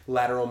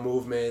lateral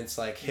movements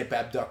like hip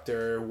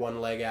abductor,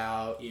 one leg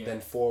out,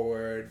 then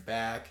forward,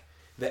 back,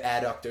 the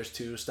adductors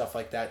too, stuff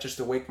like that, just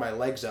to wake my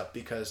legs up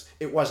because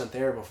it wasn't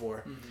there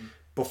before.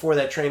 Before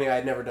that training, I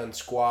had never done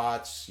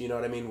squats, you know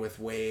what I mean, with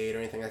weight or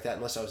anything like that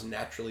unless I was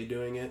naturally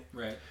doing it.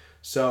 Right.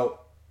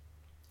 So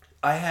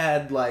I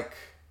had like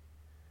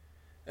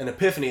an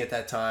epiphany at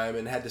that time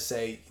and had to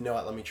say, you know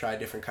what, let me try a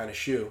different kind of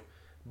shoe.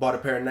 Bought a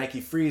pair of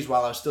Nike Frees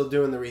while I was still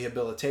doing the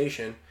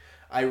rehabilitation.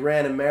 I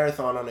ran a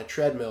marathon on a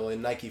treadmill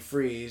in Nike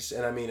Frees,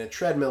 and I mean, a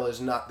treadmill is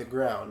not the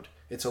ground.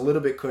 It's a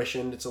little bit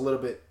cushioned, it's a little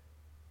bit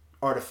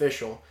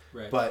artificial,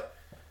 but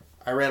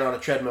I ran on a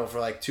treadmill for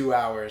like 2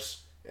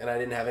 hours and I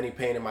didn't have any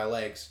pain in my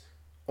legs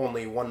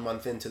only 1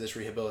 month into this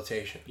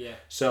rehabilitation. Yeah.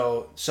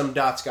 So some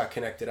dots got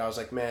connected. I was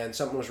like, man,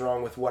 something was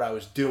wrong with what I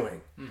was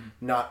doing,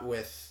 not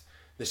with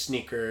the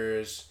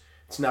sneakers.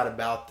 It's not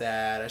about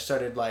that. I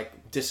started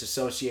like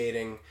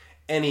disassociating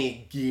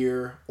any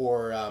gear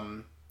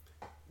or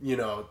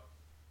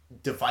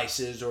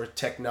devices or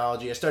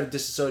technology. I started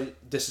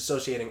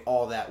disassociating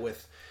all that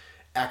with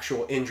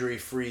actual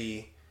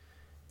injury-free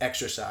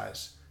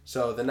exercise.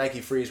 So the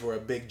Nike Frees were a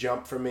big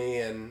jump for me,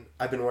 and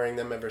I've been wearing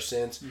them ever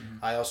since.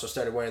 I also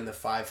started wearing the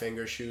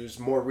 5-finger shoes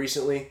more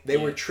recently. They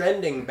were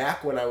trending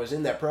back when I was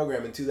in that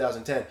program in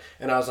 2010,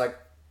 and I was like,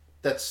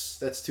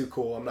 that's too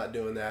cool. I'm not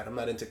doing that. I'm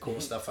not into cool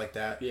stuff like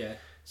that. Yeah.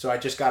 So I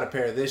just got a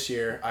pair this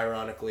year,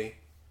 ironically,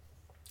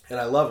 and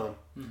I love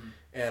them.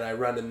 And I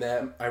run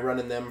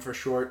in them for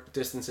short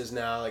distances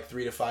now, like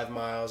 3 to 5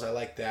 miles. I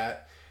like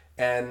that.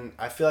 And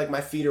I feel like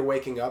my feet are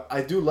waking up.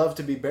 I do love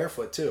to be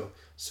barefoot too.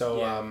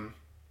 So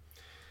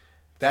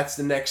that's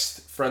the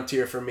next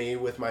frontier for me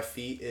with my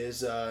feet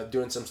is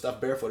doing some stuff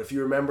barefoot. If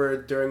you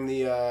remember during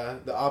the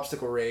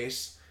obstacle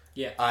race,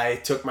 I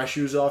took my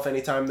shoes off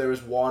anytime there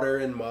was water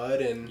and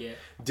mud and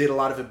did a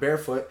lot of it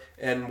barefoot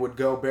and would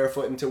go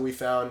barefoot until we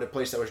found a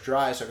place that was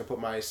dry so I could put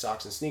my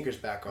socks and sneakers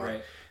back on.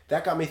 Right.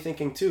 That got me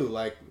thinking too,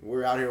 like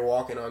we're out here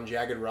walking on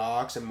jagged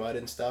rocks and mud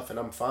and stuff and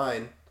I'm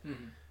fine.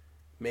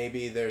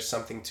 Maybe there's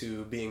something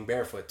to being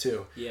barefoot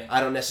too. Yeah.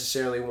 I don't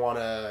necessarily want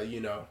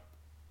to,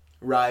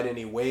 ride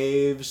any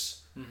waves,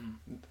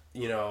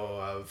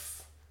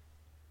 of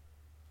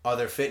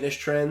other fitness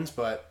trends,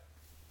 but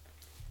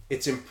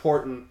it's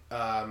important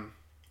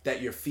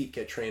that your feet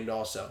get trained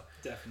also.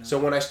 Definitely. So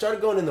when I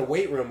started going in the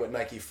weight room with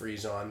Nike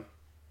Frees on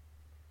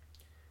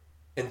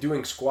and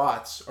doing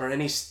squats or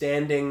any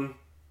standing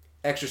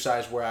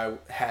exercise where I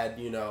had,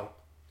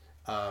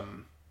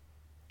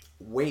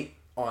 weight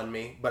on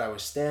me, but I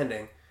was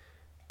standing,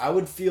 I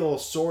would feel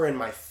sore in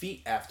my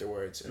feet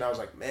afterwards. And I was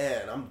like,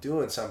 man, I'm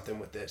doing something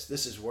with this.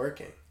 This is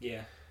working.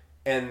 Yeah.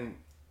 And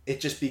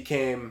it just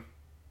became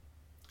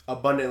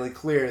abundantly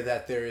clear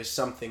that there is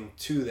something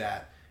to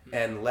that.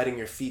 And letting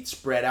your feet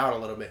spread out a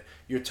little bit.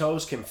 Your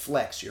toes can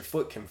flex. Your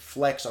foot can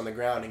flex on the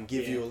ground and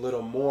give you a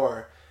little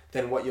more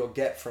than what you'll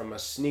get from a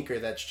sneaker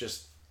that's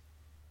just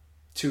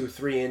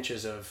 2-3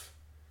 inches of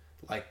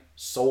like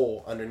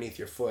sole underneath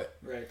your foot.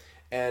 Right.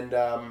 And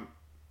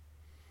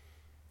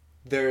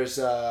there's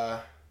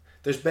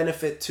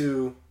benefit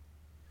to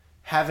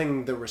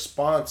having the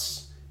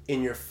response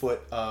in your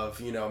foot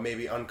of,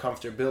 maybe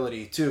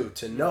uncomfortability too,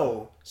 to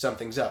know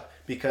something's up.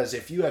 Because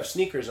if you have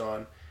sneakers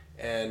on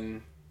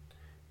and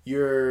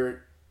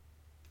you're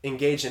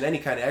engaged in any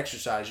kind of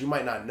exercise, you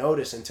might not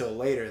notice until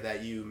later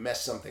that you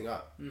messed something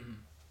up.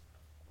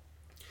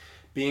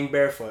 Being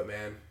barefoot,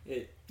 man.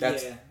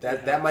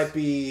 That might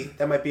be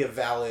a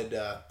valid.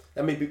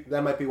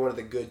 That might be one of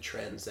the good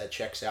trends that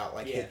checks out,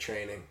 like HIIT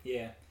training.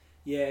 Yeah.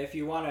 If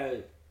you want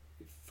to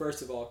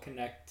first of all,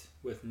 connect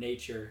with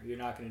nature. You're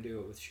not going to do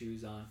it with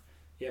shoes on.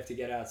 You have to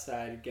get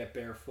outside, get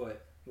barefoot,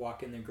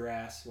 walk in the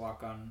grass,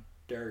 walk on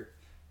dirt,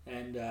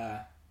 and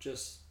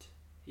just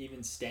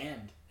even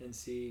stand and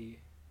see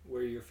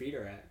where your feet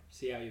are at.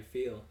 See how you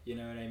feel. You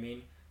know what I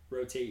mean?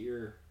 Rotate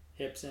your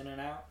hips in and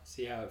out.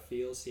 See how it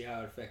feels. See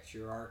how it affects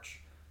your arch.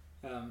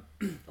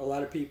 A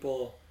lot of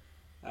people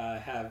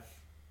have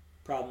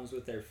problems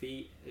with their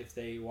feet if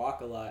they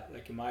walk a lot.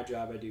 Like in my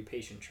job, I do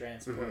patient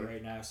transport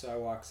right now, so I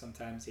walk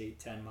sometimes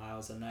 8-10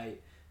 miles a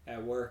night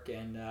at work,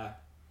 and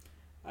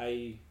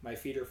my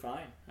feet are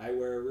fine. I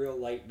wear real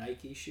light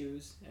Nike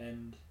shoes,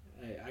 and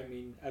I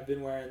mean, I've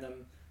been wearing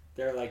them.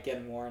 They're like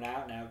getting worn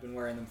out now. I've been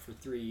wearing them for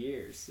 3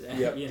 years.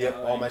 Yep.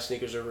 All my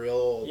sneakers are real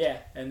old. Yeah,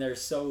 and they're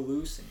so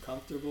loose and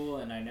comfortable,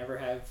 and I never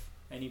have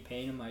any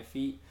pain in my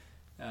feet.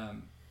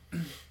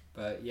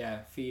 But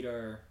yeah, feet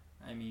are,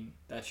 I mean,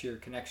 that's your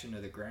connection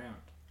to the ground.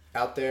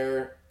 Out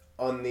there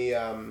on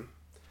the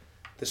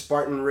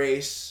Spartan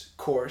race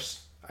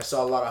course, I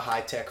saw a lot of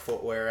high-tech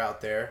footwear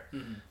out there.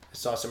 Mm-hmm. I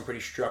saw some pretty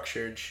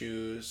structured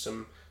shoes,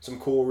 some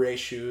cool race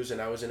shoes,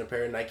 and I was in a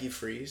pair of Nike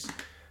Frees.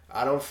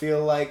 I don't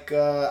feel like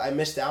I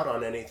missed out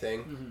on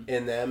anything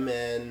in them,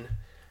 and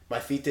my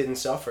feet didn't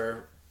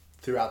suffer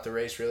throughout the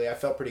race, really. I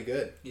felt pretty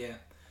good. Yeah.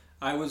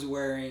 I was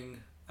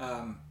wearing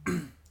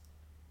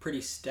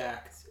pretty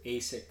stacked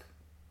ASIC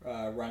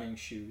running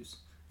shoes,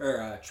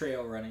 or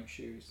trail running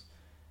shoes,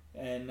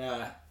 and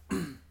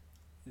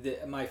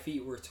my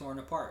feet were torn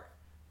apart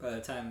by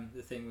the time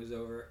the thing was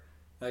over.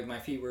 Like, my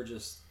feet were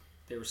just,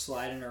 they were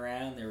sliding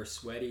around, they were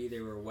sweaty, they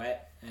were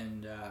wet,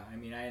 and I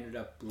mean, I ended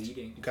up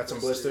bleeding. You got some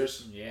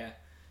blisters? Yeah,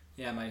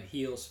 my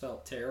heels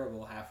felt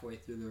terrible halfway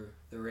through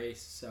the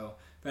race, so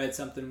if I had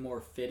something more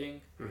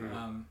fitting,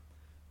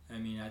 I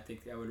mean, I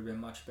think I would have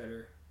been much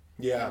better.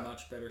 Yeah. In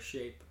much better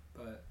shape,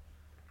 but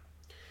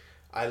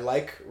I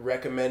like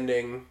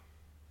recommending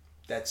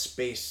that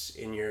space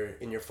in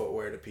your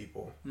footwear to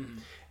people.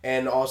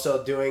 And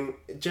also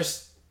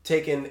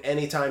taking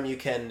any time you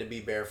can to be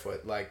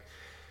barefoot. Like,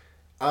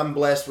 I'm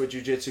blessed with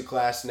jiu-jitsu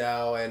class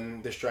now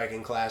and the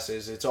striking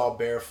classes. It's all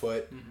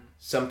barefoot.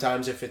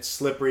 Sometimes if it's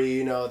slippery,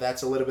 you know,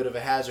 that's a little bit of a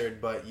hazard,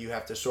 but you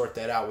have to sort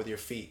that out with your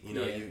feet. You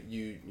know,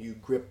 you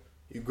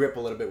grip a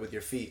little bit with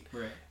your feet.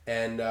 Right.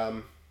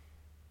 And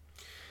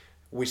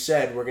we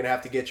said we're going to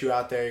have to get you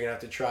out there. You're going to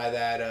have to try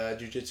that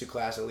jiu-jitsu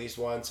class at least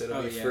once.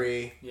 It'll be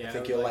free. Yeah, I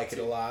think you'll like it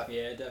a lot.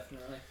 Yeah,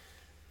 definitely.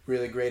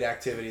 Really great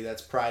activity.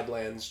 That's Pride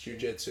Lands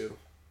Jiu-Jitsu.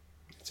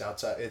 It's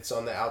outside. It's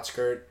on the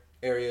outskirt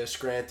area of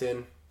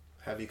Scranton.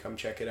 Have you come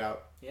check it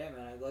out. Yeah,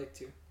 man, I'd like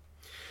to.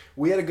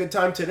 We had a good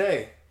time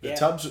today. The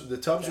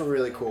tubs were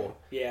really cool.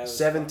 Yeah.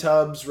 Seven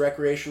Tubs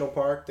Recreational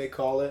Park, they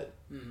call it,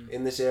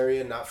 in this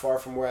area, not far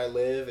from where I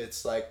live.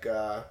 It's like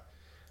a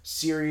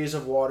series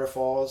of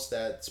waterfalls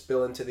that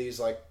spill into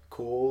these like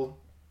cool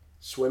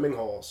swimming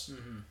holes.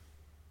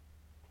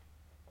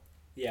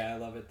 Yeah, I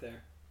love it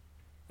there.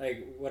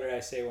 Like, what did I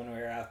say when we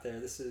were out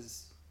there? This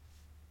is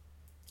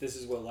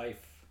what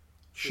life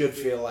should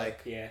feel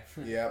like. Yeah.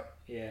 Yep.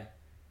 Yeah.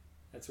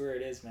 That's where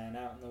it is, man.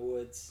 Out in the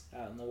woods,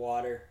 out in the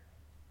water.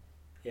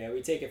 Yeah,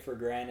 we take it for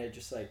granted,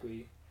 just like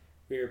we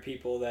were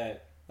people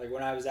that, like,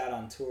 when I was out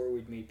on tour,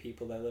 we'd meet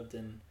people that lived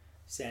in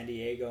San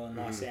Diego and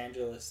Los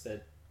Angeles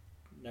that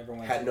never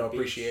went to the beach. Had no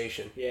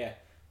appreciation. Yeah.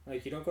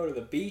 Like, you don't go to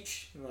the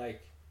beach.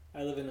 Like,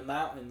 I live in the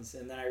mountains,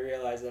 and then I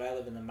realized that I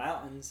live in the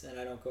mountains, and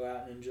I don't go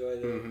out and enjoy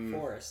the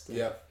forest.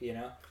 And, you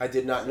know? I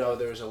did not know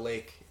there was a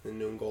lake in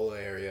the Nungola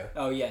area.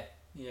 Oh, yeah.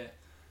 Yeah.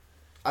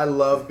 I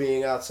love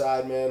being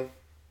outside, man.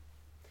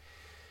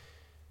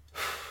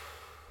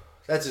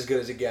 That's as good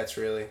as it gets,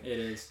 really. It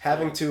is.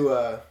 Having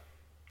to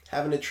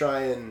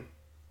try and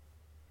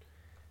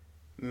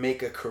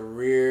make a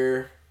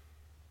career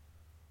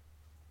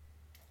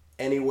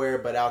anywhere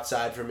but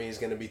outside for me is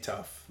going to be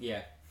tough.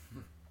 Yeah.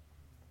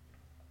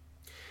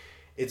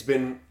 It's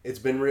been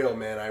real,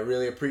 man. I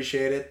really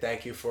appreciate it.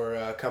 Thank you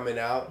for coming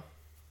out.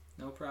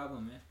 No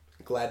problem, man.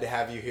 Glad to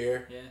have you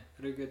here. Yeah,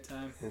 had a good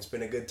time. It's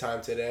been a good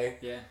time today.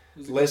 Yeah.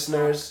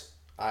 Listeners,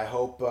 I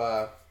hope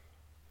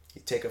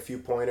you take a few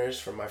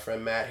pointers from my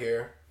friend Matt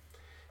here.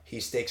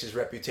 He stakes his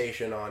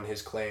reputation on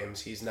his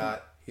claims. He's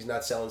not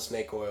selling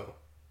snake oil.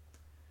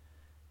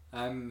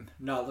 I'm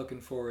not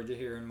looking forward to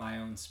hearing my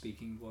own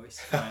speaking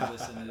voice when I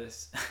listen to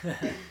this.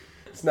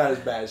 It's not as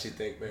bad as you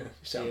think, man. You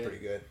sound pretty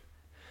good.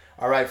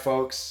 All right,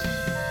 folks.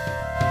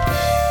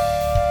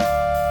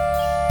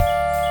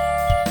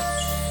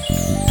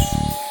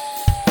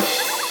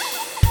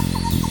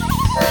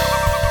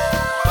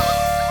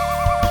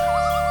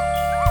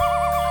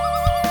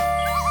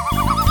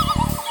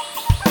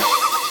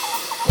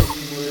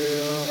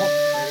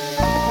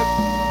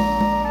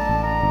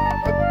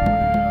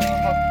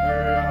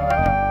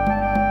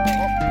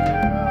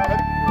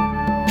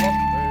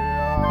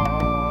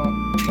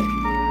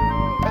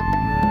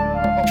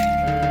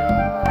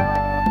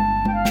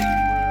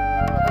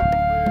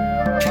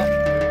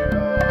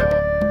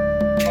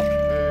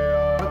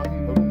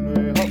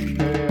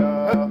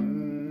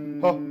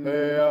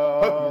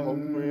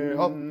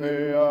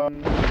 Hey,